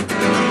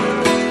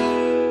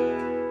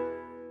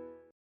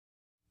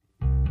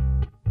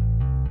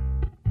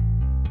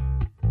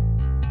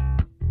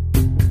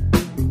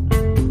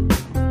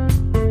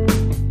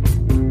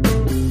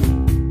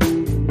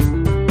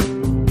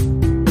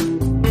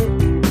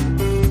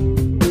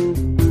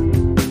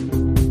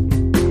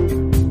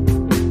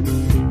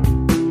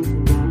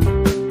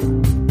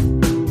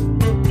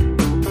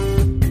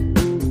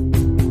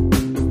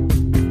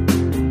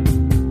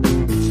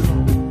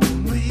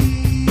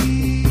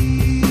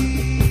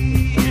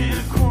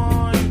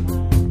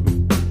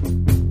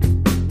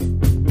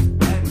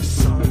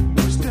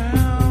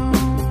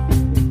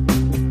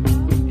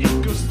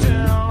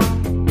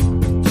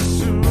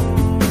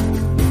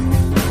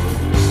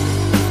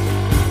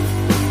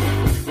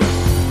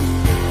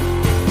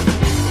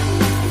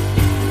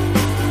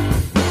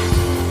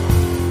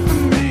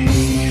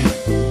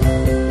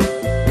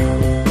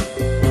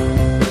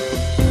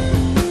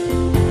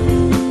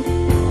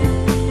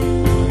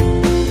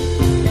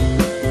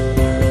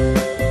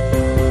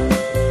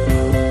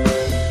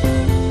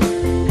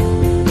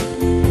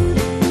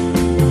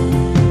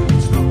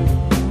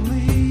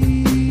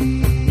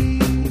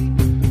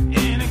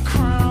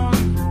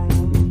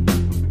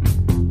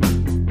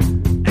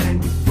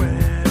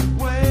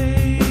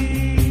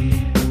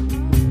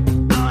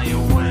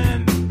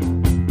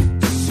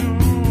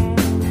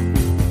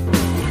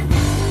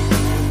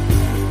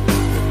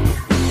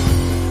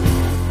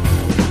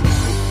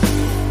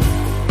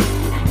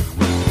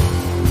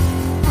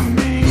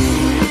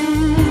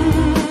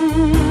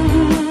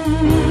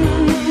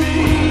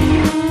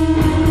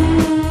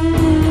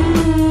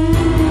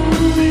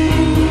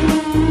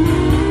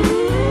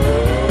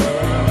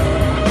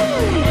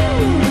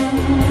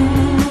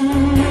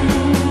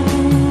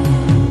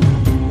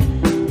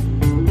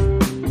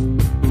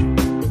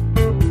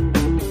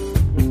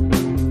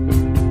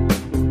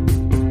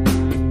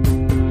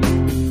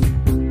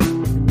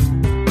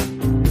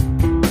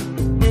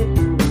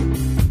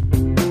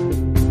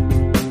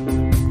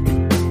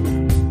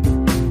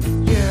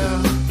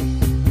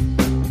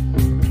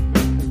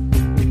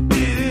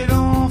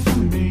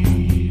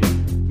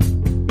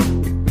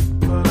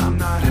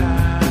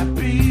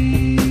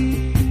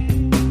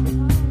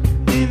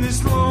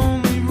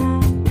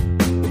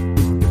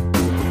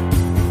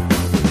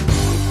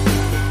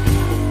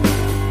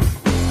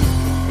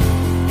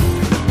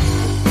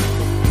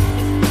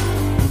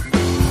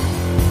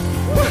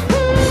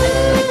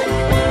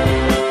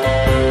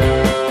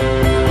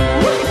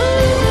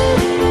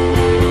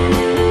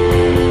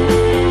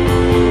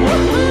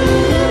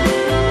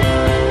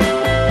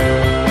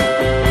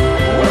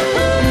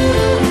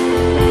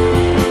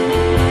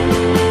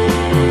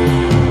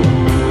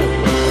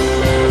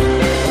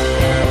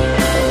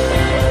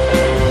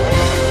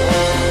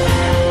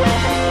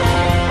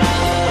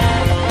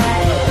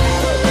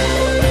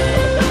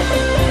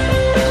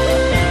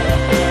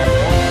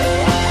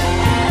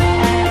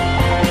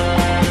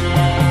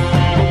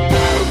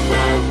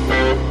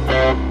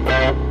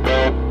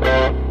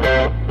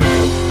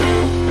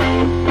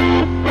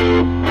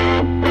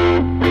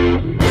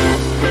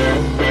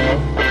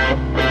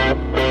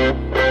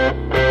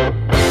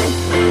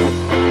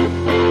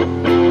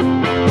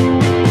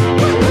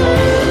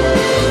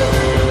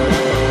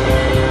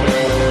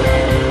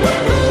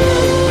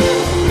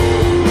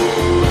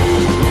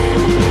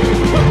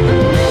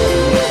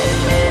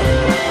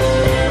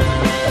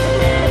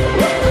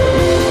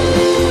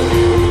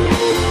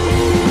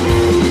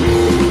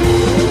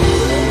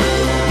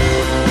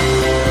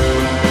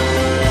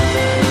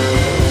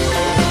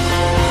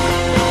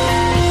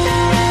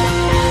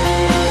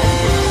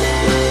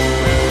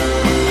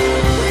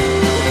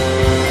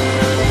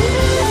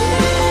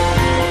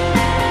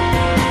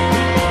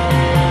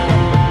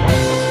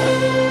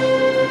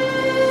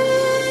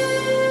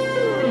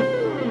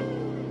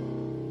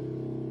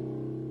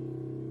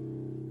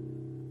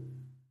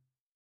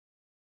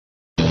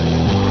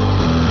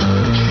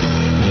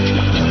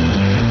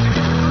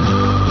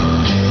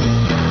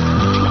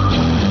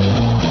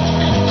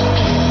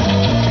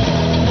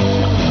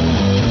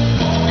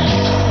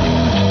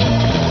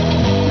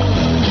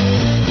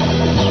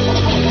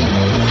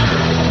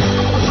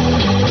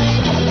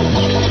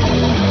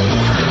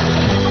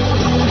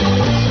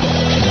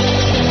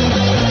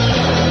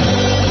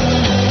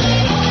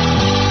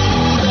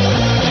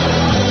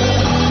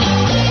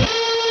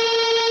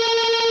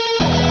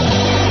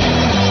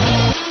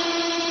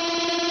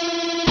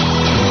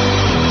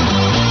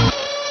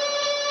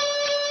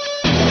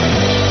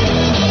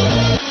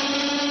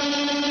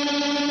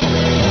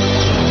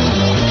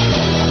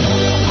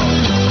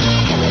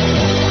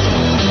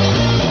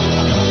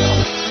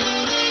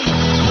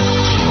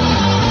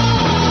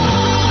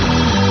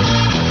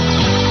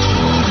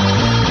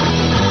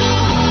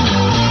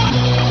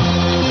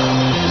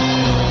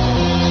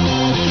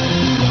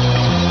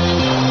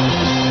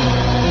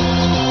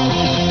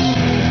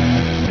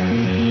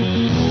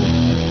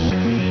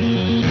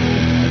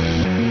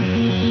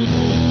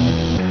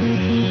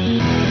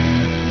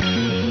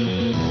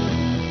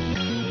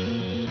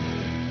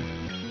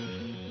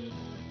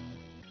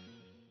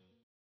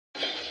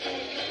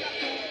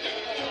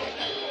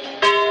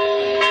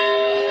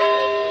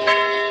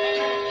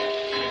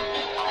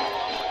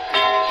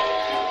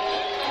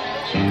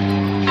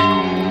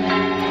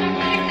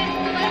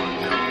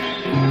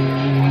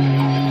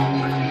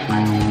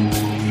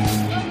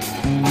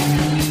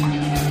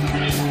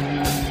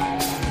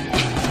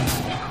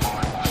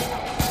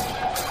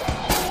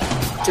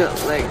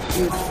 Just like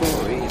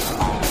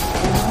euphoria.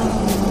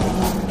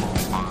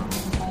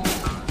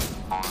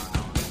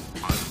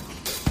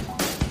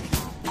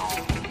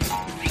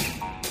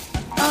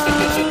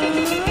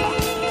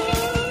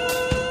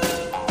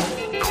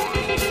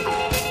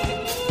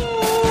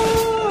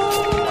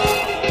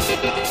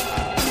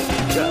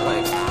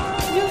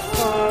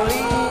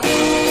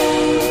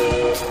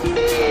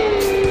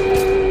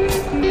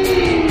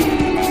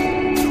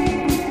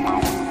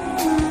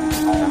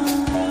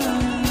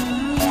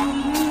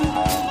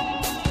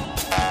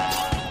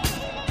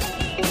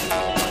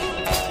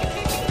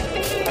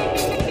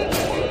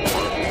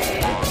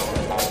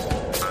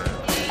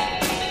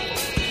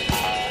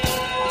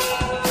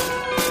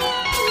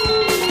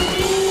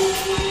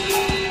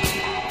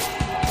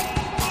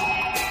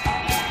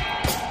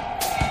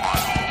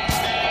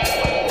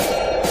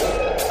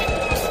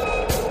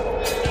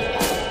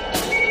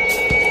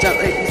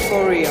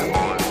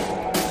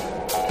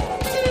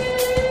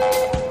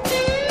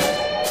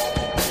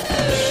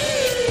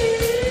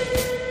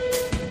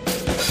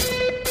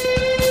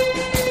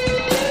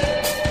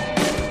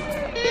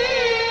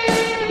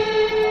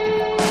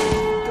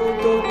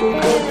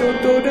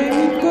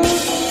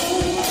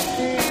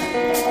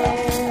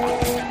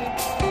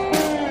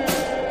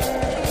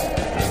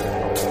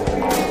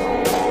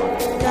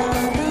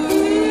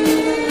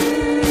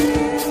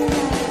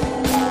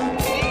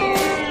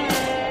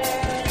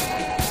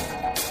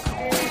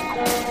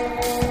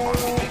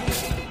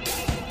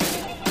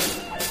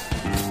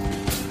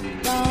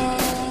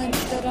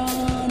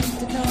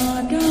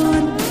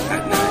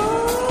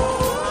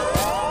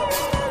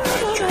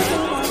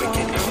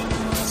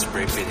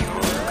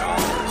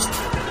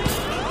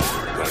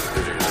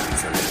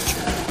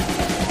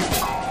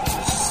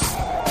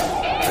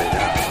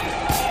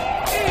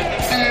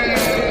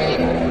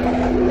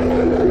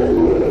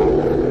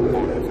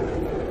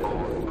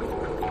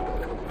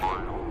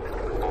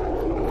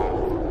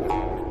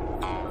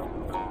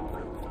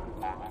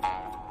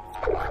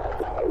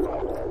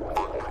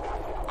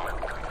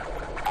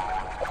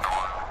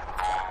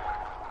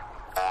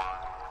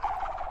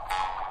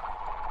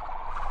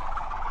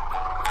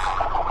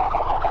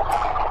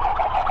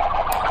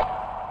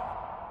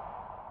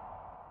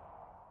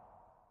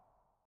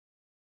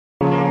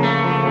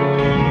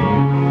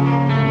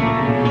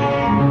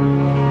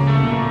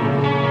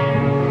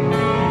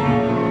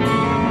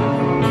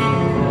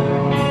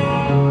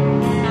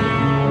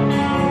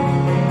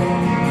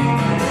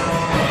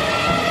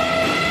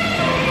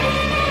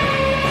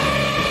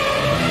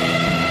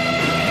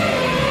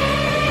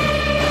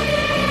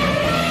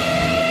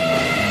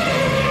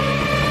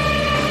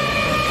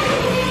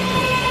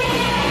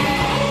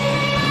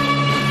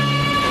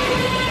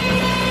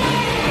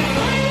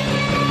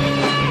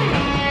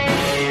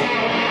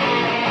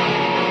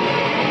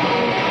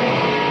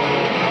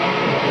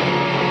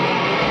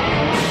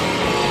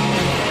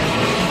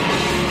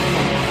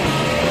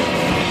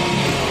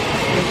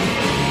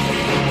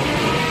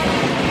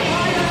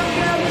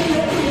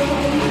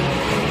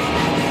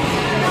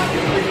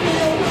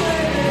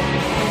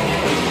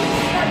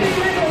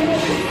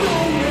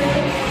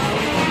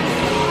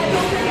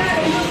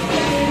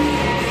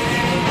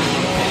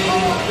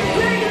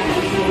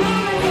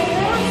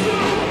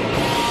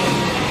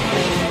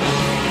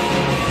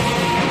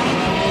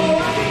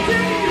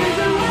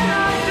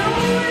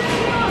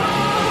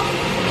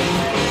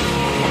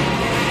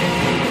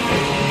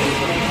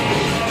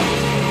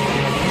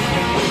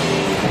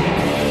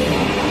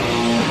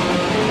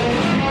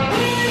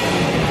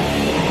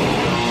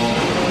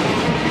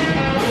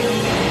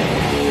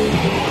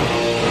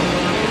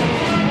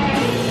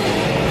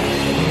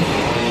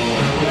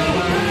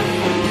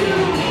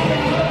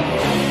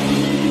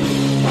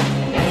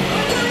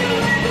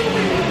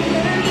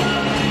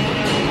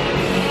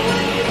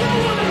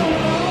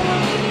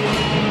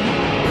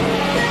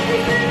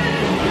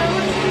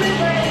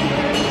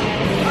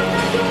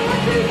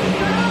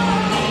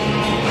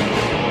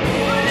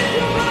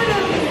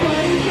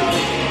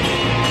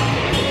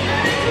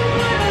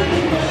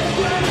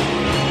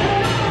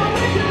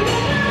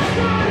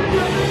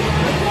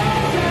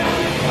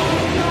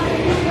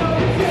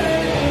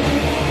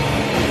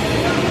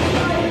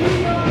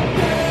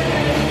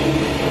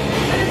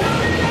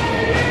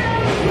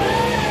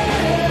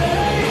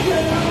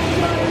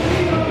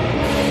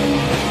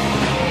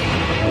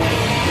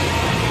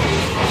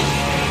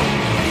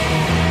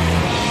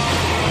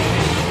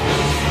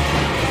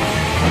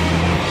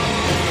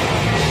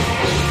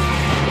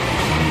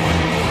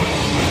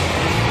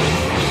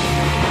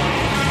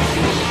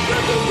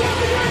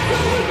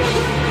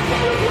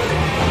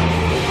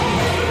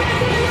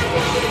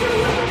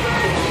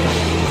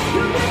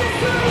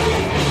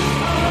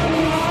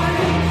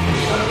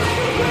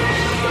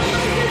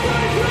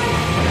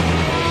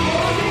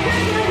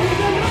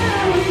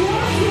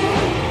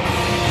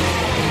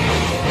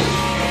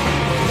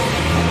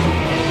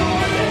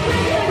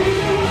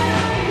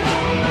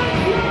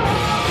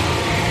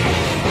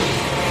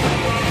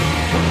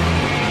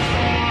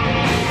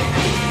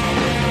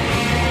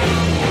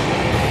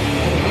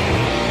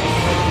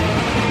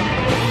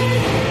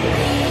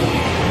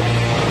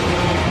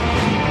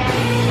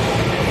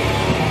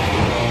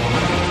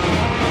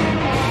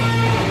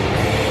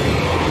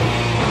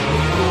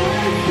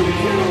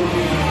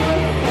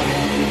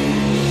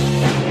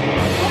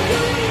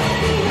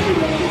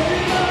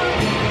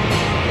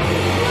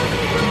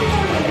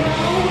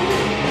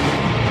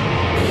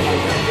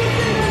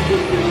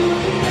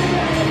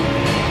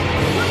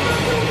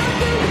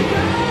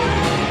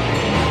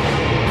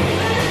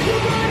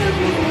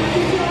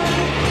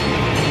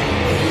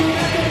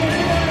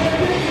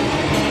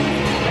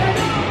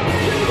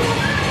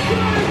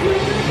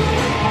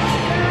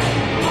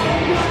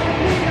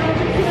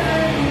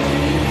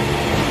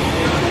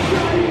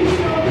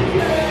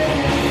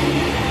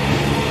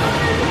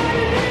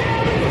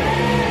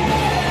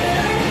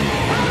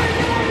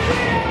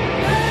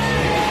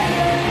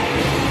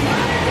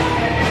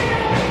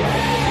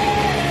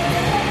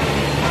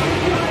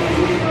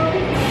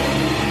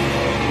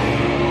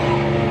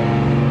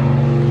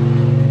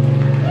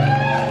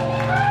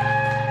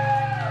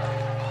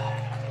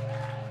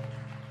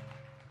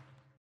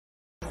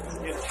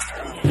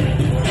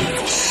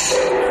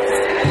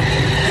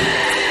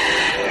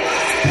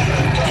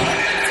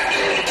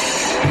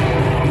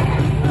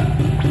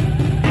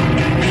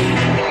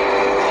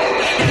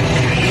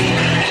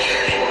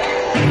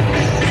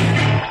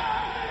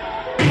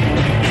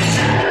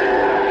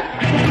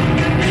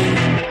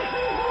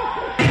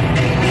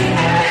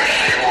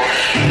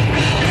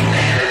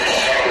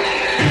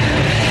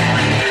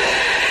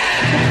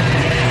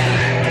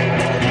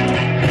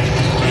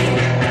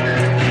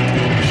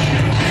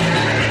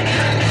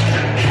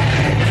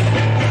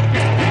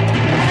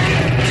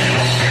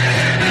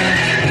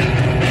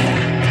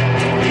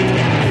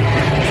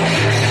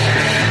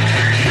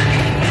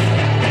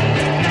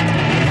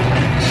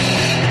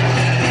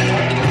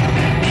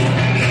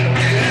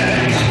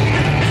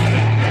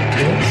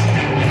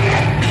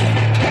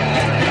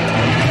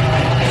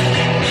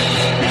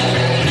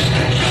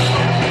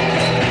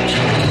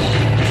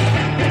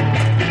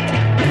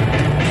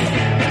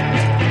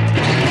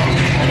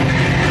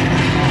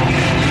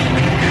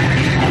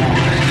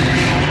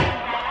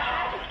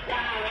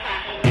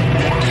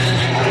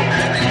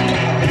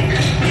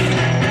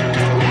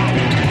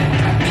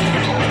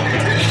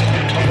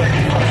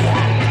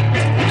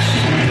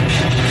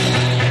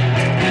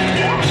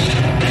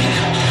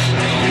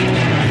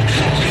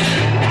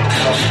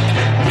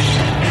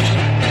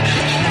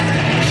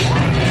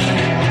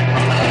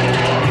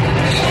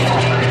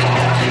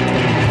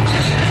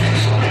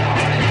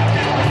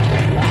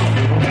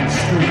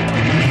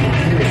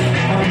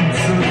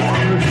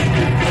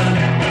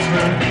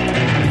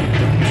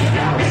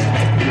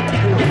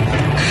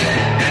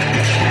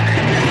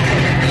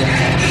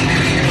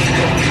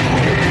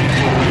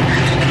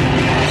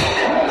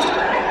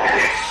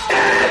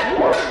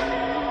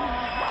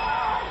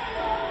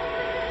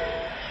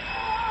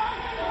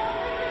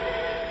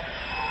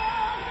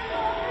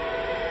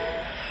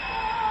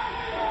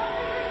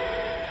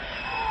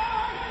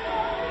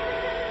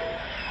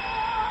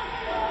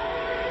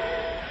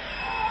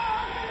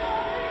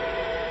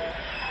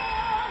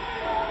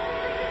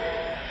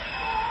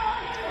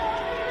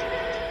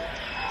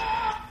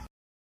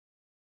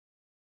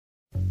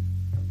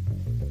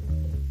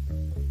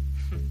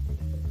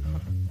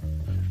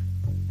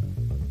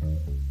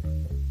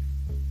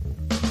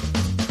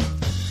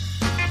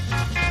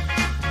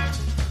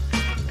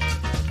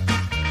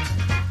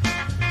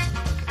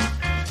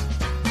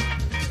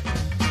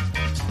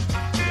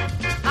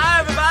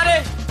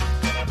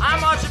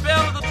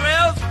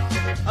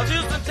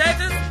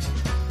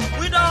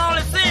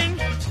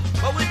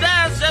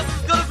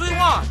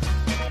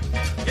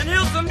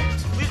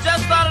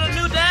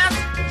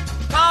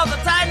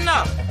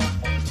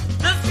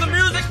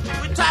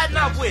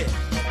 tighten up with?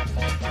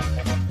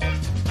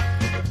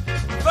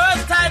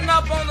 First, tighten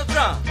up on the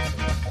drum.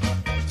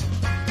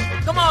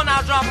 Come on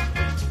now, drummer.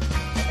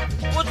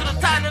 I want you to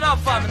tighten it up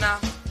for me now.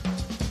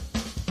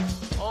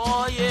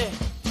 Oh, yeah.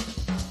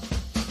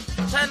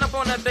 Tighten up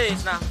on that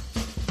bass now.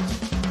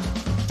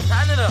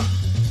 Tighten it up.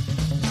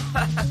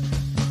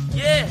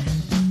 Yeah.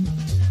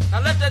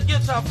 Now let that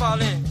guitar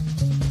fall in.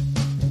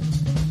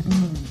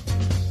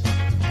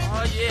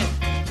 Oh, yeah.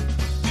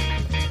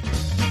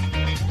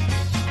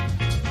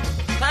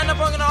 Tighten up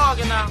on the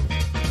organ now.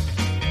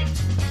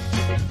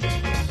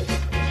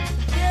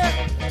 Yeah,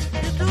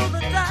 you do the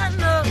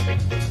tighten up.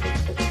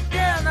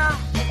 Yeah, now.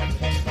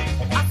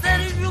 I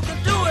said if you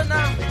can do it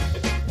now,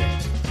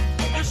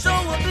 you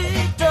sure will be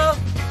tough.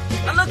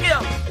 Now look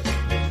here.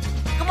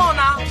 Come on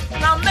now.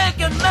 Now make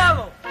it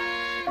mellow.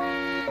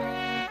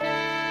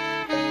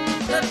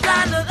 Then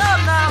tighten it up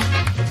now.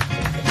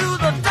 Do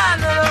the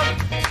tighten it up.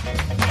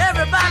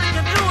 Everybody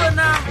can do it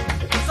now.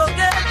 So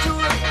get to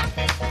it.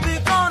 We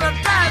gonna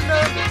tighten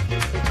up.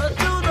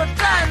 Do the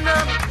tighten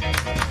up.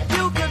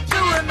 You can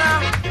do it now.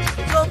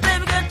 So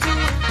baby get to it.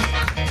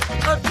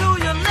 Do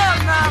your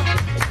left now.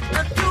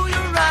 Do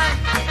your right.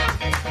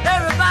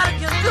 Everybody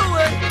can do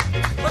it.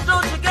 But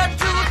don't you get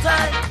too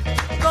tight.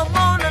 Come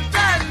on and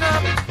tighten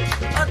up.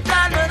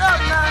 Tighten it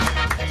up now.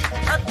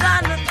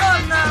 Tighten it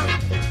up now.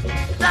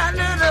 Tighten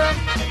it up.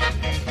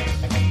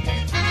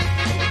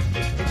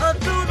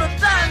 Do the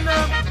tighten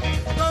up.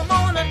 Come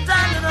on and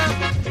tighten it up.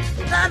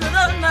 Tighten it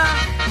up now.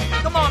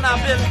 Come on now,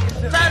 Billy.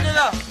 Tighten it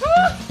up.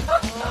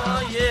 Oh,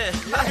 yeah.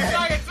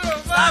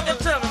 Talk it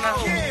to me now.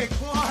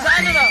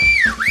 Tighten it up.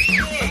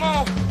 Come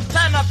on.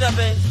 Tighten up that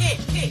bass.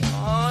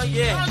 Oh,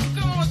 yeah.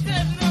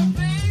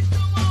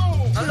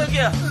 Now look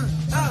here.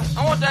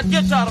 I want that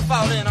guitar to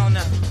fall in on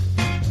that.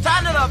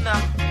 Tighten it up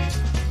now.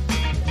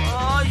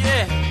 Oh,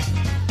 yeah.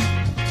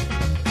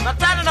 Now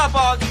tighten it up,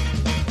 Augie.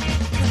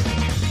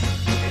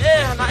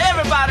 Yeah, now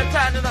everybody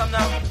tighten it up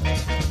now.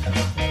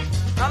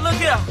 Now look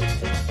here.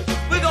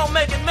 We gonna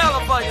make it mellow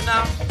for you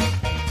now.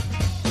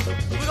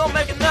 We gonna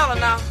make it mellow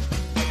now.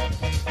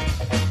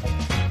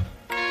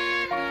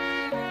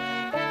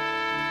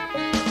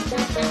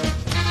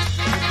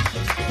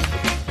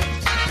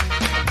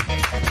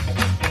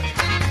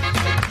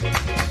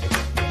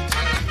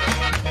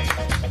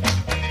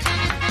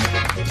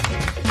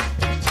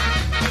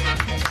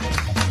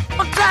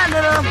 Tighten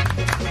it up.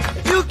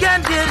 You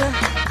can get it.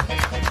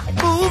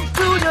 Move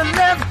to your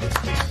left,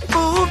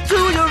 move to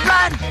your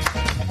right.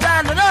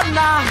 Tighten it up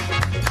now.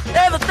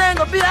 Everything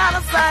will be out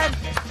of sight.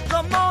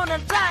 Come on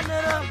and tighten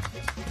it up.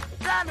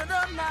 Tighten it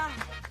up now.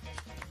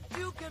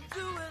 You can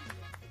do it.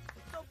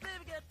 So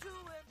baby, get to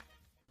it.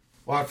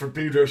 Well, for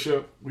Pedro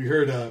Show, we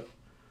heard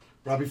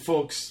Robbie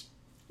Fulks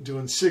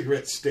doing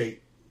Cigarette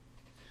State.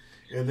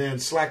 And then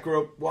Slack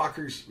Rope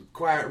Walkers with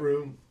Quiet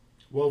Room,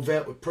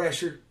 Wovette with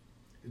Pressure,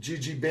 the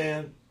GG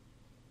Band,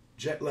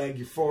 Jet Lag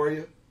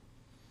Euphoria,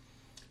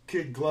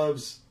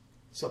 Kidgloves,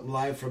 something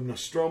live from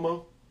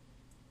Nostromo.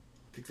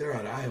 I think they're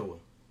out of Iowa.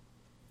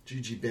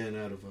 GG Band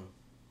out of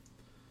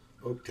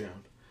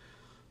Oaktown.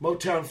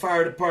 Motown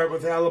Fire Department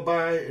with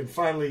Alibi, and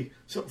finally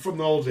something from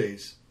the old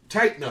days.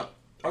 Tighten Up,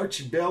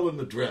 Archie Bell and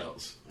the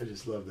Drells. I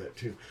just love that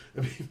too.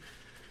 I mean,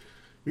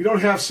 we don't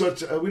have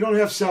such we don't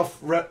have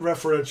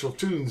self-referential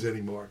tunes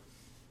anymore.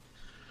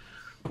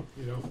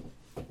 You know.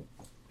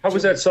 How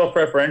was that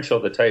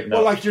self-referential, the Tighten Up?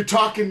 Well, like you're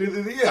talking to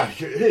the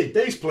hey,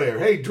 bass player,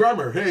 hey,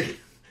 drummer, hey.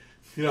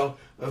 You know,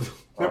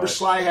 remember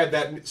Sly had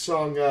that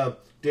song,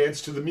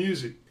 Dance to the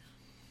Music.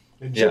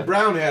 And Jim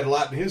Brown had a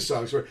lot in his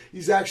songs where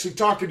he's actually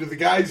talking to the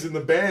guys in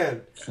the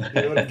band,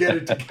 you know, to get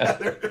it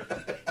together.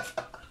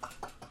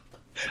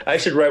 I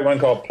should write one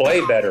called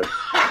Play Better.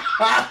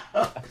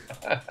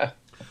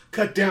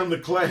 Cut down the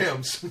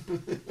clams.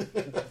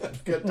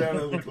 Cut down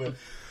on the clams.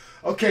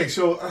 Okay,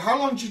 so how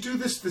long did you do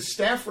the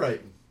staff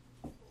writing?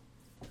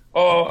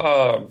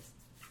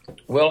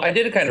 Well, I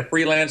did it kind of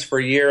freelance for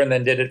a year and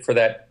then did it for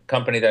that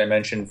company that I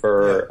mentioned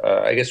for,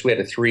 I guess we had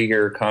a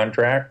 3-year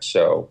contract.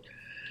 So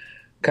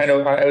kind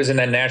of, I was in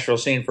that Nashville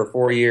scene for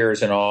 4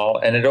 years and all,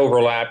 and it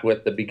overlapped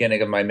with the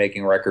beginning of my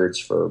making records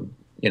for,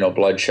 you know,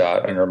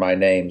 Bloodshot under my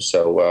name.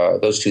 So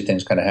those two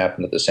things kind of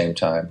happened at the same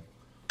time.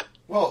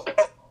 Well,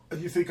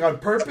 you think on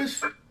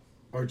purpose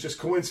or just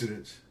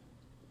coincidence?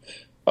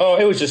 Oh,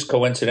 it was just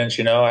coincidence,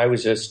 you know. I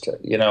was just,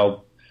 you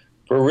know,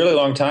 for a really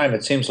long time,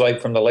 it seems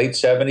like from the late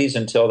 70s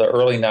until the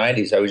early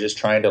 90s, I was just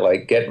trying to,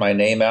 like, get my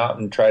name out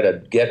and try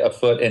to get a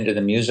foot into the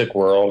music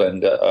world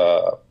and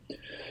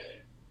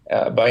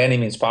by any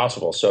means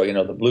possible. So, you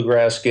know, the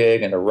bluegrass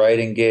gig and the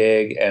writing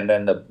gig and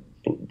then the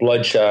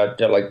Bloodshot,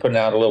 like putting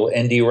out a little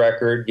indie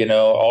record, you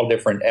know, all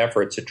different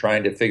efforts at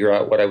trying to figure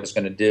out what I was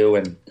going to do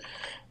and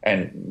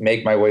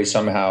make my way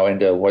somehow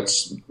into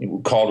what's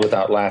called,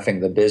 without laughing,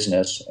 the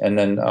business. And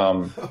then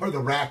or the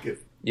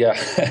racket. Yeah.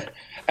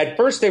 At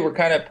first they were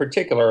kind of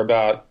particular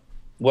about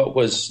what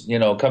was, you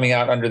know, coming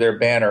out under their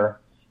banner.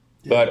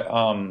 Yeah.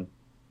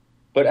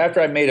 But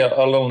after I made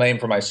a little name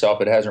for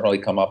myself, it hasn't really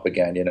come up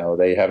again. You know,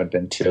 they haven't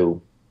been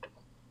too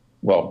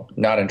well,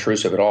 not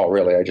intrusive at all,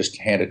 really. I just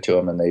hand it to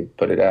them and they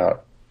put it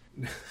out.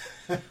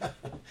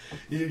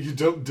 You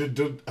don't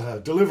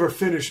deliver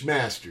finished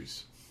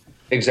masters.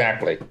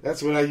 Exactly.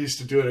 That's what I used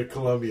to do at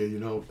Columbia, you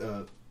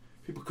know.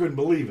 People couldn't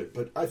believe it.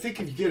 But I think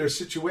if you get a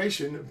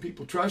situation and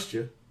people trust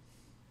you,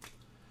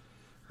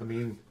 I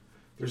mean,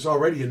 there's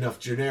already enough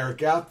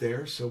generic out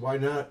there, so why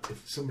not,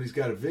 if somebody's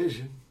got a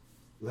vision,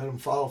 let them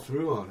follow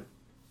through on it.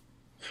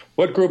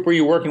 What group were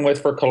you working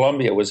with for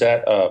Columbia? Was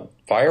that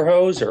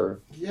Firehose or?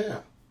 Yeah,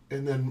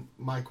 and then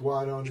Mike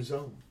Watt on his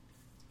own.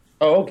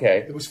 Oh,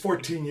 okay. It was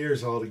 14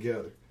 years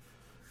altogether.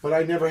 But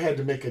I never had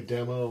to make a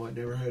demo. I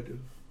never had to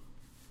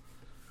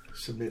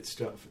submit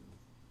stuff.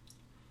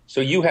 So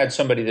you had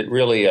somebody that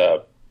really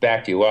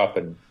backed you up.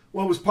 And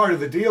well, it was part of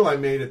the deal I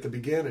made at the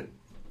beginning.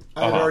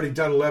 I had already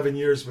done 11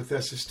 years with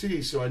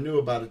SST, so I knew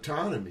about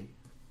autonomy.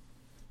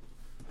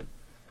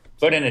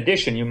 But in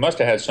addition, you must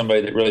have had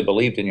somebody that really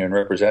believed in you and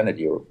represented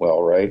you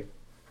well, right?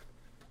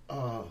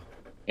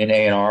 In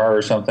A&R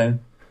or something?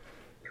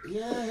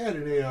 Yeah, I had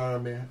an A&R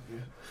man.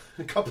 Yeah.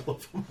 A couple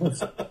of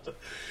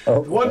them.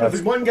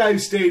 One guy who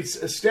stayed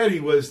steady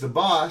was the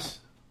boss,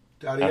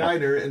 Dottie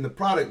Einer, and the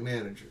product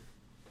manager.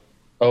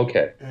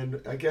 Okay.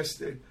 And I guess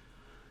they,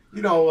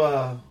 you know,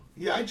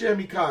 I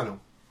jam Econo.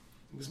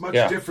 It was much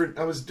different.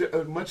 I was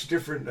a much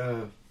different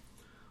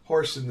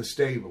horse in the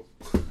stable.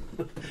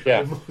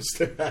 Yeah. Than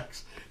most of their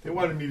acts. They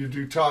wanted me to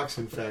do talks,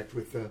 in fact,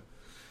 with a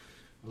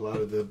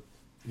lot of the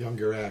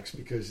younger acts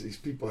because these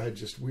people had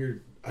just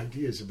weird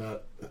ideas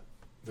about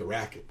the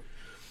racket.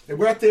 And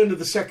we're at the end of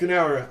the second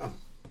hour.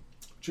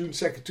 June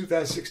 2nd,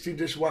 2016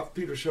 edition of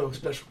Pedro Show.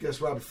 Special guest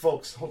Robbie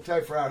Fulks. Hold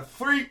tight for hour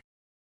 3.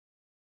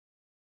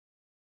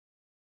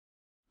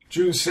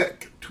 June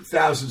 2nd,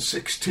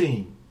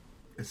 2016.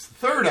 It's the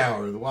third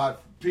hour of the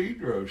Watt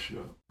Pedro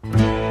Show.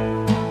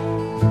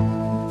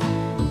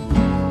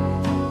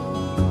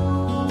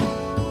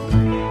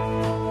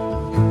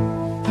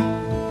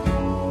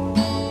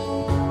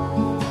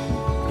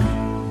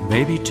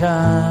 Maybe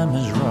time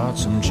has wrought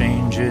some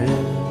changes.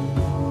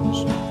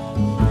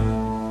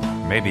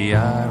 Maybe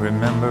I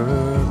remember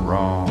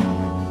wrong.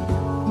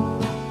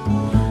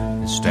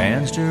 It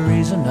stands to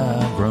reason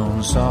I've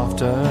grown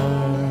softer.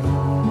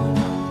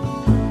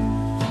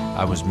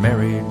 I was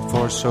married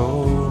for so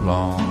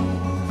long.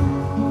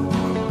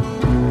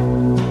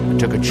 I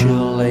took a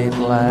chill late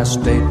last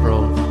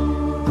April.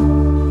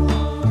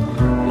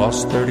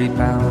 Lost 30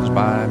 pounds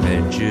by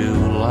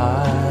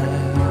mid-July.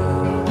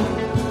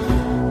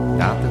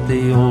 Not that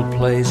the old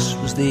place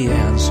was the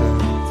answer.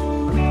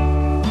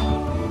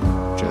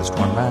 Just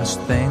one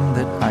last thing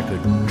that I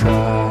could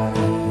try.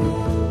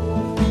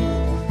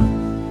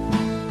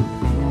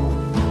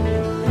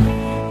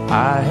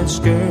 I had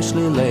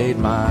scarcely laid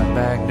my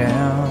bag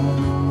down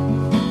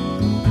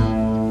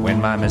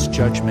when my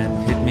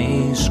misjudgment hit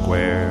me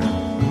square.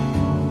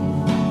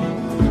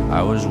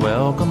 I was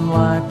welcomed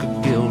like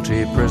a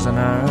guilty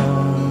prisoner.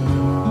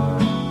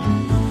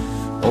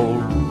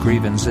 Old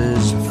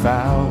grievances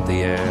fouled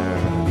the air.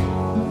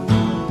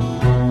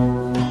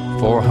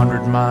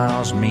 400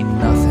 miles mean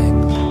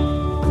nothing.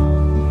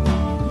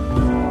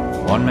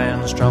 One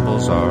man's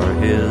troubles are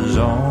his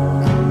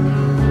own.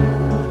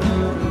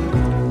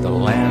 The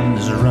land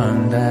is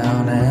run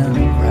down and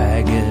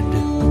ragged.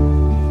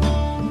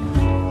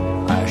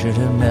 I should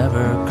have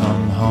never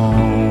come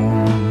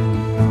home.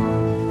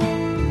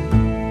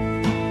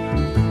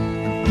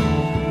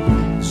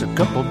 There's a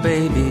couple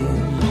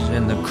babies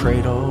in the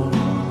cradle.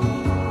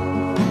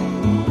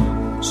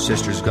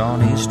 Sister's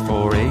gone east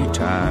for a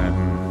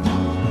time.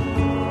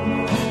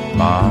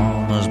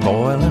 Mama's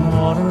boiling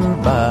water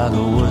by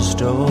the wood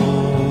stove.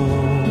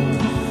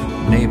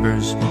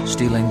 Neighbors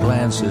stealing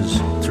glances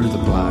through the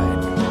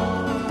blind.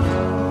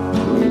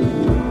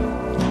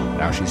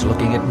 Now she's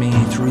looking at me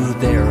through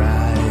their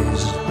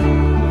eyes,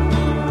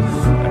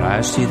 and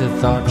I see the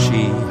thought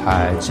she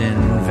hides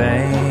in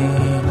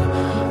vain.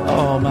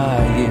 All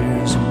my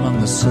years among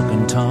the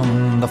silken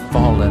tongue, the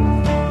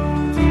fallen,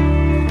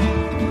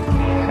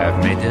 have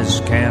made this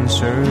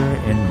cancer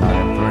in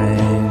my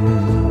brain.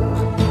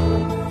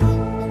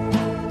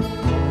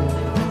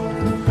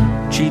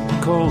 Cheap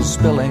coal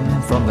spilling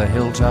from the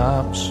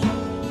hilltops.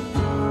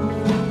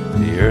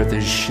 The earth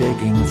is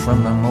shaking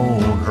from them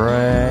old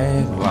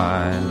drag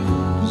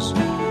lines.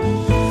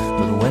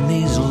 But when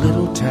these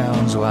little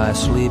towns lie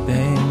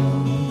sleeping,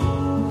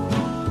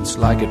 it's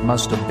like it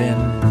must have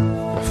been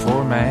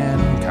before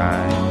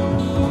mankind.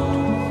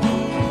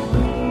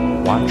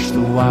 Watch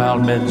the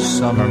wild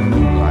midsummer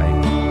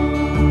moonlight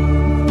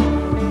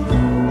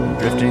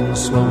drifting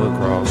slow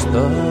across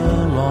the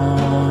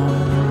lawn.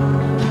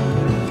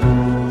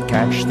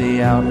 Catch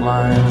the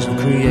outlines of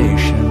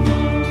creation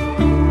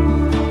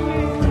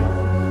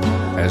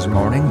as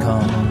morning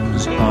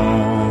comes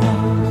on.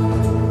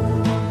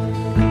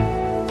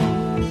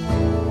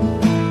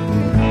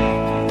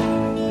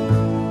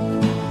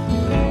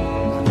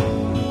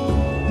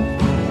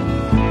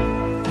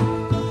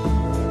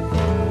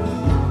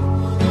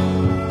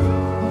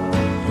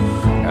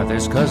 Now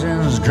there's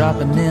cousins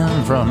dropping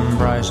in from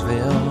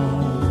Bryceville,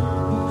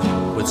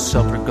 With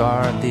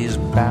self-regard, these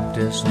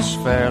Baptists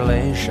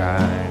fairly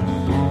shine.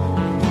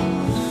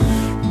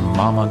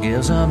 Mama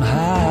gives them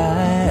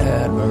high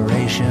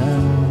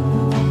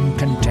admiration.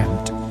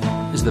 Contempt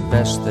is the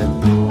best that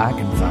I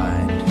can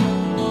find.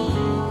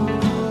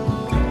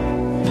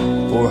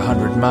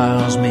 400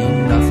 miles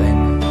mean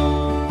nothing.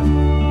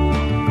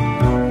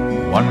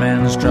 One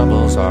man's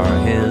troubles are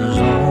his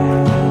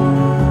own.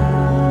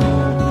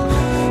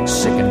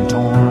 Sick and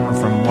torn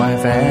from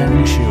wife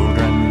and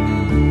children,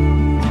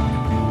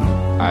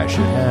 I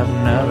should have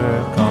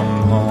never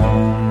come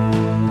home.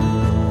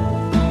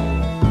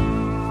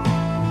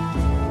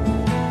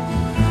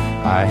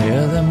 I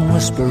hear them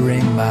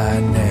whispering my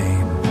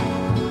name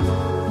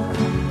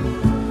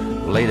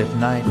late at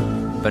night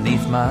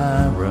beneath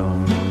my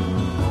room.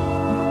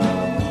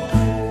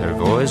 Their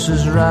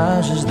voices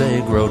rise as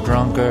they grow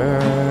drunker.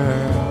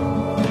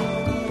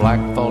 Black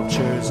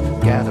vultures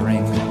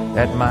gathering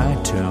at my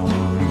tomb.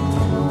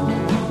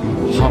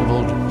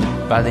 Humbled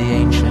by the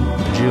ancient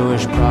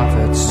Jewish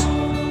prophets,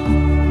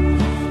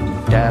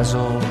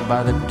 dazzled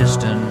by the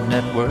distant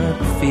network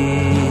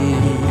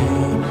feed,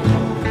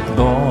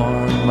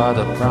 born by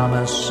the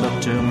promise of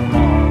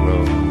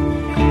tomorrow,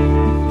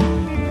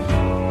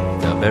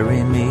 they'll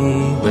bury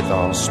me with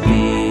all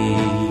speed.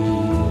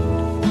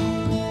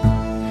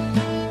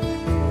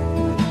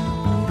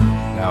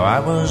 Now I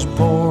was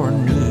born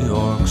in New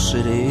York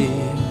City.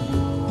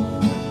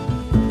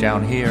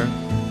 Down here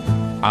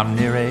I'm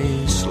near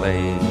a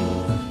slave.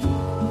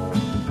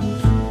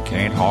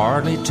 Can't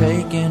hardly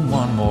take in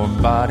one more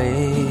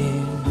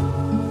body.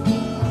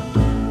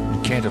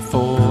 Can't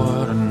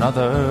afford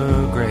another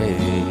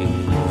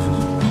grave.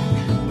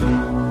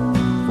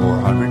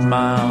 400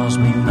 miles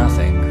mean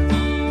nothing.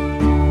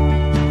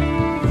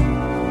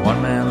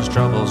 One man's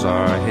troubles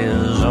are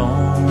his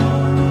own.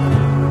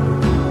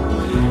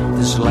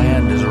 This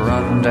land is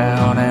run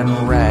down and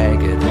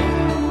ragged.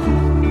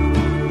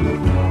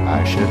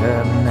 I should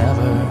have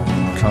never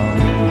come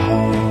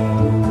home.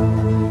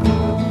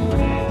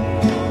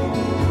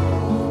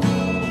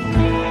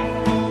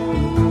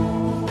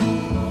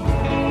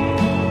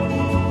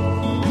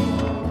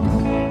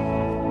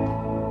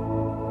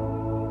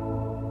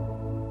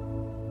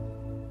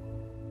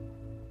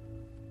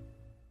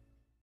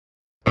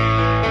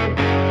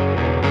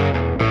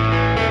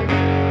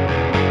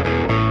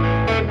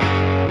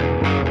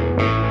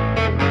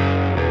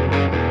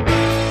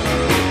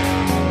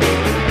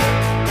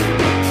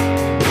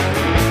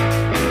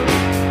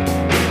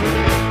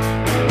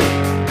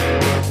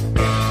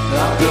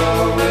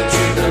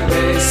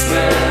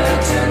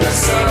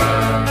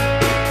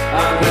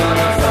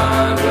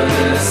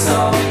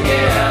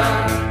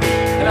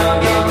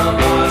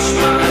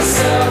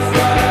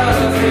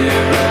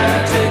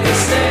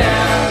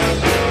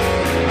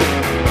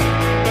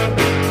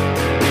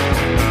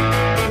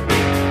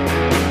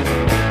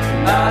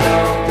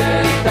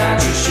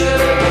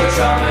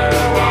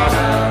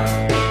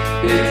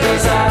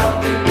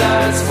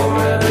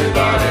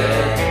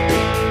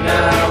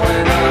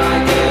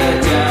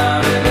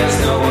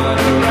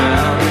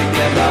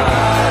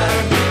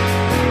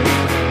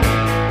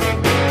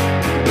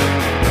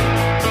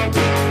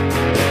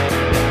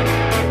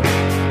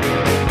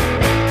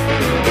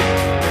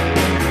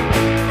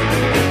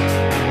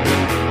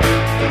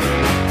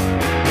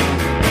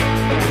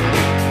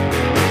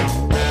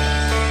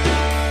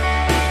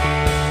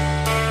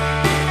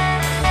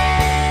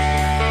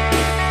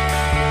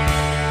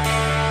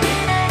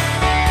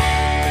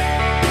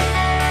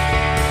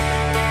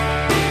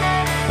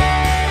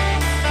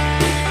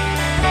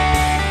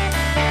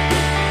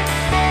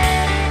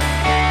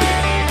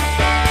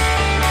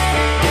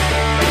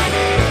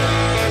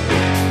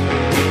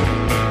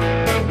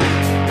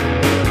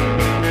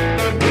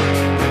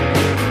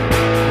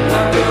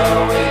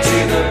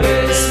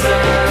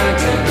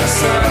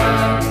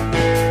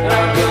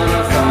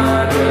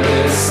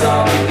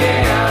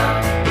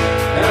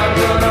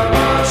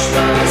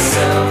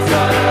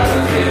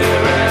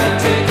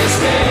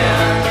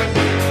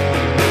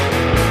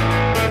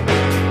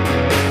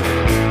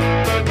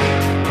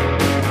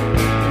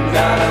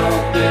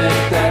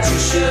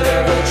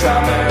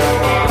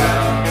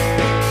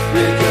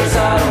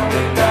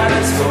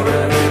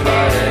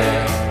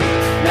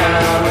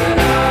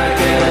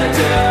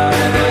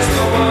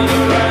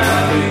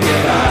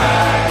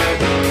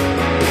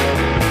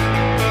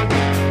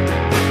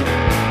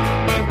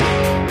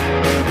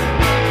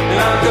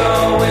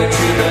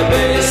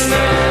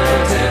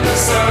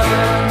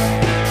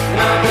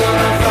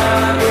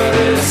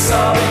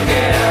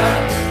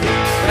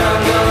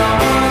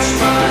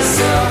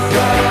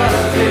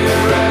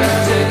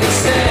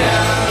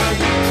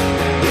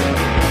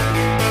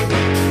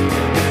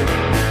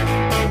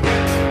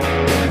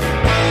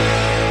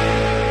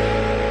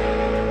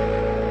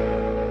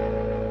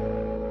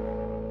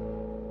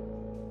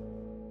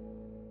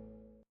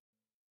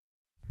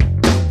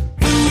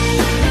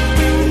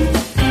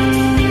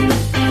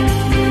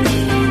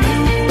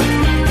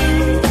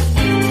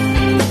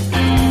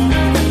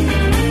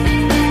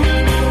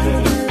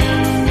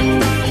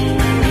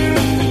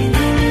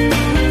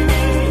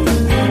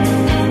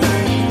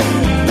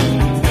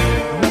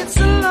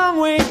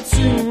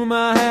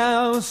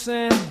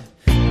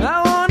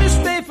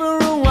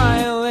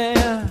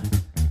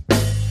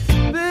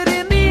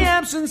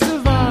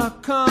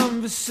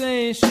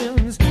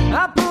 conversations.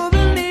 I pull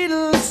the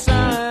needle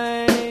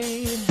aside.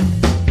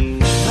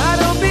 I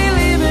don't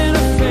believe in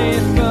a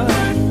faith, but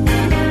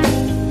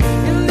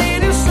you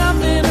needed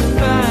something to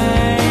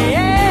fight.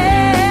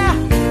 Yeah,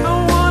 I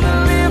wanna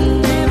live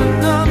in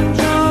an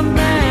undrawn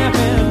map,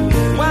 and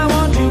why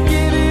won't you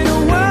give it a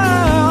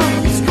whirl?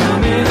 It's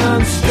coming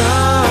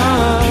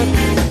unstuck.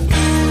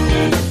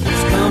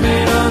 It's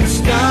coming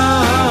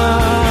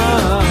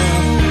unstuck.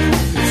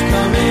 It's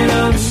coming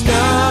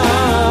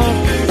unstuck.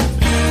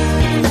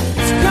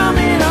 It's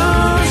coming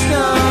unstuck.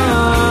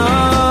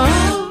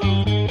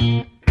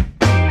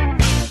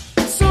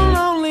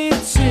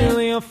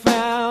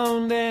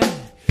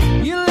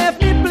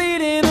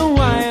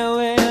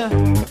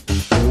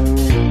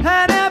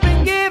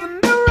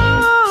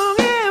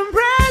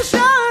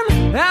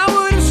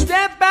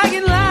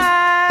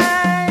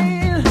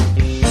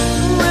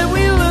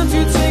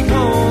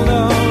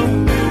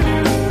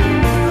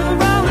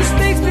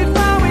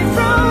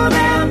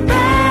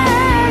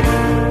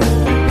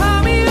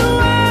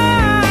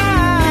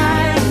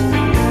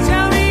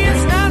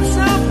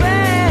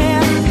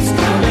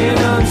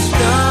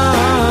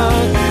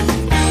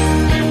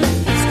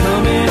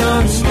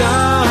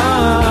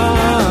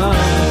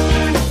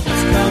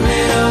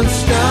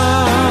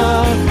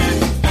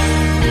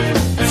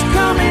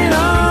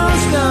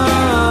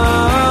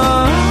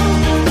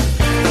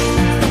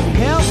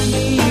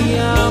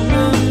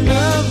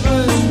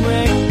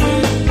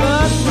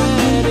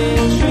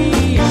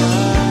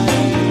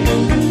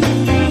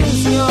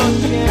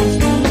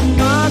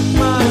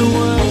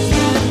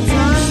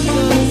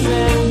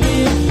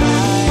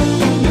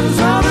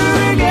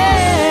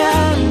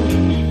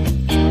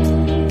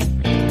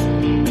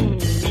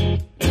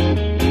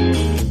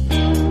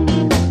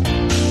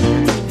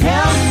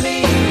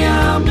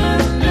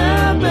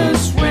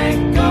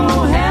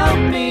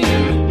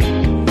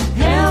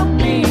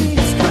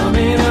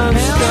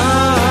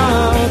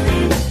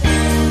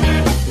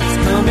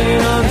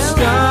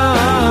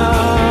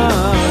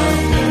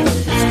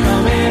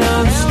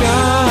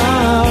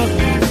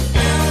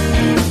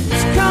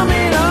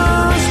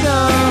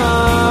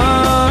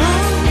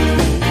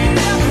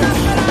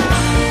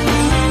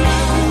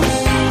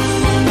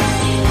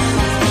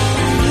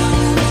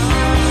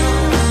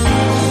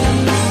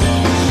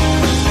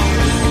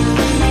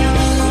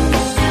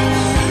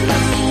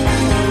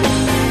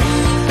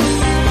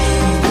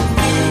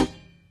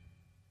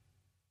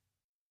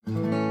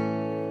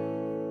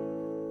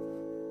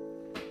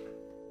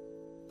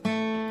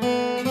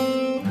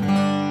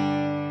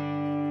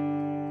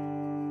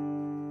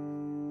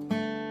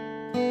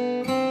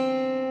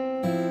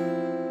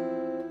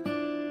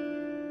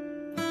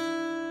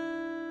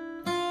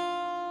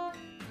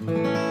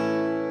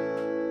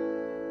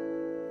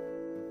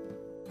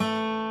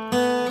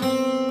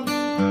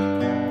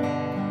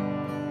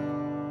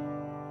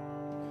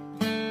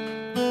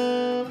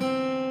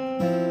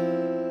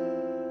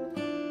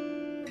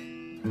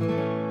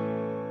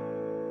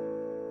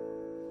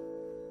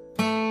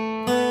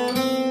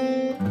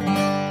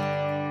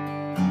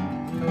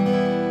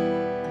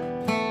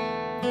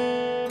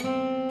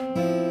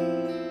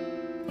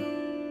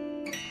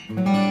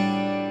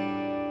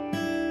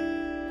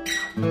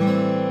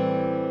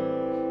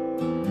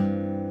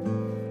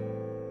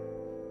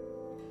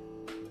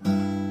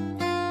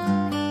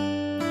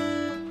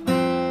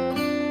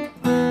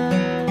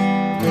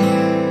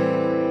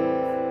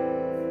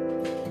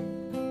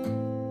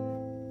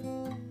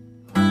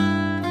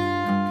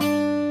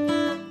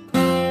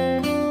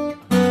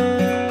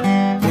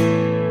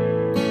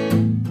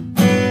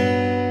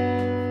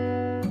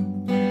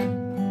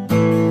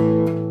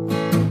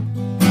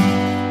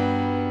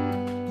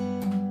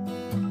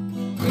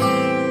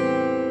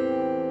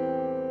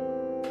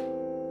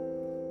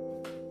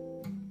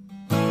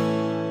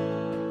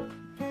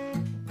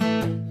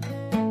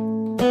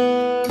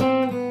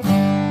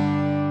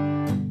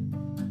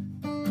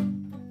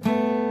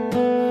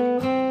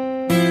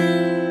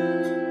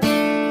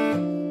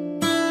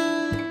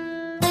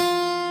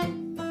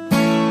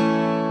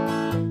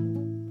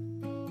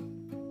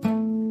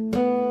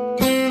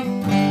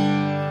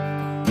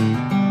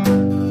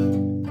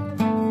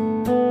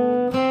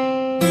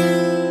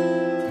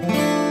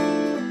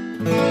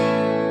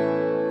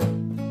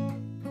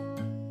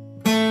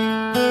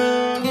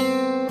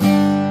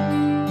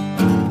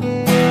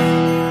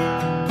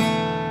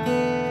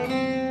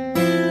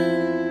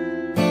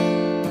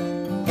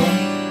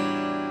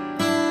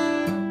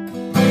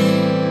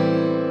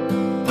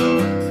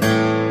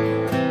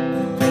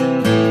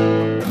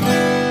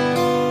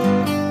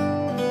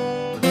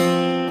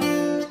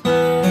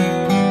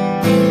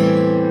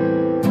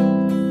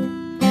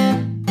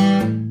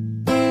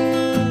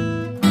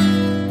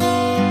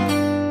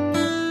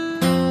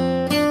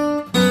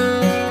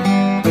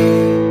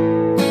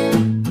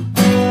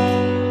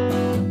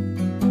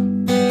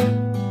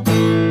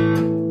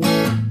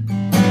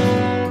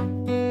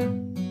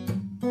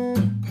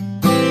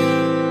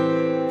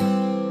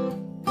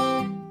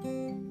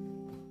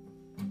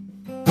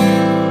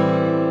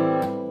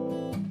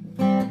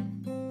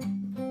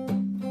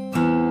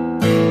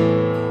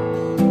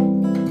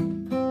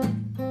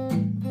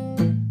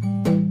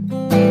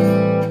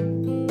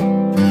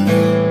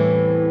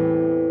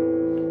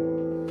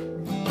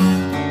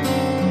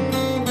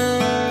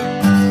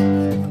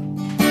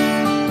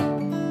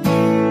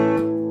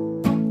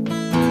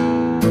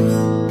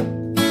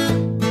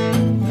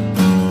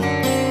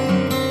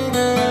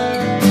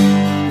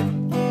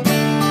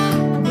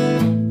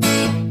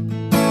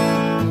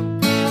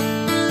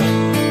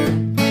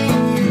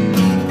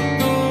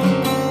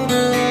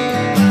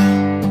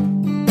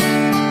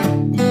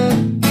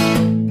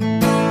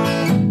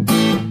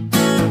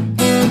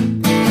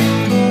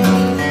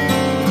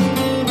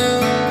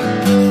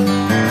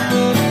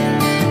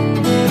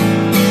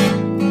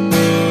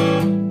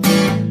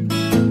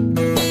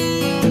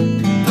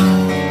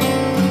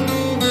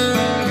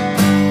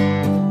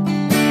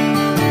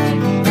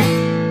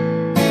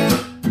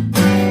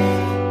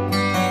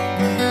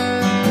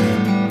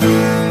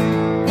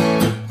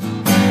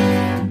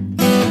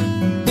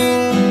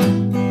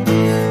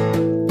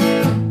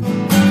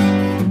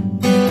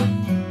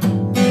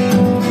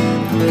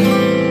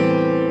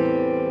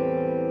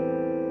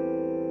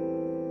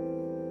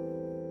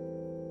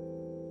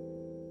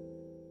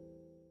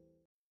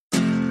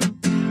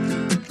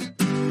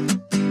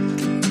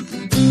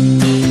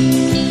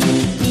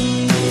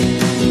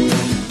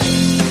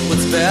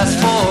 best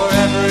for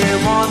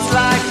everyone's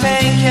like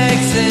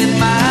pancakes in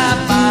my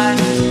mind.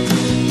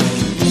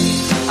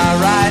 I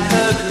write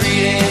her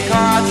greeting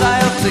cards, I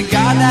hope to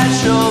God that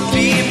she'll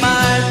be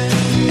mine.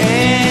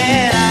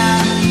 And I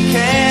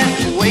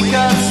can't wake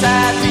up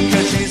sad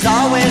because she's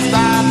always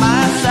by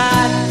my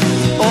side.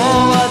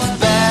 Oh, what's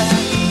best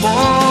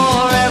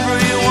for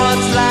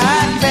everyone's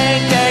like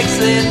pancakes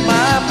in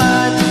my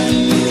mind.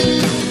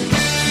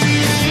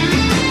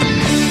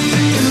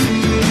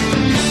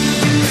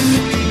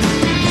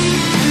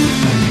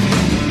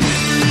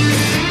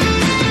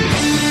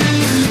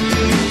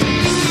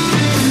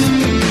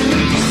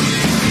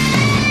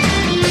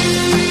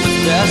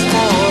 Best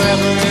for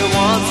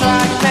everyone's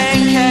like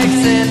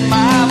pancakes in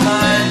my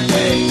mind.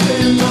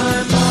 It's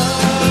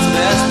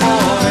best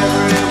for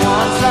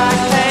everyone's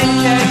like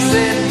pancakes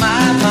in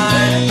my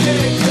mind.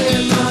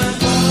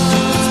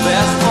 It's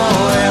best for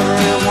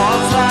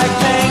everyone's like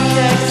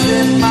pancakes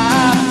in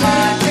my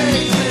mind.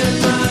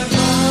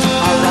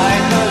 I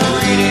write her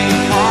greeting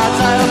cards,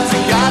 I hope to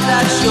God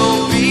that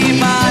she'll be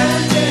mine.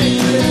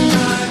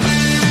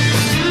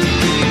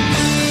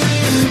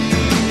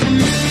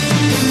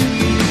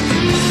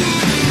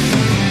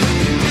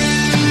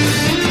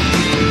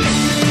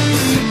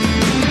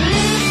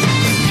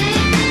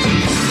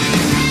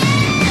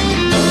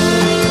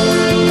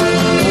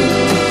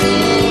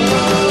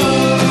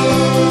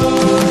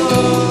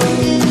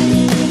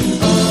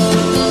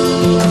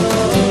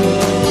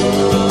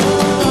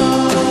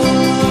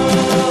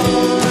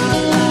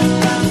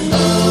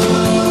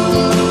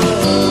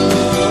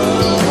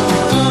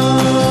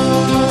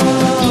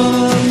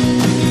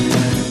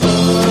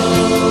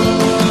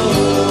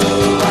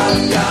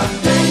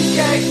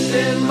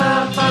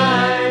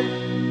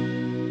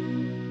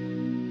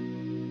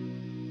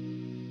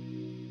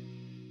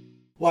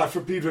 For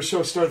Pedro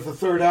Show started the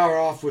third hour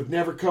off with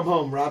Never Come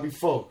Home, Robbie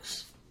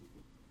Fulks.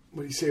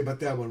 What do you say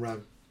about that one,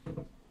 Robbie?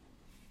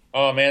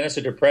 Oh, man, that's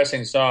a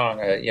depressing song.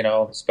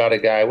 It's about a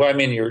guy. Well, I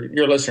mean,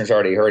 your listeners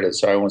already heard it,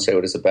 so I won't say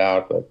what it's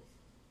about. But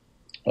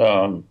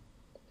no,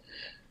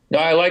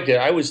 I liked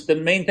it. The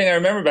main thing I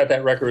remember about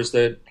that record was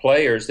the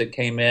players that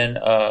came in.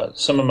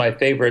 Some of my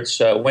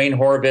favorites, Wayne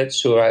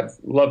Horvitz, who I've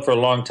loved for a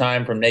long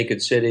time from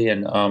Naked City,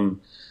 and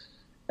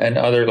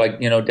other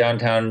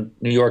downtown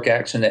New York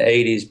acts in the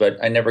 80s,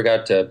 but I never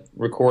got to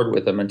record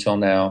with him until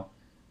now.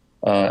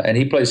 And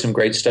he plays some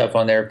great stuff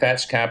on there.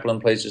 Fats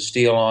Kaplan plays the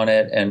steel on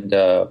it, and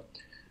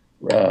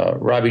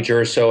Robbie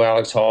Gerso,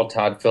 Alex Hall,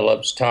 Todd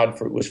Phillips. Todd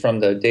was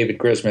from the David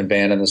Grisman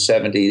band in the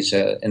 70s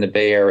in the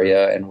Bay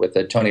Area, and with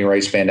the Tony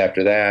Rice band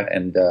after that.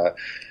 And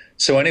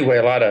so anyway,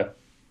 a lot of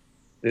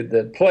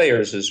the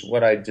players is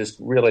what I just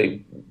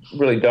really,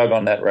 really dug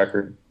on that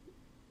record.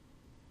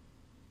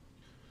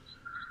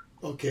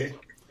 Okay.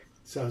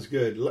 Sounds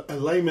good.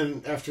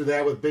 Layman after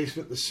that with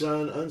Basement in the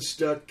Sun,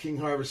 Unstuck, King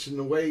Harvest in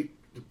the Wait.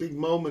 The Big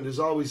Moment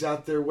is Always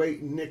Out There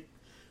Waiting, Nick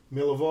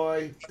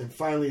Milavoy. And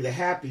finally the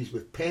Happies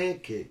with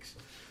Pancakes.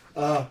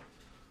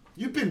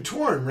 You've been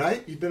touring,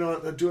 right? You've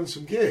been doing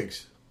some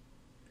gigs.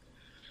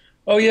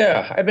 Oh,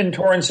 yeah. I've been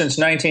touring since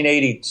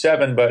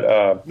 1987,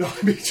 but... no,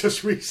 I mean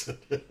just recent.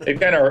 It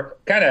kind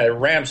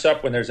of ramps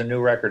up when there's a new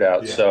record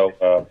out, yeah.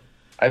 So...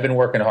 I've been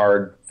working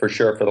hard for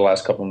sure for the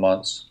last couple of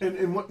months.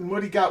 And what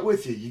do you got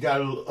with you? You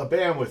got a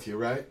band with you,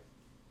 right?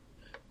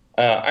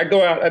 I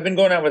go out. I've been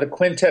going out with a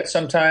quintet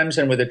sometimes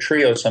and with a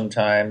trio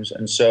sometimes.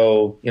 And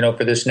so,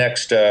 for this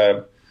next,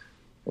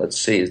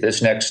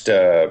 this next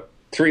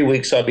 3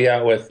 weeks, I'll be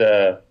out with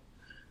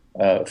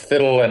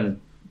fiddle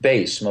and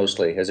bass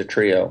mostly as a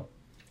trio.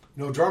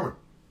 No drummer?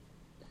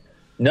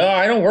 No,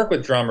 I don't work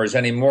with drummers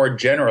anymore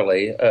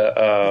generally.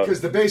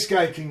 Because the bass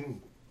guy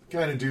can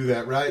kind of do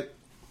that, right?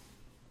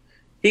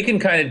 He can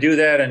kind of do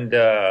that, and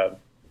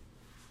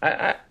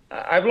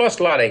I've lost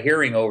a lot of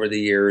hearing over the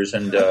years,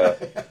 and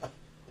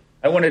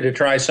I wanted to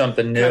try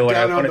something new. Cut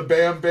down on the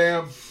bam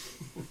bam.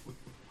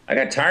 I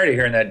got tired of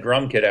hearing that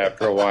drum kit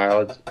after a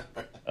while.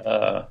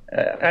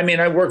 I mean,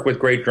 I work with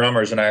great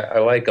drummers, and I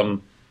like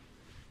them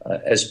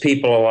as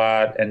people a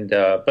lot. And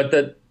but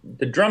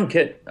the drum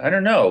kit, I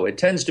don't know, it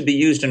tends to be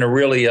used in a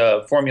really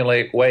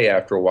formulaic way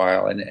after a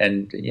while.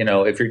 And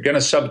if you're going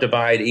to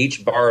subdivide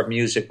each bar of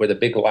music with a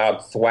big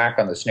loud thwack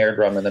on the snare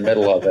drum in the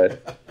middle of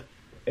it,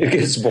 it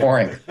gets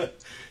boring.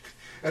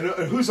 And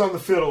who's on the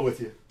fiddle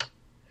with you?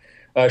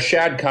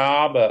 Shad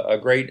Cobb, a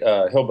great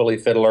hillbilly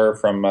fiddler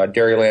from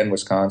Dairyland,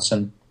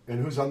 Wisconsin.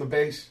 And who's on the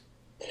bass?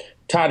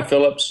 Todd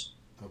Phillips.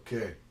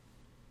 Okay,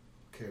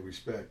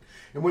 respect.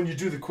 And when you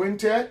do the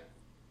quintet?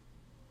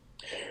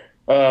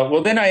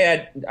 Well, then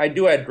I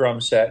do add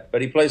drum set,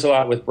 but he plays a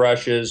lot with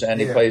brushes,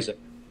 and he plays a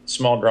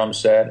small drum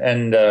set,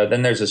 and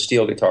then there's a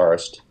steel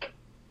guitarist.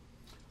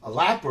 A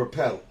lap or a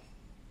pedal?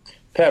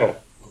 Pedal.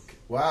 Okay.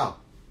 Wow,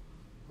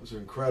 those are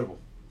incredible.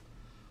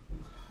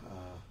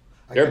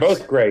 They're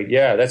both great.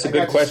 Yeah, that's a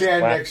good question. I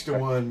got to stand next to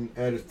one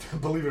at,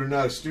 believe it or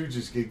not, a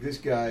Stooges gig. This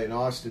guy in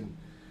Austin,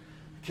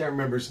 I can't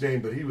remember his name,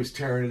 but he was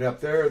tearing it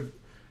up. They're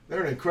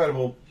an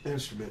incredible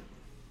instrument.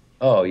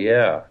 Oh,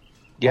 yeah.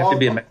 You have to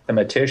be a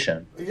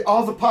mathematician.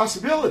 All the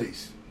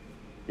possibilities.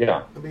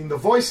 Yeah. I mean, the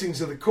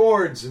voicings of the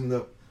chords and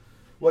the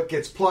what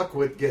gets plucked,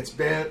 what gets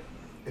bent.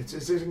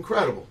 It's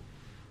incredible.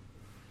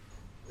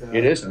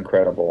 It is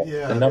incredible.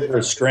 Yeah, the number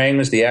of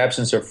strings, the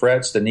absence of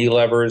frets, the knee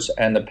levers,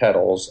 and the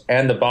pedals,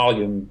 and the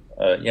volume,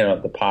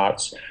 the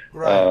pots.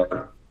 Right.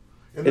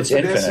 And it's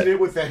finessing infinite. it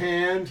with the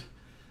hand.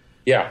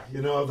 Yeah.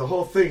 The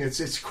whole thing,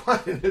 it's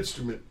quite an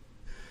instrument.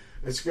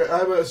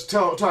 I was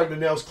talking to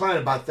Nels Klein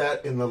about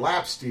that in the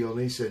lap steel,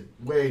 and he said,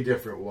 way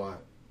different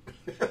what?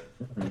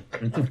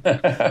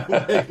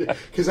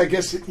 Because I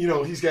guess,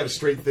 he's got a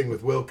straight thing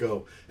with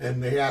Wilco,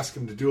 and they asked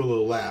him to do a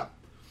little lap.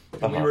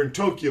 And we were in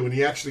Tokyo, and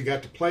he actually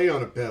got to play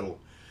on a pedal.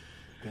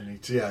 And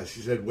he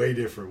said, way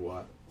different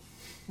what?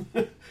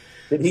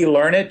 Did he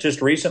learn it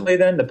just recently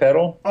then, the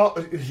pedal? Oh,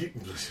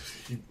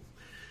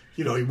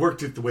 he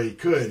worked it the way he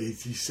could.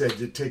 He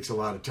said it takes a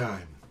lot of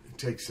time. It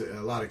takes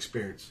a lot of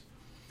experience.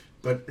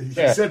 But he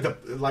said,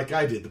 like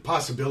I did, the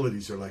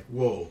possibilities are like,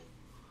 whoa.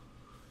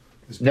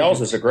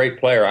 Nels is a great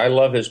player. I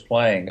love his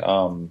playing.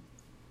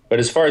 But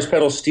as far as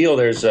pedal steel,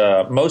 there's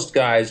most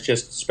guys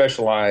just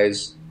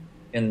specialize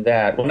in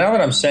that. Well, now that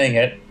I'm saying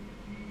it,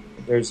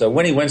 there's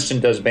Winnie Winston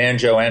does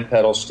banjo and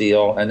pedal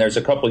steel, and there's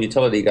a couple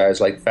utility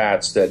guys like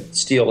Fats that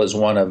steel is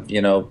one of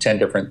 10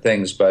 different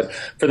things. But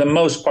for the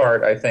most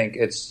part, I think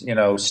it's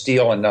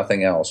steel and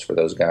nothing else for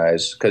those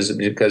guys because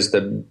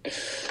the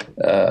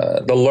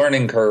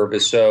learning curve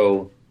is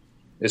so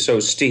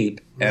steep,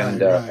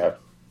 and right.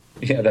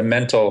 The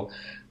mental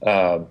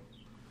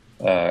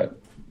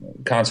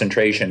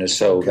concentration is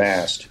so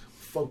vast.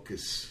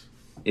 Focus.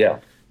 Yeah.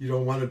 You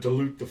don't want to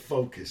dilute the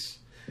focus.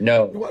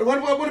 No.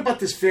 What about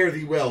this Fare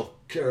Thee Well,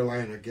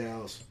 Carolina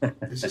gals?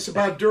 Is this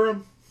about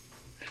Durham?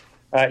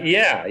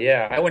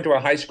 Yeah. I went to a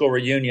high school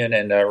reunion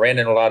and ran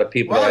into a lot of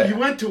people. Well, you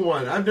went to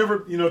one. I've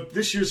never,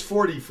 this year's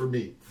 40 for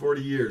me,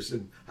 40 years,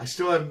 and I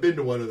still haven't been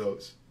to one of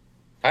those.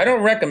 I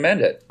don't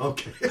recommend it.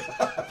 Okay.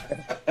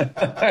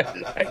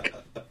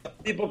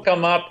 People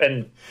come up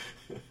and,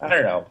 I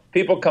don't know,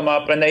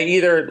 they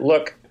either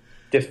look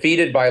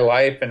defeated by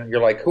life and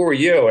you're like, who are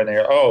you? And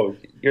they're,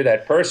 you're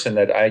that person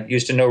that I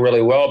used to know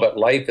really well, but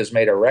life has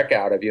made a wreck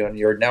out of you and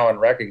you're now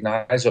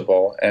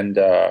unrecognizable. And,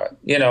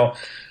 or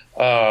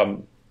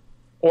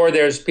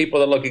there's people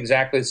that look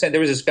exactly the same.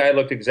 There was this guy who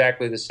looked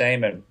exactly the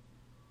same, and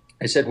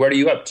I said, what are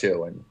you up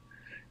to? And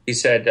he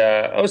said,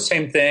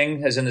 same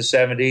thing as in the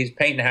 70s,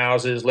 painting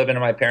houses, living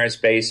in my parents'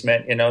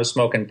 basement,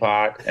 smoking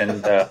pot.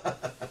 And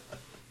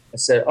I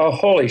said, oh,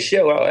 holy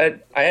shit. Well,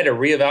 I had to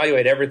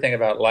reevaluate everything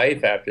about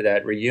life after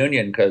that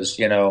reunion because,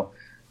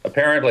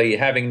 apparently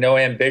having no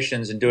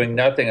ambitions and doing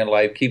nothing in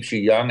life keeps you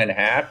young and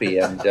happy.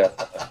 And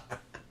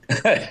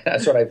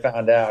that's what I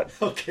found out.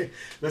 Okay,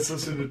 let's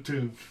listen to the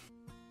tune.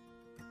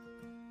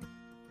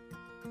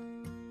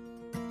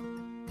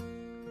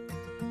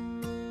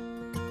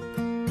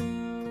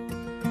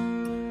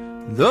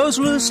 Those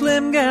little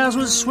slim gals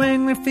would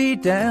swing their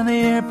feet down the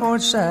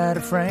airport side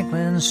of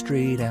Franklin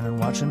Street, and I'd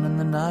watch them in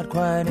the not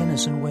quite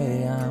innocent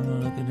way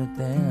I'm looking at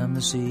them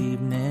this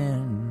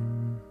evening.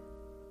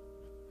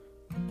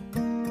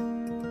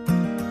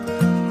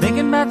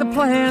 Thinking about the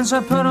plans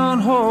I put on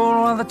hold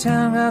while the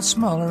town got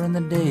smaller and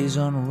the days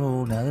on the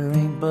road. Now there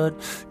ain't but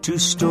 2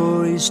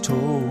 stories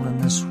told,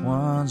 and this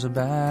one's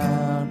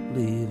about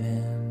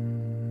leaving.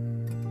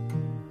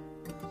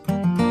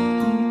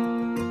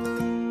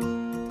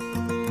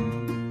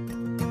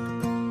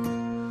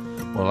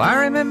 Well,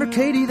 I remember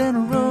Katie,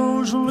 then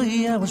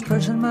Rosalie. I was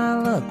pressing my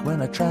luck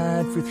when I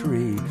tried for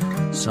 3.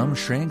 Some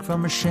shrink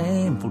from a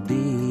shameful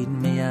deed,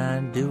 and me,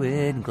 I'd do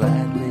it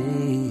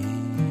gladly.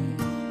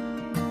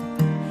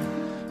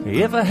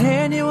 If I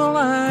hand you a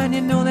line,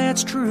 you know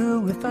that's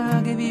true. If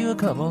I give you a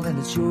couple, then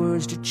it's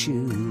yours to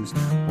choose.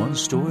 One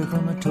story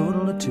from a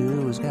total of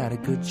 2 has got a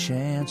good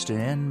chance to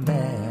end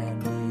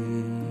badly.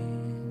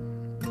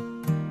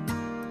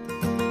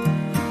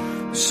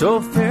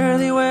 So fare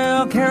thee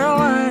well,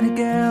 Carolina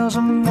gals,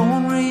 I'm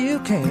going where you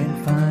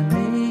can't find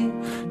me.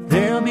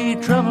 There'll be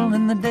trouble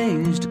in the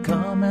days to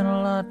come and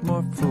a lot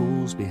more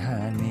fools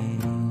behind me.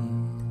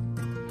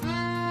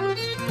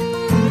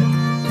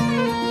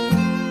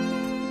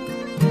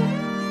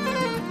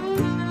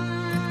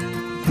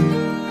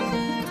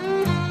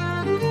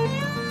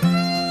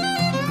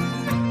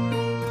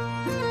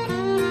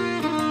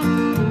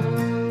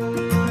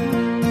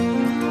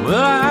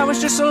 Well, I was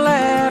just a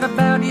lad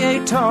about yay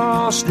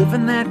tall,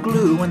 sniffing that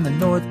glue in the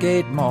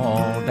Northgate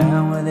Mall,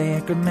 down where the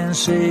anchor men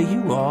say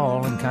you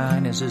all, and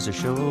kindness is a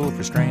show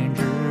for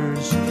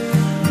strangers.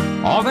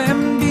 All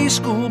them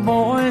B-school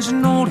boys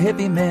and old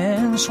hippie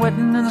men,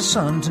 sweating in the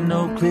sun to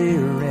no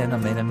clear end. I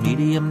made a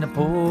medium to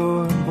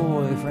poor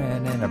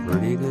boyfriend and a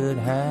pretty good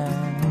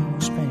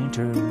house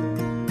painter.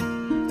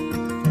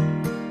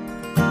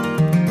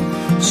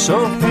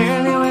 So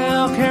fare thee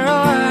well,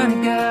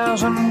 Carolina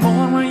gals, I'm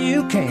going where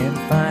you can't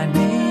find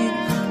me.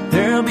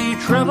 There'll be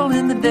trouble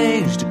in the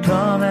days to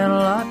come and a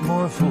lot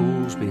more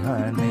fools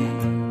behind me.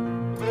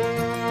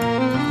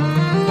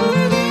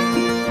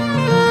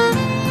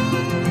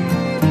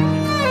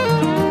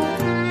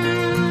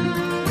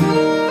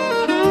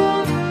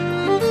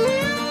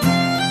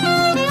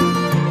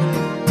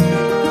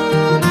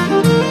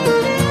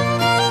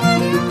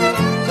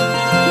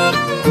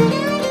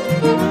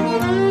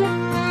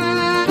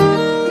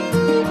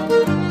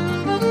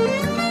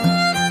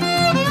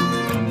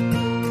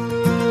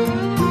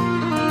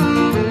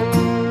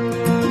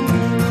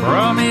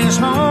 his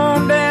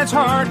home, Dad's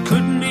heart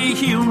couldn't be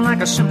hewn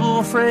like a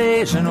simple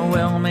phrase in a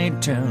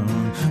well-made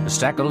tune. A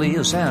stack of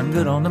Leos sound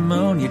good on the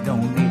moon. You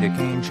don't need a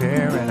cane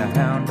chair and a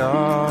hound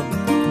dog.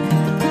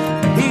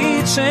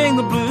 He'd sing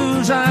the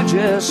blues, I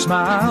just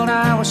smiled.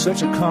 I was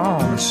such a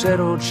calm and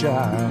settled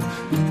child,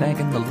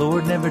 thanking the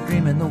Lord, never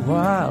dreaming the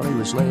while he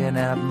was laying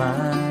out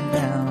my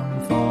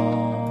downfall.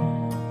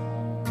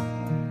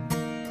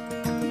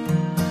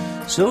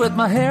 So with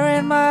my hair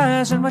in my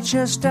eyes and my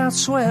chest out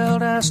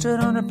swelled, I stood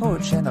on the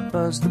porch and I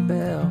buzzed the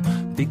bell,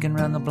 peeking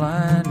round the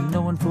blind,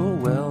 knowing full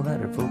well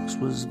that her folks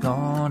was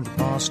gone to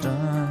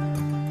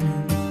Boston.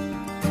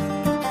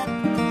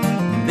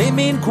 They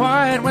mean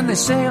quiet when they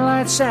say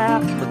lights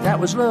out, but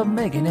that was love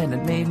making and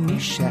it made me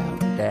shout.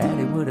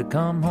 Daddy would have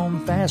come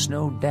home fast,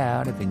 no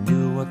doubt, if he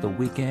knew what the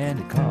weekend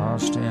had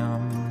cost him.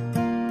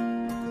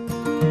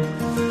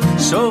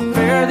 So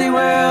fare thee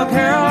well,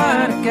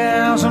 Carolina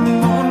gals, I'm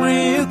going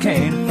where you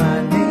can't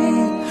find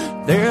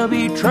me. There'll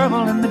be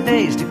trouble in the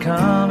days to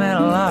come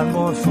and a lot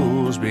more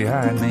fools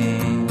behind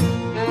me.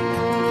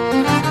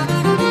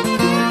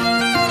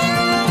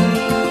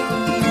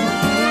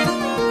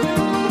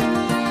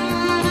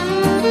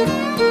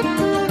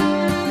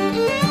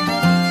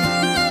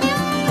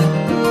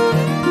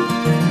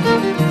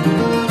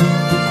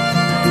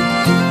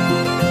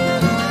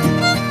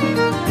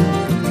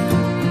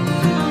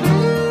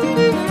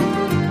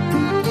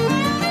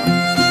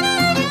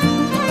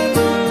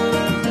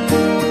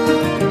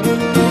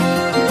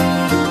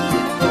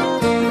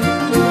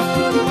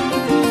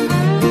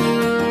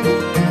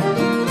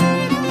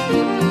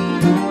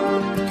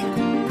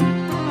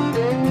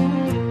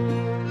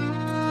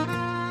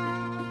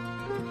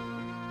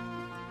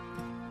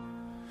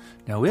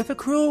 Now if a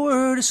cruel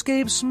word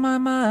escapes my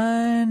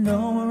mind,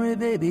 don't worry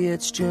baby,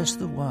 it's just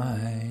the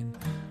wine.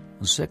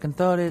 On second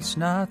thought, it's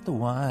not the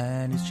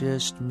wine, it's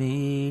just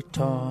me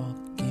talking.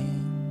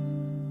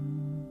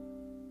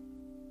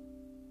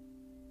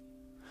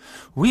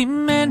 We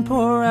men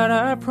pour out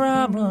our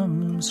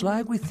problems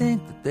like we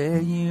think that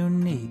they're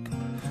unique.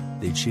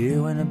 They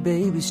cheer when a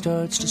baby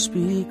starts to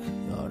speak.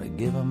 You ought to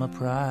give them a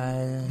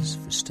prize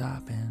for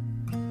stopping.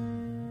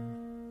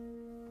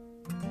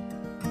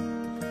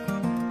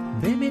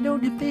 Baby,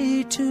 don't you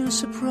be too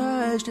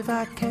surprised if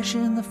I cash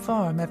in the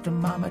farm after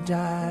Mama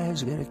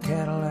dies. Get a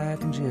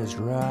Cadillac and just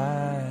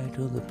ride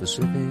till the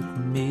Pacific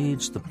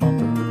meets the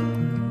bumper.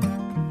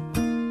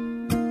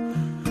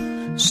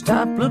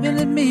 Stop looking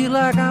at me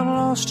like I've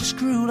lost a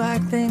screw,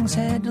 like things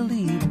had to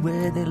lead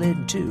where they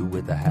led to.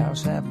 With the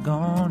house half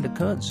gone to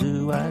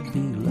kudzu, I'd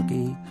be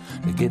lucky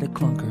to get a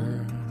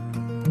clunker.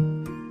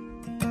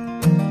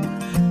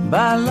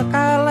 By luck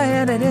I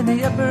landed in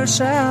the upper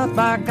south.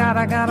 By God,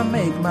 I gotta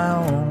make my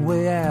own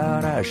way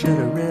out. I should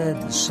have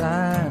read the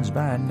signs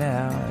by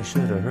now. I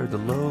should have heard the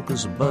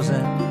locusts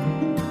buzzing.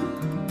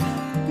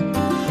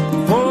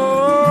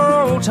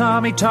 Poor old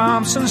Tommy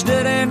Thompson's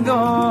dead and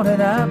gone,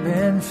 and I've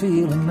been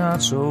feeling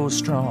not so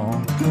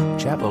strong.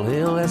 Chapel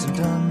Hill hasn't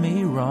done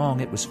me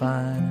wrong. It was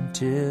fine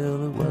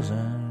until it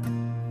wasn't.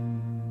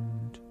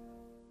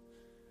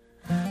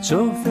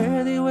 So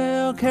fare thee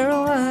well,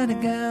 Carolina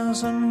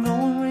gals, I'm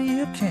going where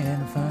you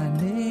can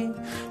find me.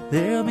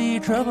 There'll be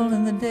trouble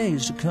in the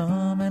days to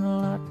come and a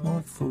lot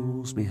more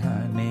fools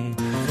behind me.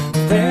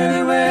 Fare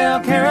thee well,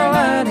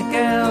 Carolina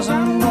gals,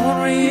 I'm going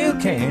where you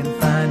can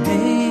find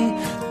me.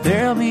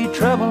 There'll be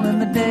trouble in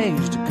the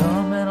days to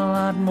come and a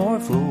lot more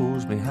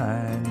fools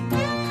behind me.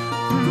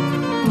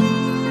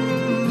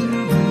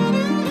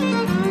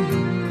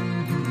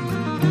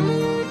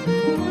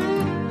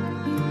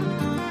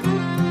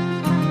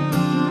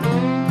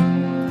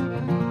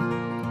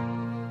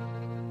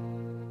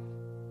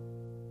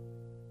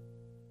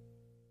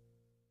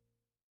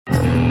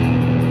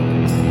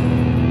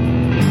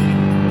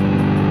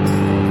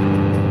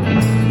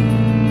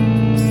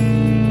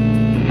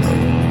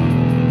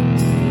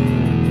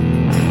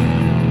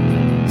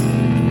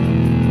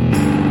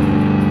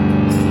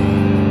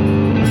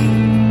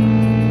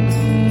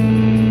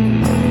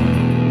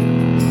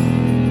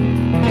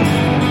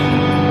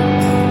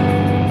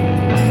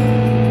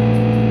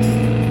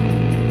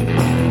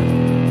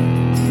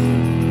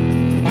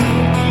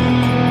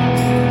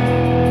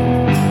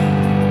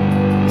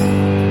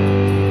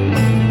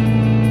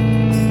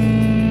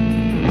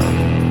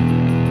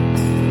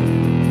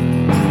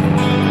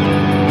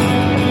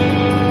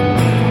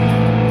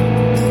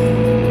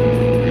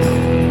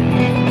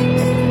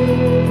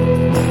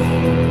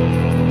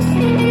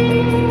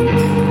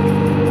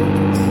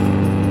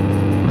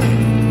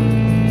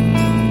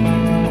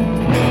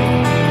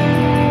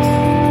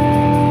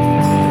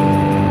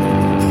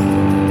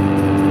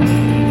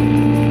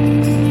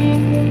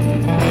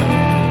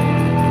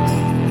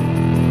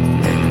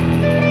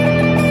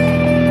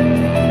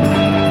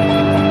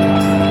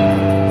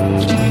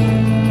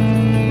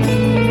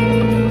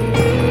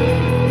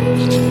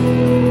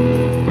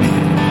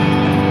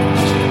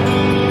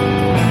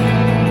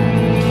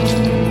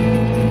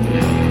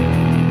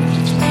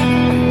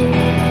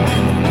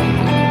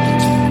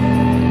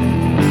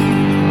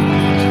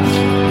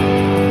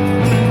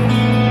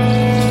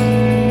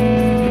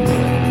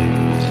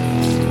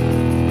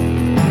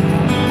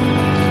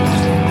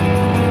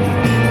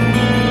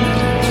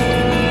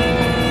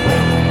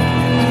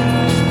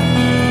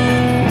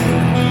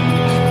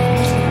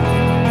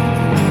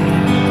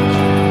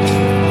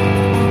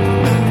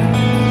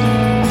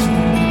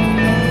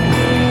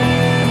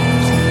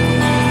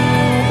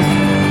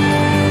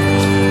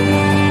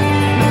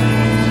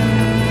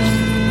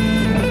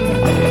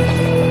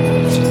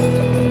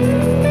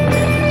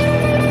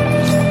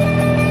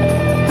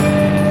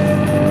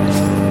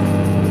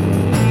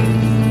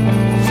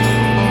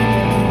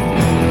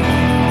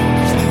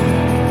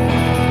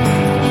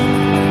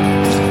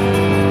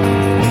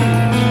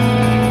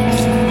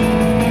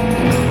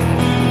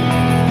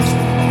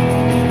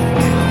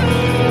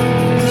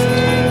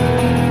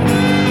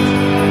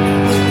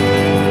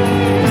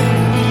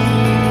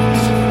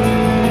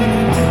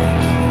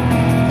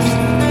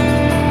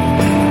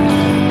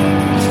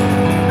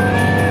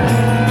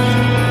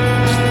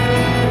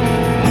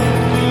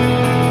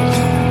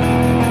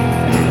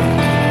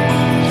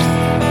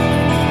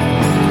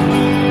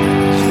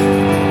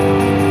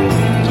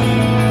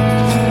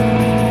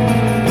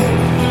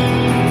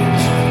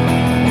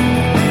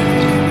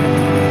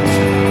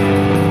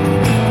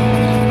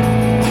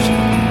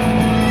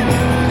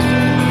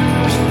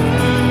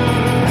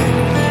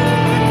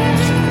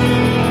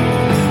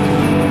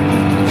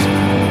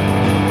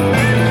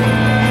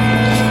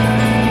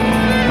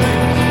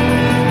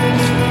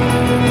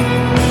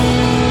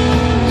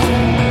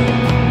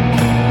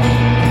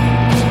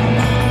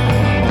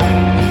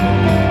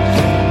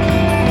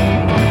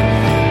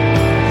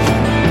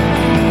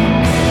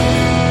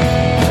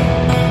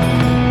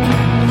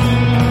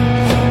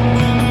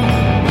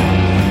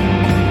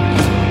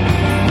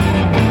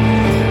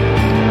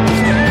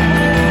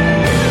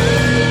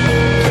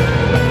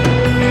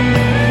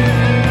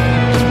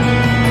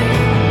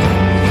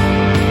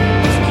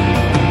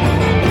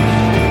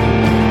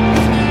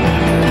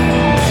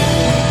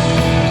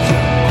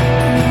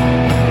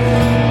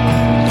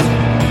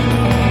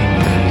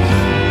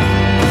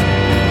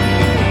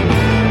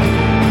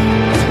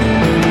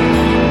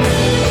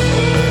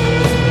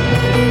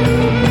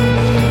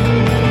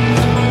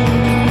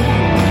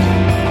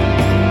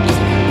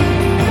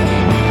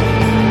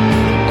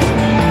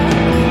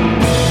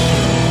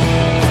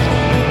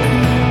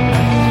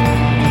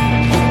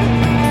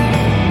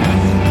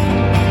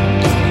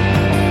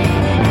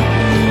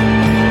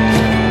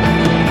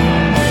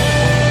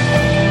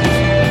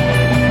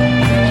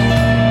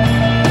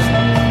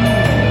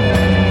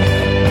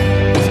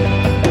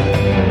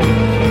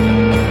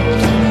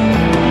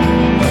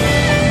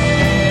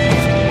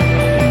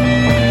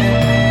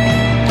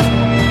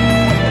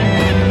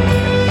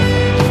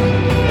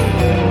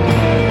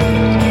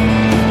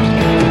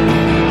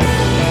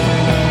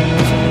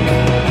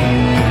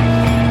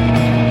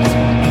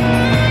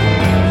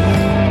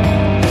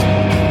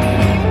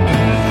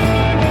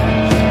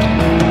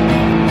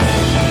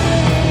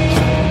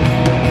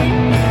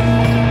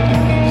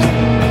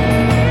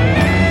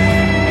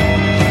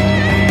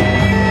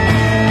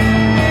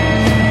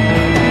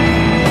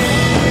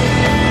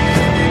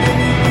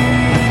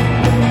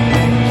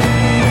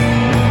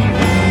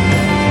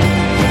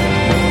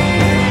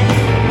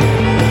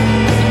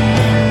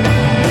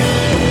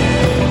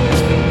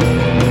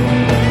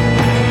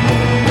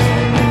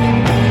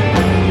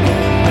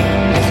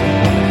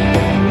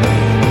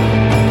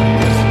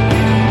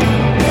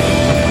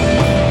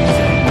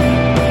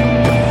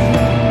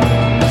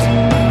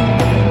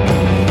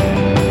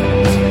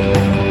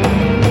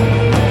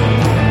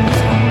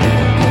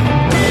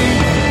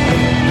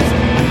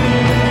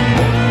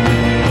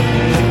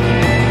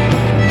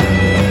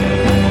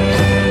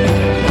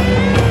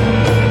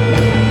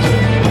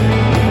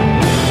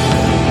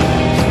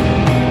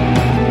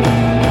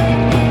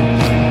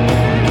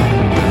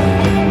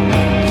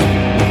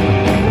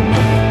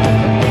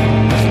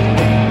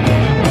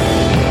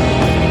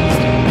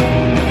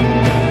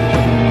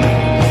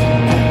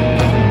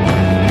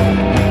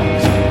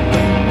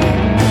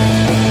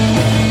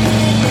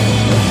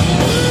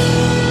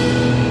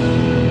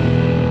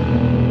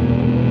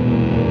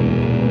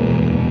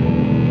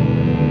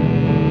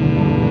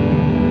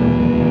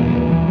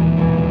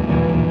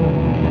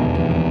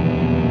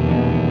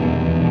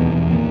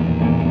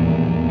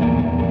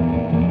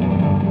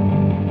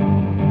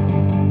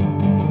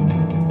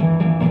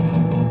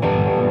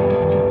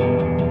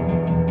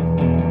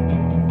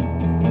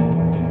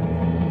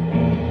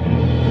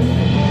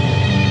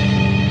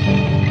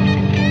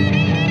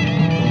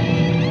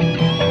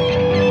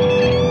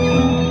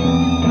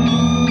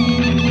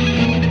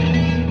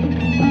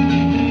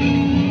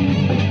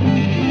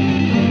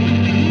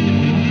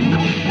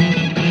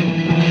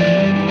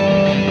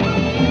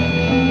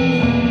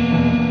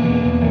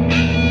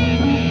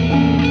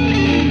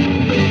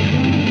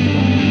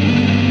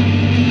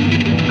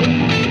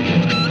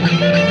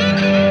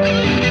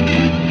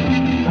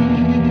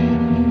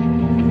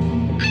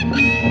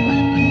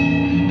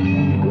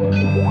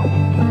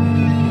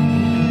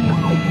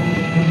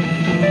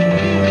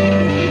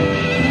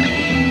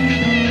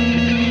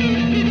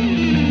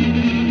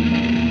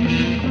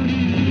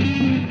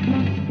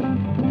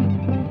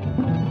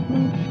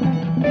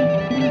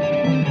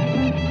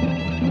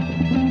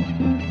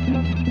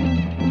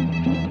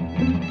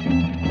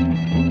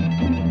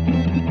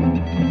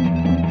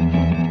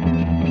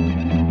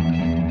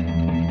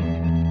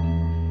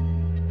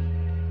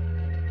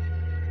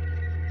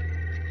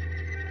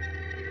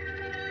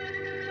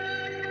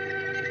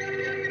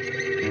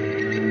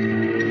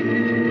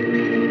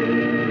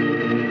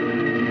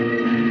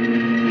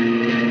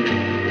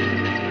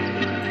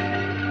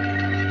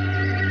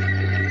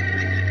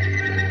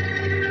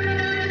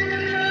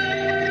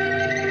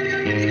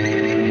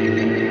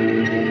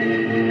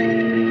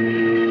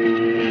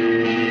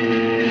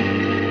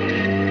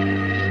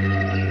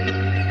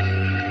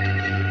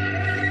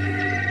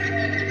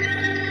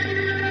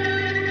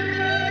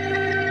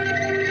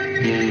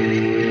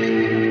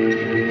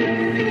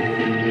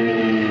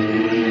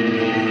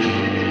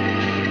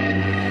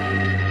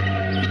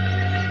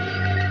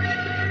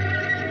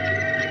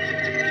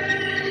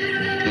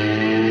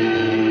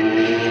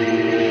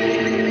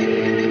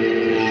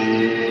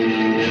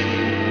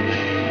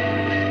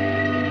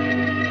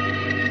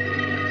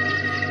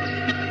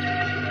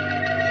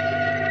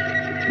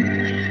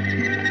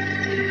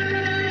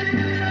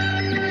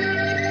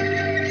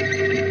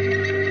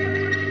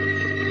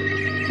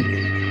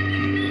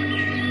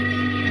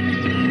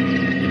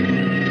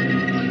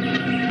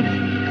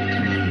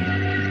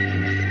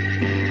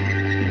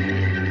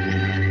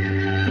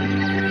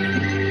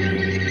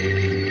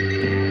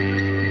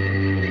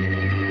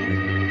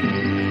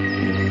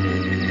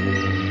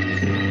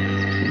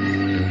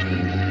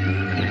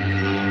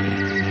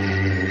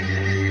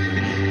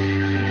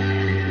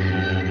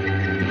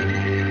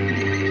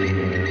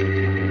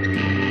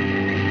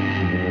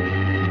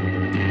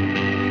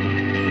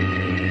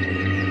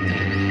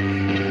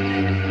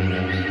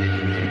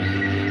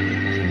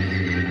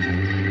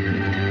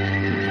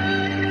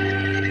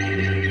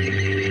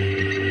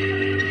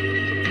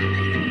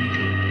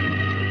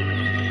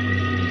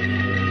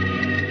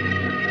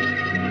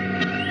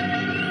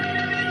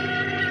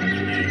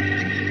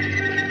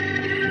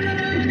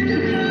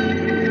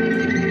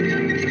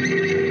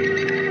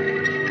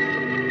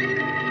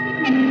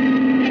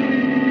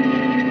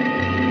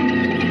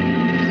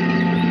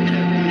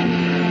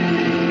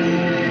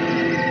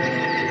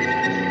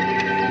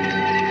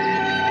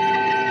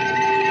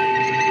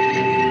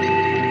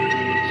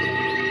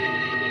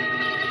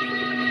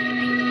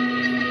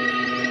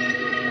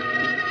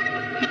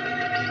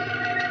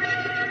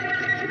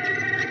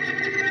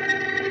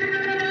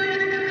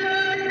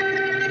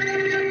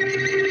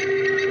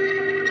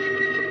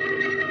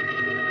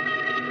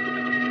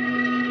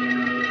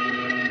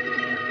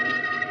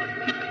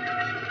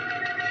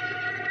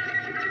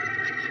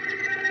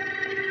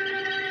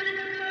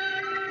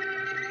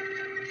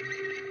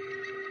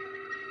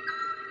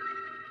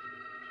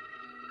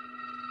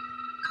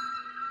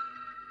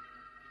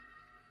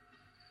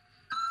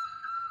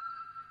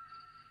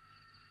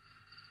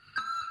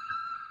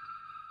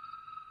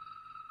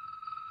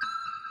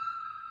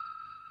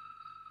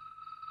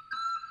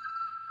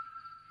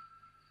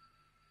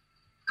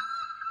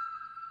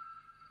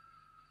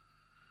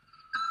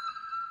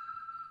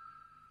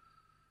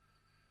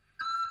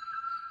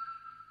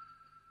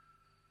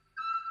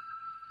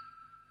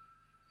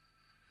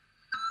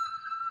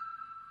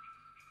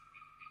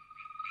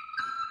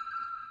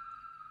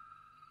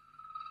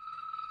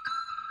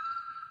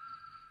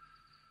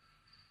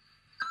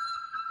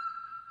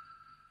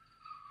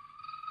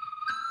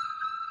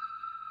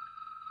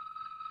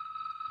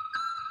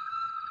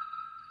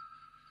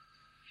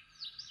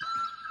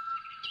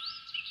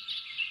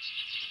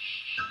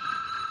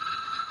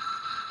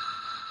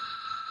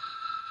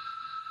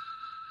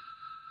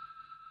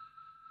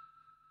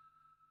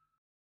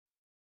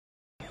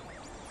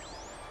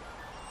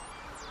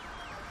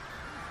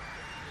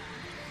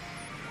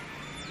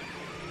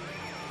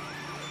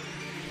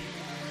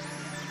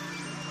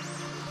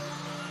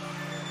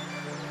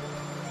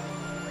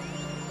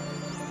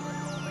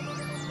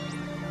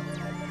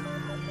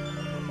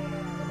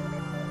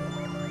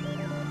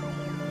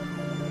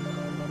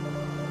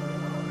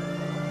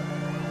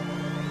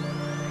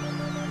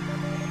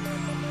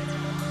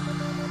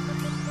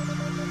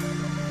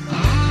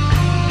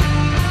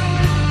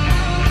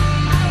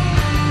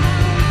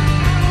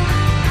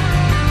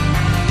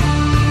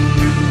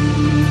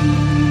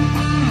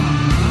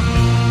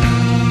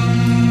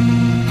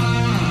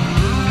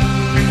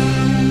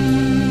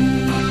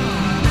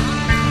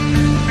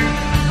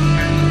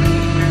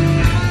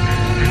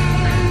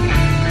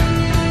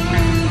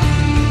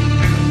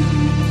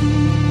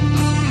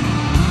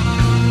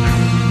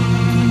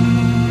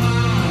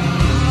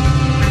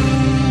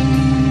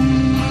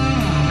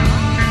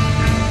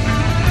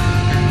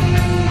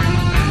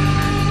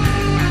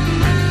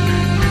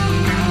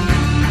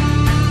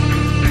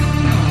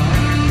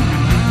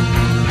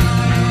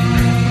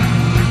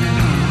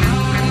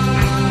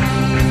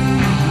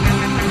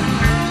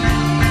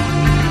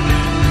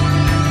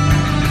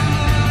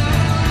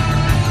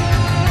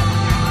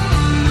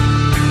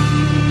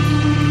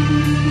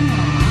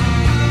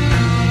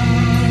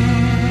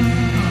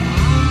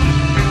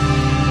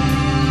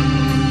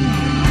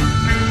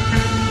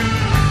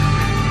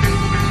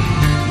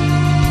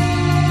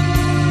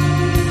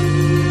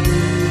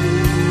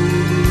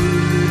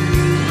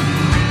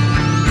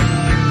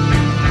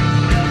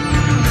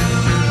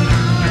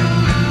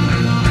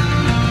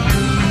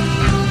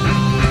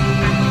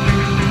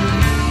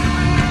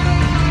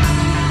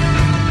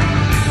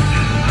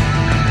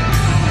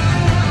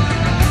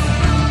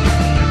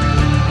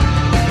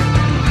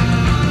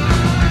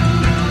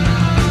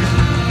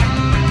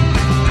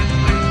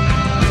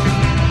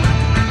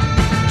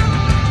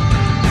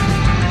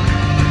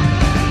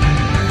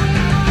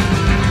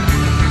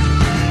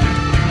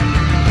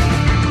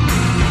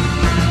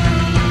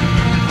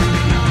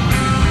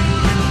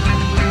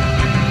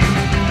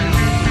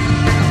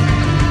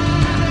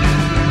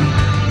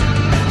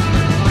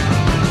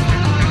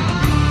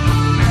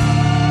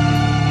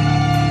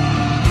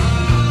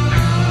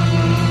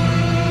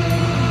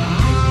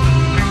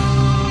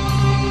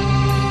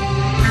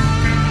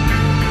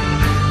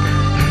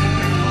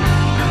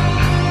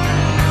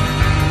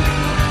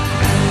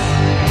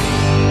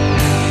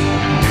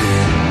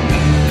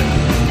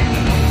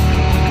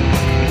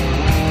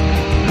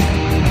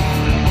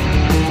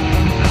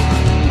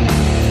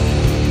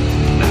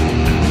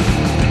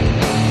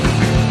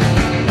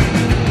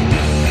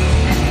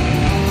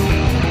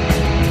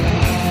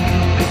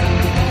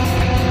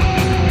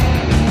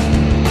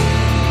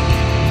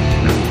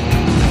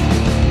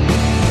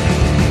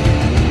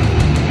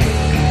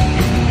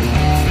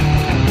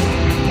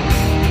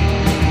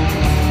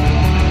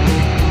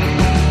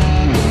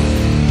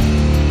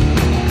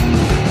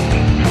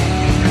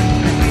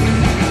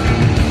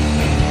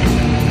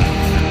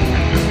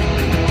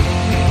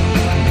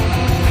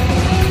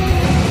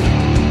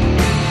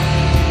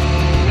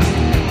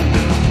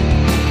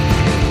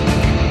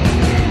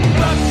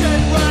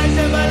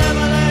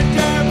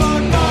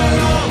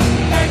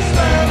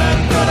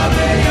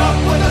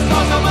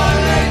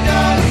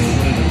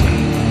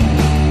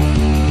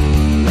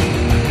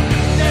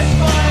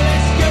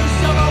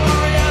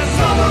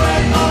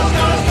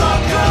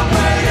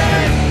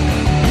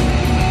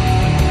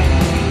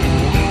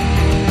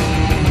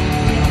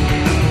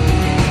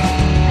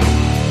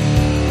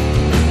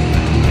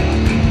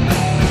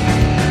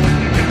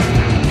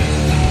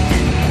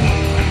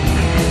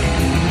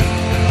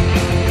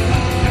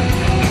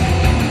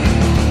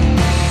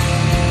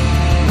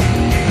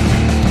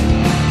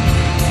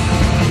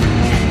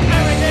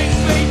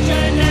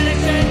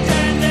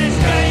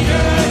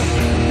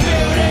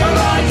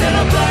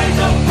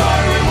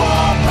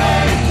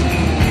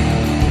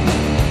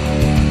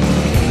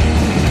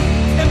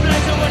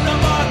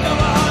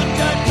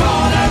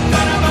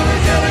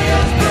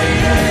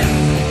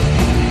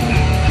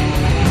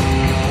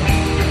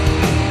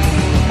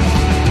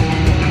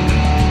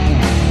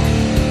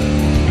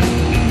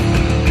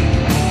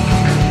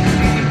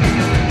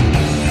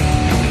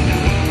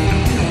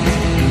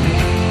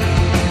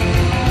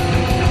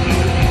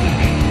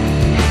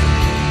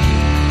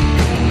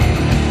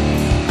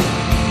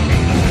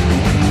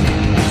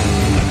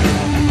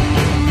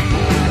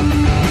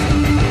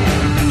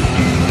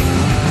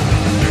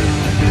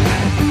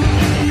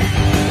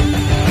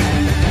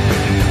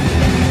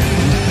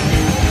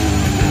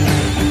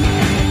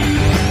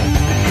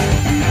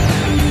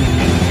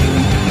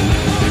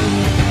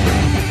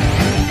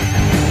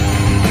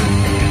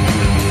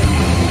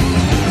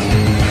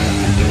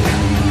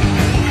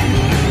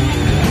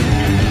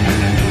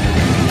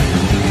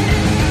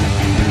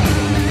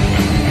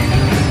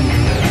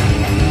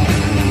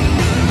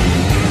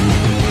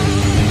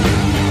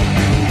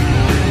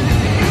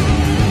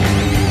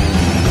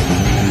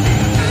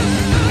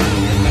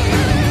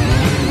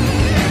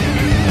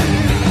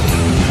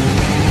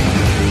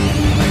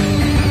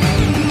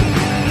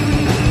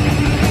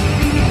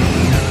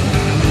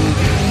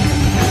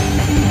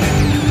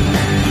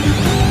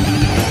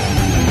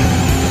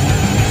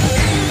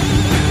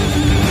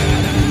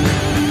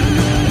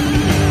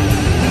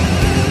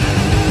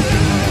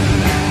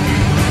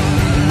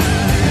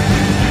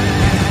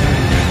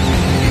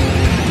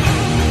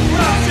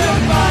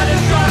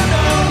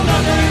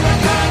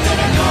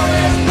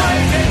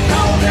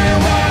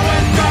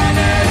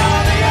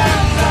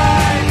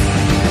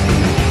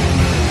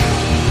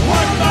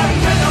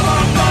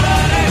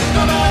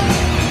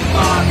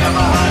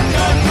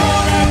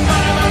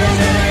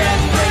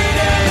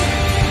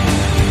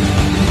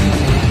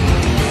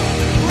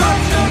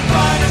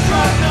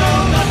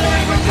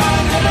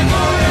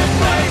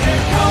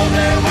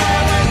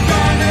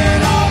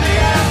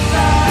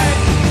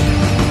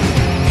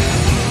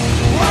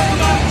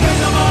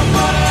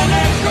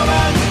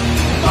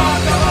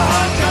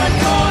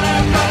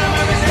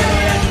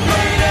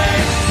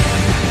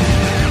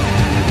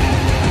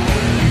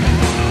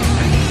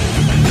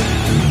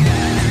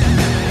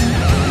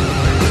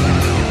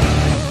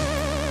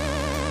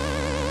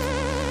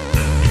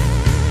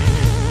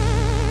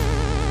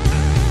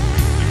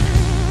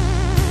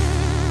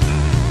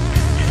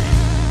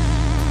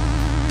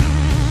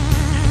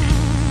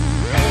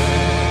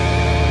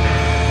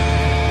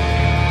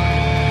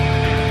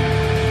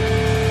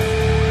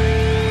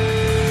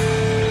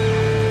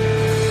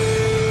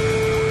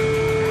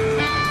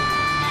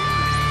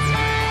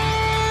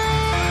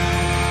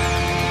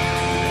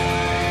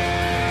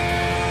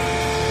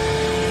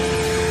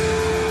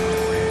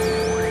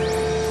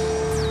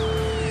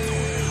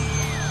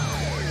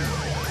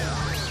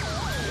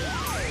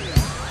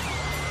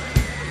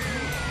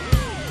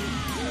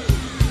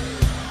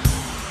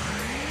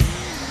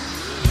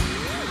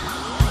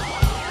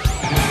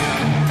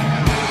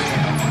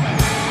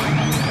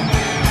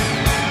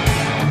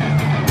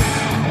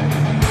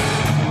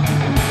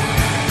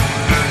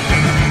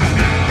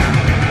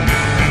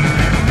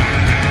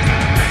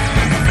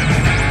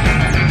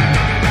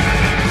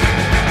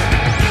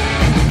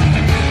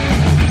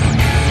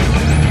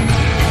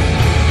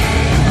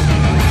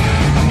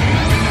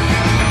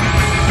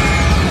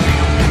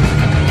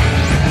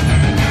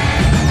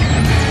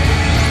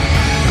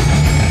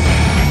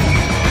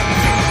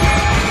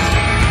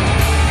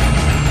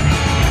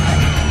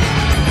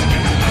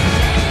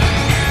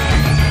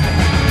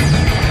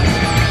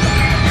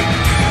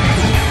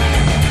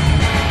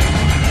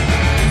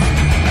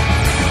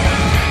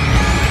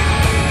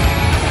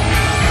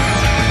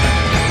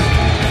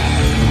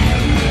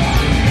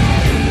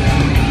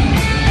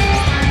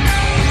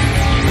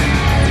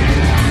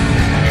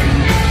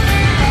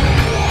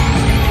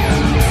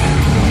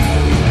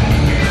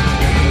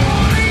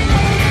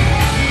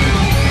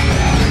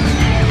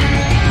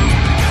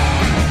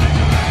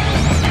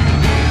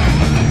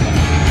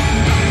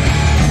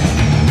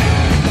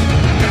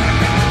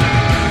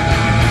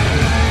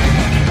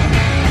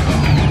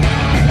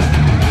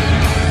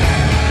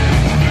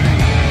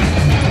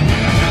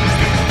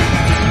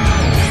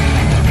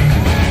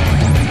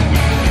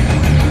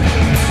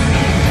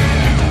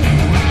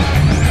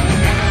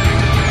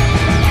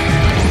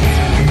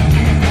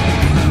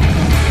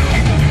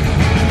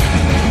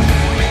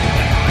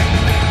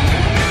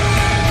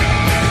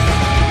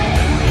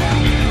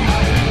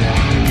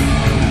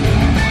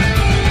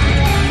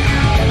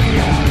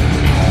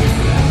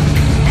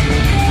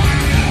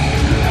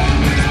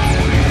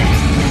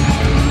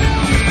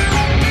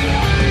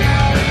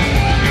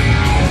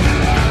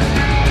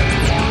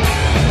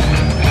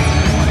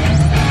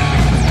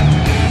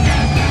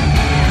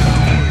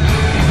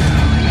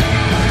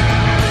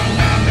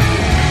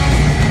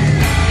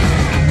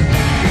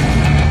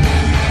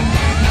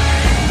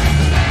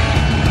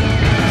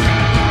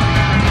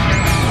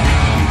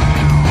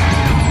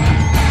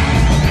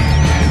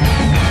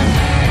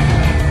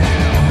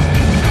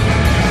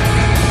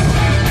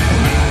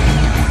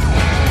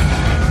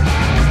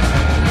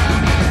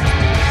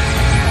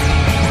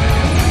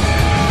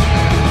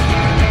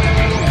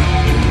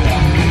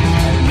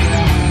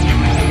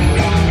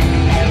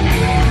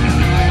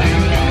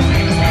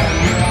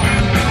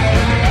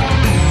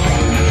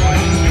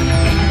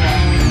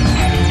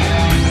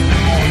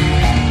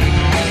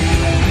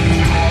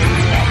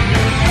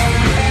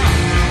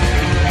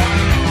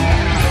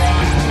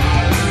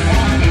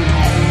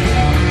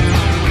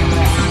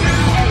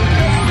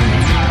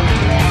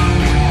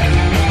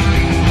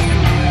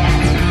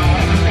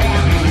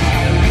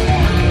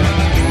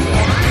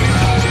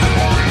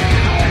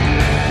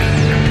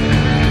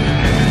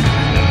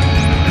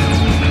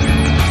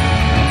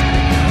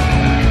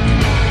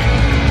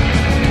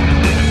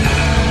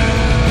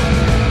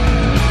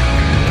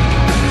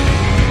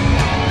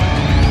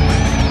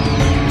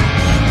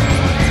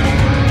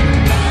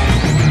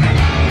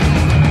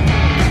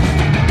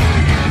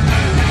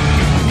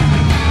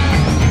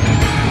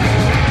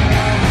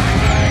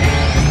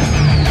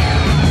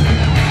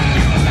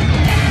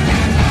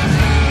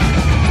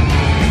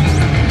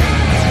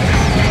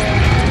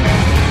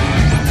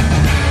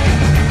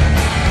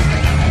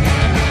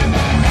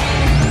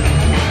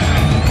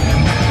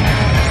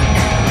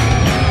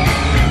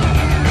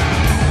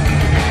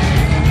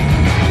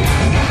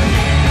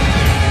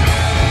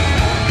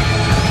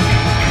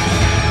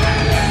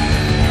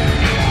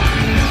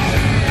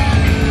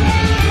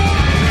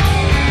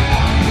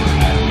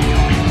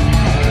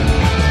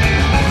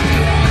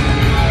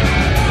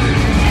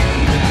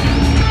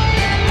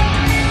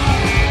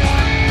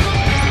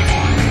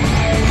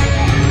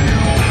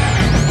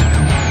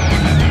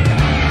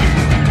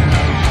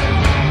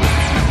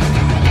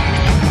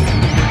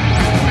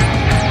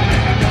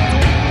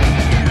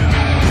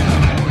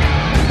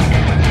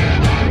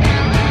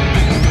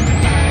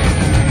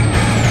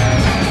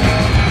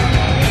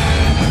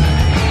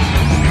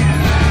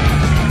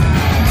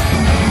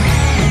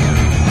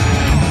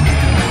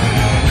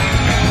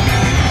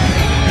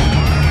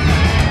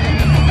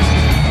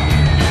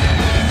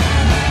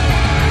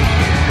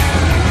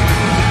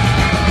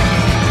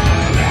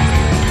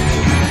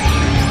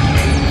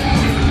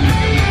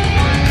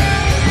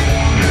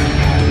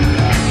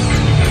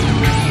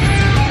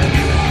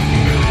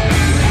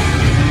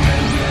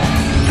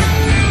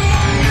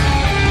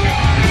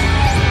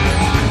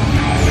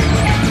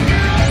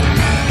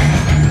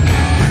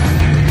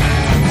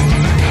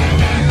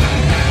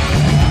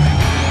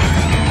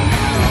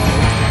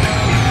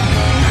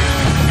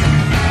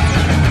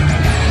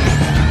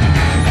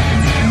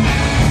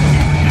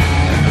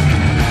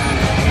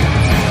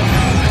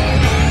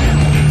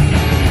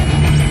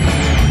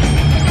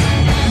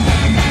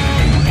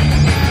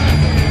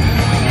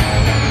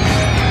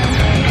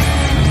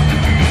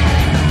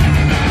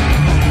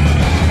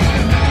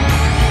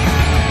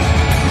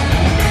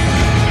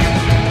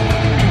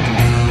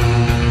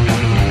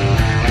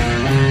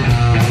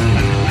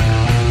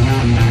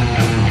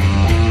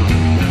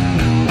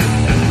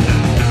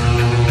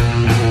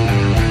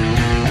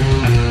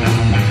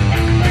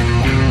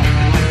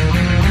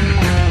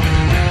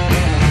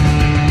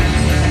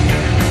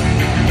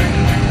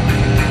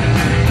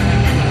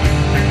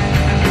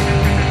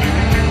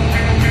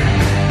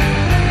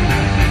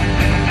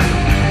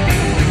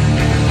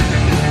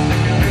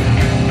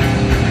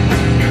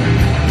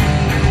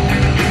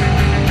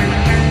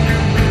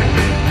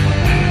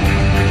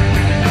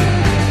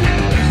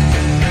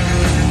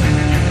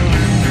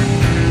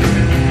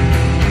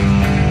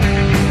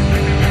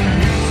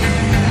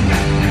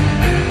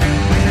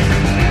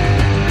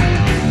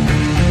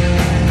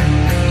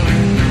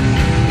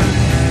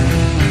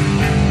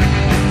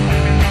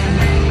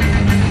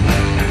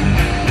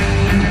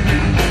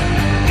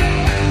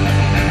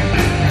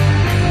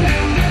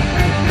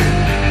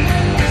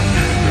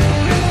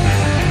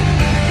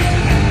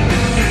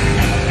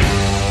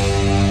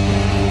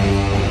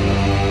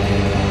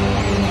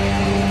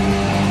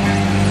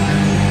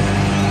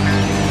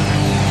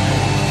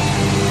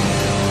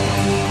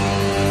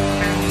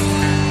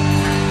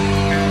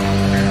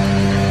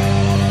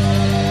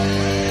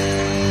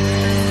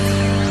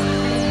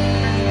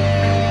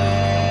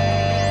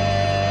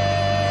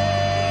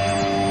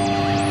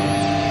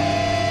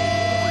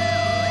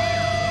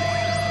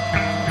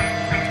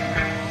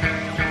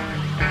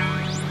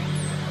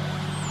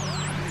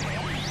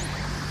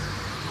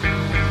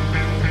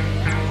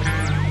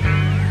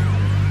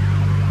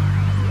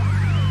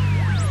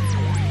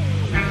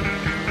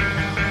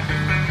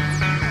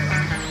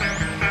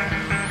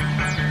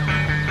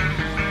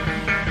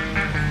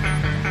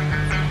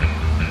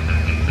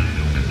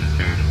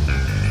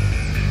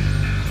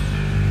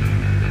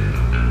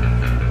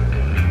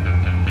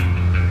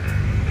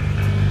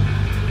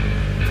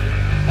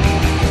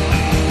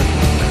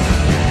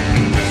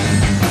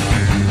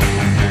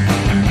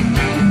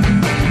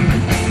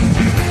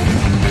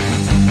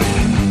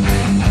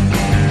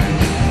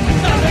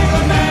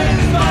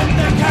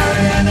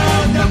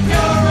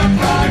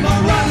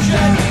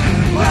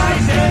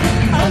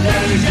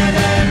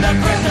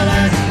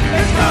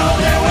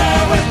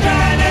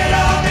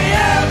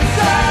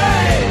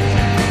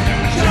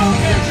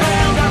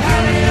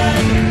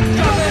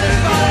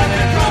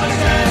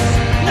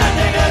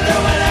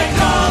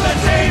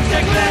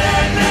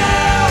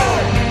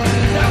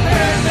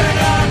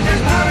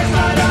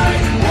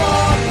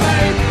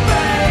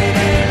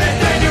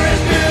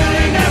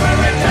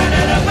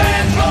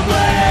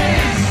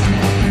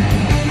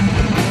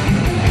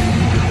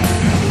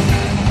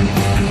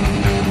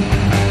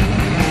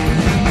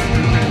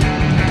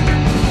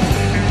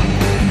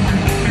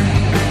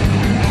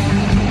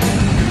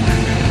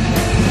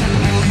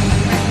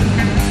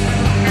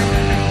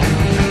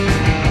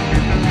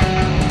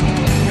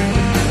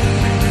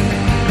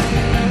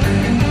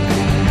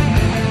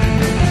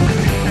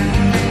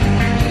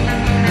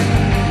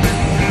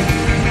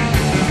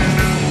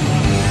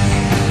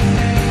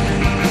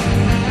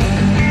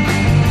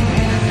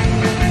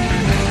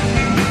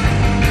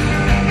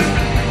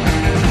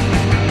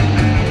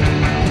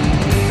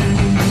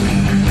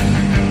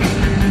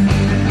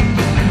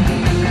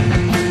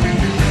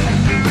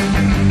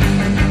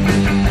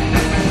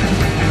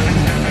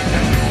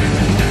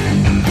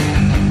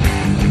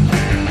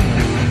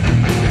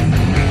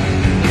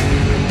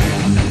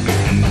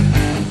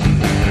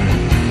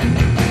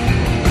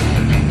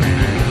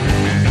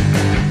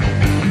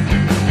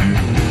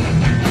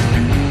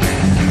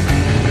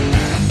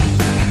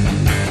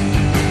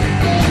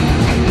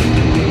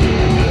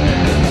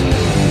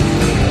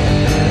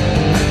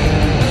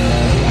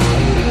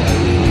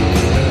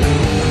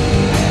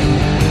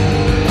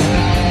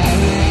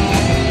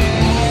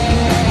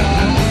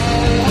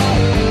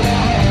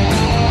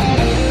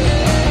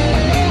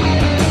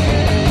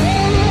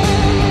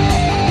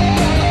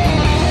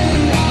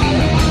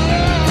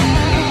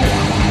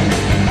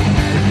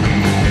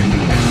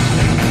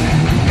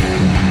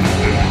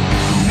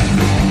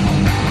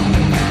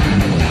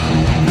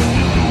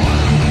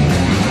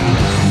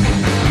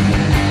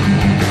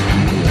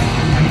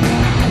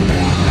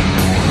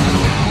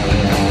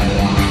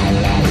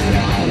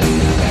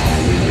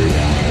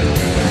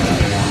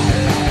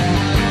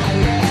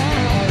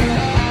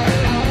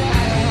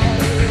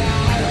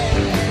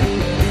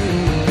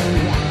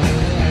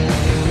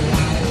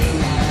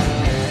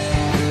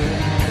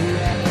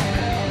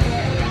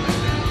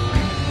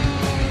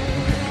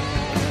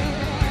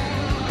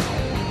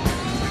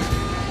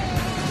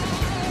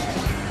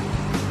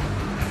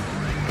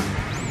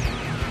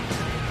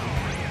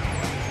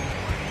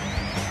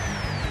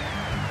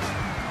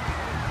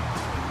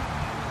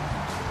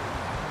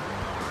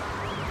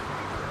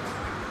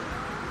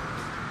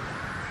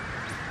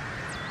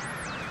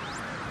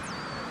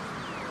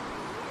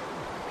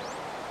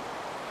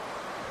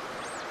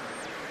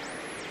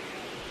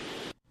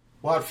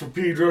 Watt for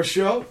Pedro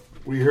Show.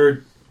 We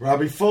heard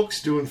Robbie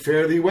Fulks doing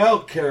Fare Thee Well,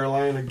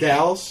 Carolina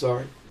Gals,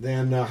 sorry.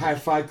 Then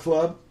Hi-Fi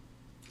Club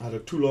out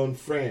of Toulon,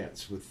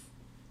 France with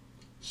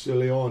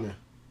Aceyalone.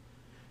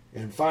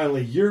 And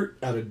finally, Yurt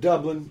out of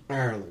Dublin,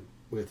 Ireland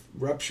with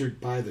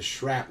Ruptured by the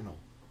Shrapnel.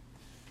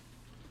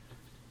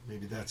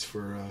 Maybe that's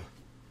for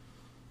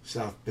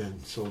South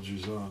Bend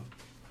Soldiers On.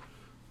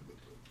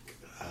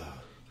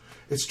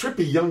 It's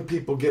trippy, young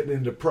people getting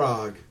into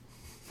Prague.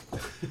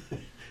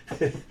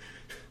 It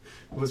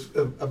was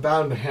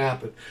bound to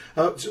happen.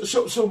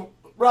 So,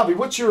 Robbie,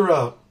 what's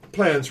your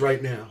plans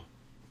right now?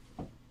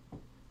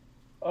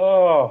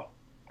 Oh,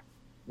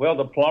 well,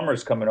 the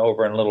plumber's coming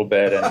over in a little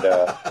bit, and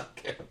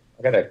Okay.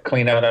 I got to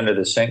clean out under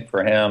the sink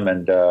for him.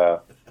 And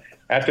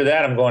after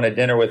that, I'm going to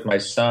dinner with my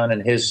son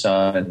and his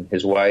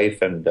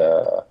wife, and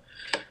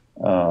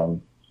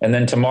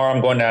then tomorrow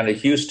I'm going down to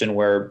Houston,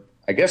 where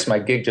I guess my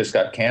gig just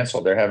got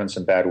canceled. They're having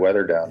some bad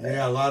weather down there.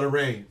 Yeah, a lot of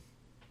rain.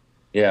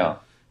 Yeah.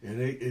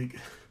 And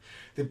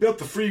they built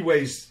the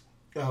freeways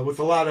with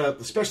a lot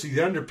of, especially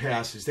the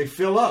underpasses. They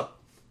fill up.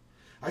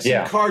 I see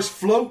cars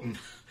floating.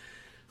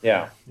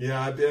 Yeah.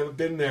 Yeah, I've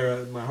been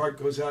there. My heart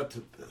goes out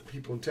to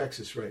people in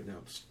Texas right now.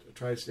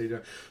 Try to stay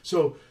down.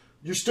 So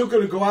you're still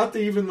going to go out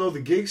there even though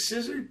the gig's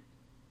scissored?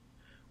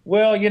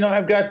 Well,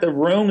 I've got the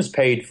rooms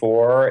paid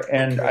for,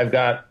 and okay. I've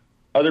got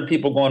other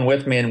people going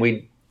with me, and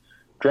we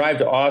drive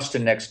to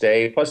Austin next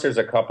day. Plus, there's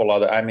a couple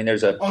other. I mean,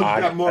 there's a. Oh, you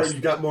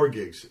got more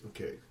gigs.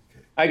 Okay.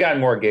 I got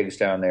more gigs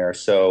down there,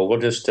 so we'll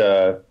just.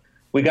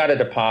 We got a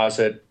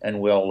deposit, and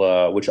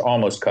we'll, which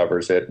almost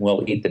covers it.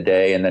 We'll eat the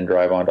day and then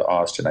drive on to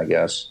Austin, I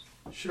guess.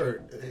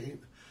 Sure, it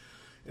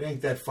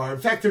ain't that far. In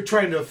fact, they're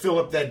trying to fill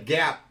up that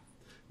gap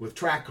with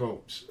track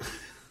homes.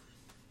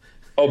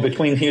 Oh,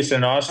 between Houston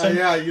and Austin?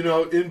 Yeah,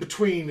 in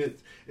between,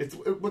 it's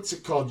what's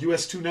it called?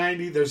 US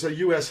 290? There's a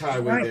US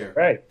highway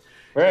there.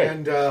 Right.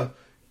 And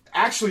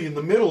actually in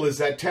the middle is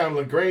that town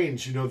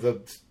LaGrange,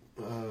 the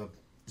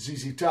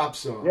ZZ Top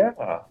song.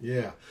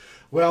 Yeah.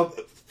 Well,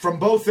 from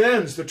both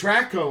ends, the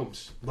track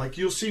homes. Like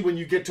you'll see when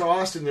you get to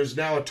Austin, there's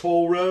now a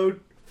toll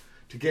road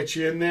to get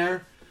you in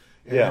there.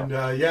 And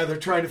they're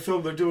trying to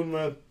film, they're doing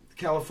the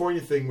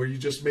California thing where you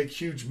just make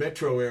huge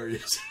metro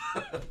areas.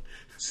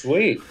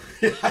 Sweet.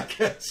 Yeah, I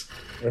guess.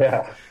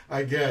 Yeah.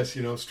 I guess,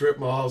 strip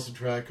malls and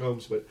track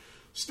homes, but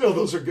still,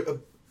 those are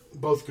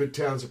both good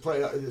towns to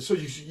play. So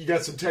you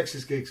got some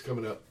Texas gigs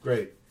coming up.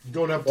 Great. You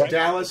going up to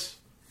Dallas?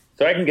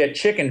 So I can get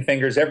chicken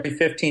fingers every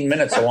 15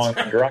 minutes along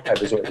the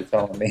drive is what you're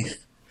telling me.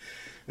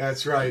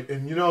 That's right.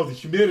 And, the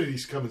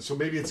humidity's coming, so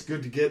maybe it's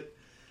good to get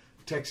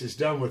Texas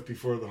done with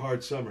before the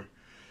hard summer.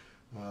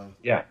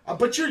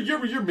 But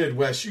you're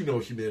Midwest.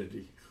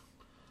 Humidity.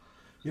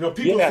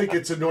 People think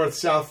it's a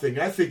north-south thing.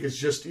 I think it's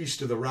just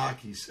east of the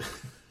Rockies.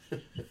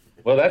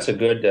 Well, that's a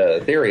good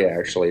theory,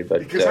 actually. But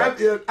because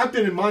I've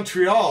been in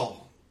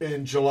Montreal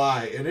in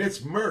July, and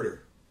it's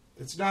murder.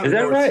 It's not. Is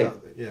that right?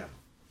 Yeah.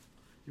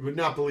 You would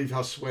not believe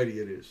how sweaty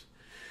it is.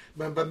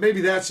 But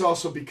maybe that's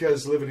also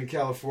because living in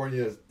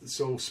California is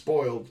so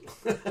spoiled.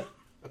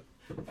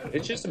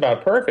 It's just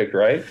about perfect,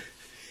 right?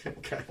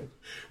 Okay.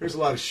 There's a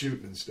lot of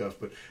shooting and stuff,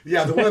 but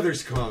yeah, the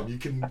weather's calm. You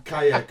can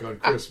kayak on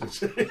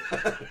Christmas.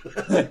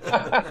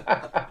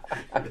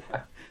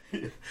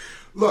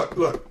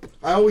 Look.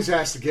 I always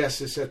ask the guests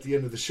this at the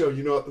end of the show.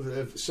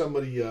 If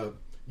somebody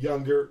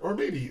younger, or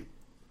maybe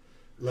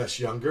less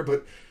younger,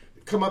 but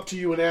come up to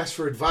you and ask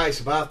for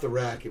advice about the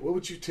racket, what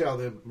would you tell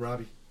them,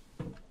 Robbie?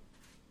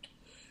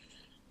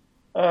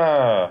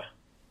 I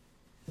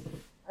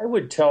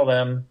would tell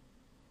them.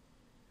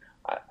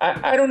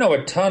 I don't know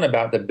a ton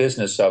about the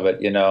business of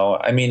it,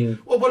 I mean...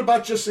 Well, what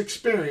about just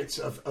experience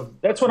of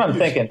that's what I'm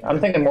thinking. I'm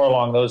thinking more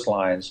along those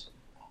lines.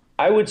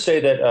 I would say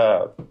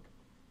that...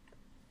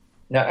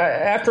 now,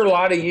 after a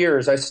lot of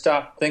years, I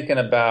stopped thinking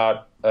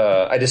about...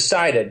 I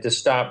decided to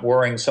stop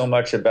worrying so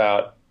much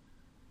about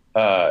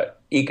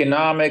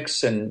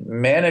economics and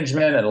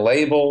management and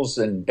labels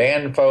and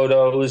band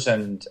photos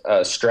and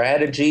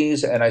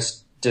strategies, and I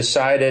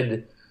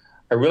decided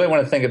I really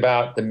want to think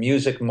about the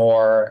music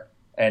more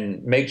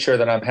and make sure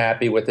that I'm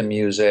happy with the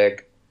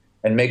music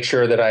and make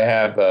sure that I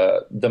have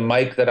the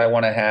mic that I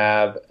want to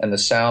have and the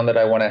sound that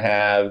I want to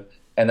have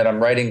and that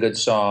I'm writing good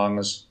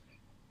songs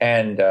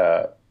and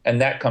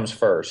that comes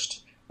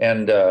first.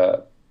 And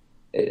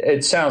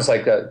it sounds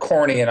like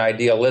corny and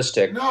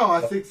idealistic. No,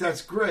 I think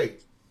that's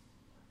great.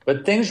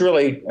 But things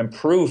really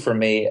improved for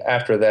me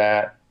after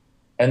that.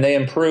 And they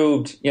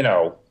improved,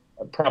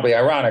 probably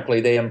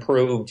ironically, they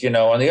improved,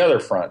 on the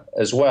other front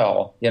as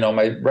well.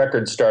 My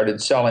record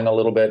started selling a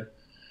little bit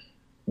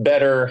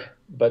better,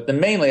 but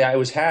mainly I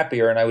was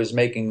happier and I was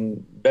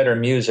making better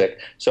music.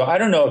 So I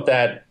don't know if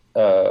that,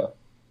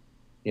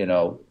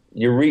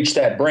 you reach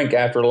that brink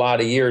after a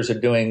lot of years of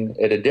doing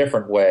it a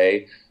different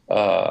way.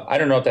 I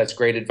don't know if that's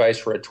great advice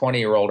for a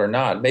 20-year-old or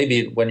not.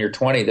 Maybe when you're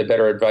 20, the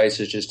better advice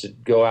is just to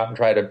go out and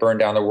try to burn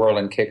down the world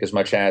and kick as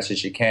much ass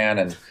as you can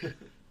and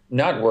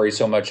not worry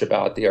so much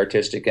about the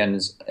artistic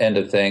end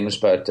of things.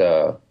 But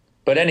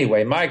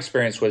anyway, my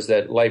experience was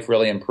that life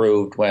really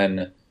improved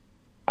when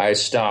I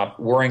stopped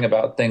worrying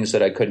about things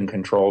that I couldn't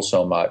control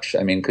so much.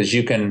 I mean, because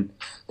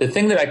the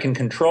thing that I can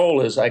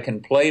control is I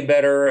can play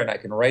better and I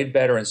can write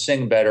better and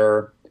sing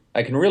better.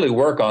 I can really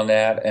work on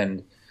that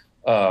and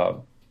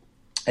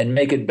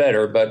make it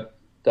better. But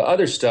the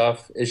other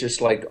stuff is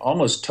just like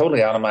almost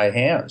totally out of my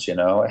hands, you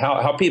know,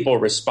 how people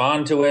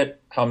respond to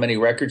it, how many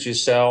records you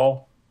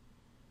sell.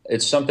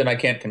 It's something I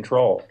can't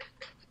control.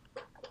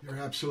 You're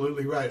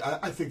absolutely right.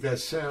 I think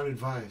that's sound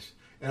advice.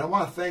 And I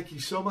want to thank you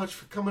so much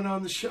for coming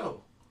on the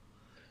show.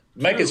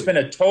 Mike, It's been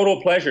a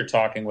total pleasure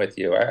talking with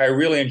you. I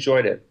really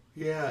enjoyed it.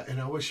 Yeah, and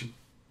I wish you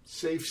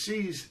safe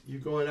seas. You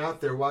going out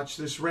there, watch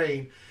this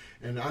rain.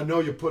 And I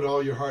know you put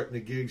all your heart in the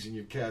gigs, and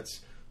your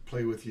cats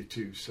play with you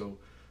too. So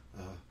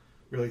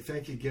really,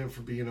 thank you again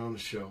for being on the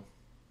show.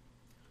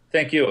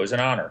 Thank you. It was an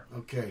honor.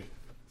 Okay.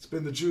 It's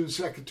been the June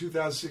 2nd,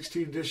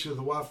 2016 edition of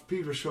the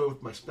Pedro Show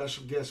with my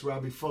special guest,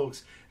 Robbie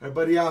Fulks.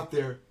 Everybody out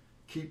there,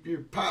 keep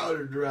your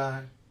powder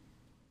dry.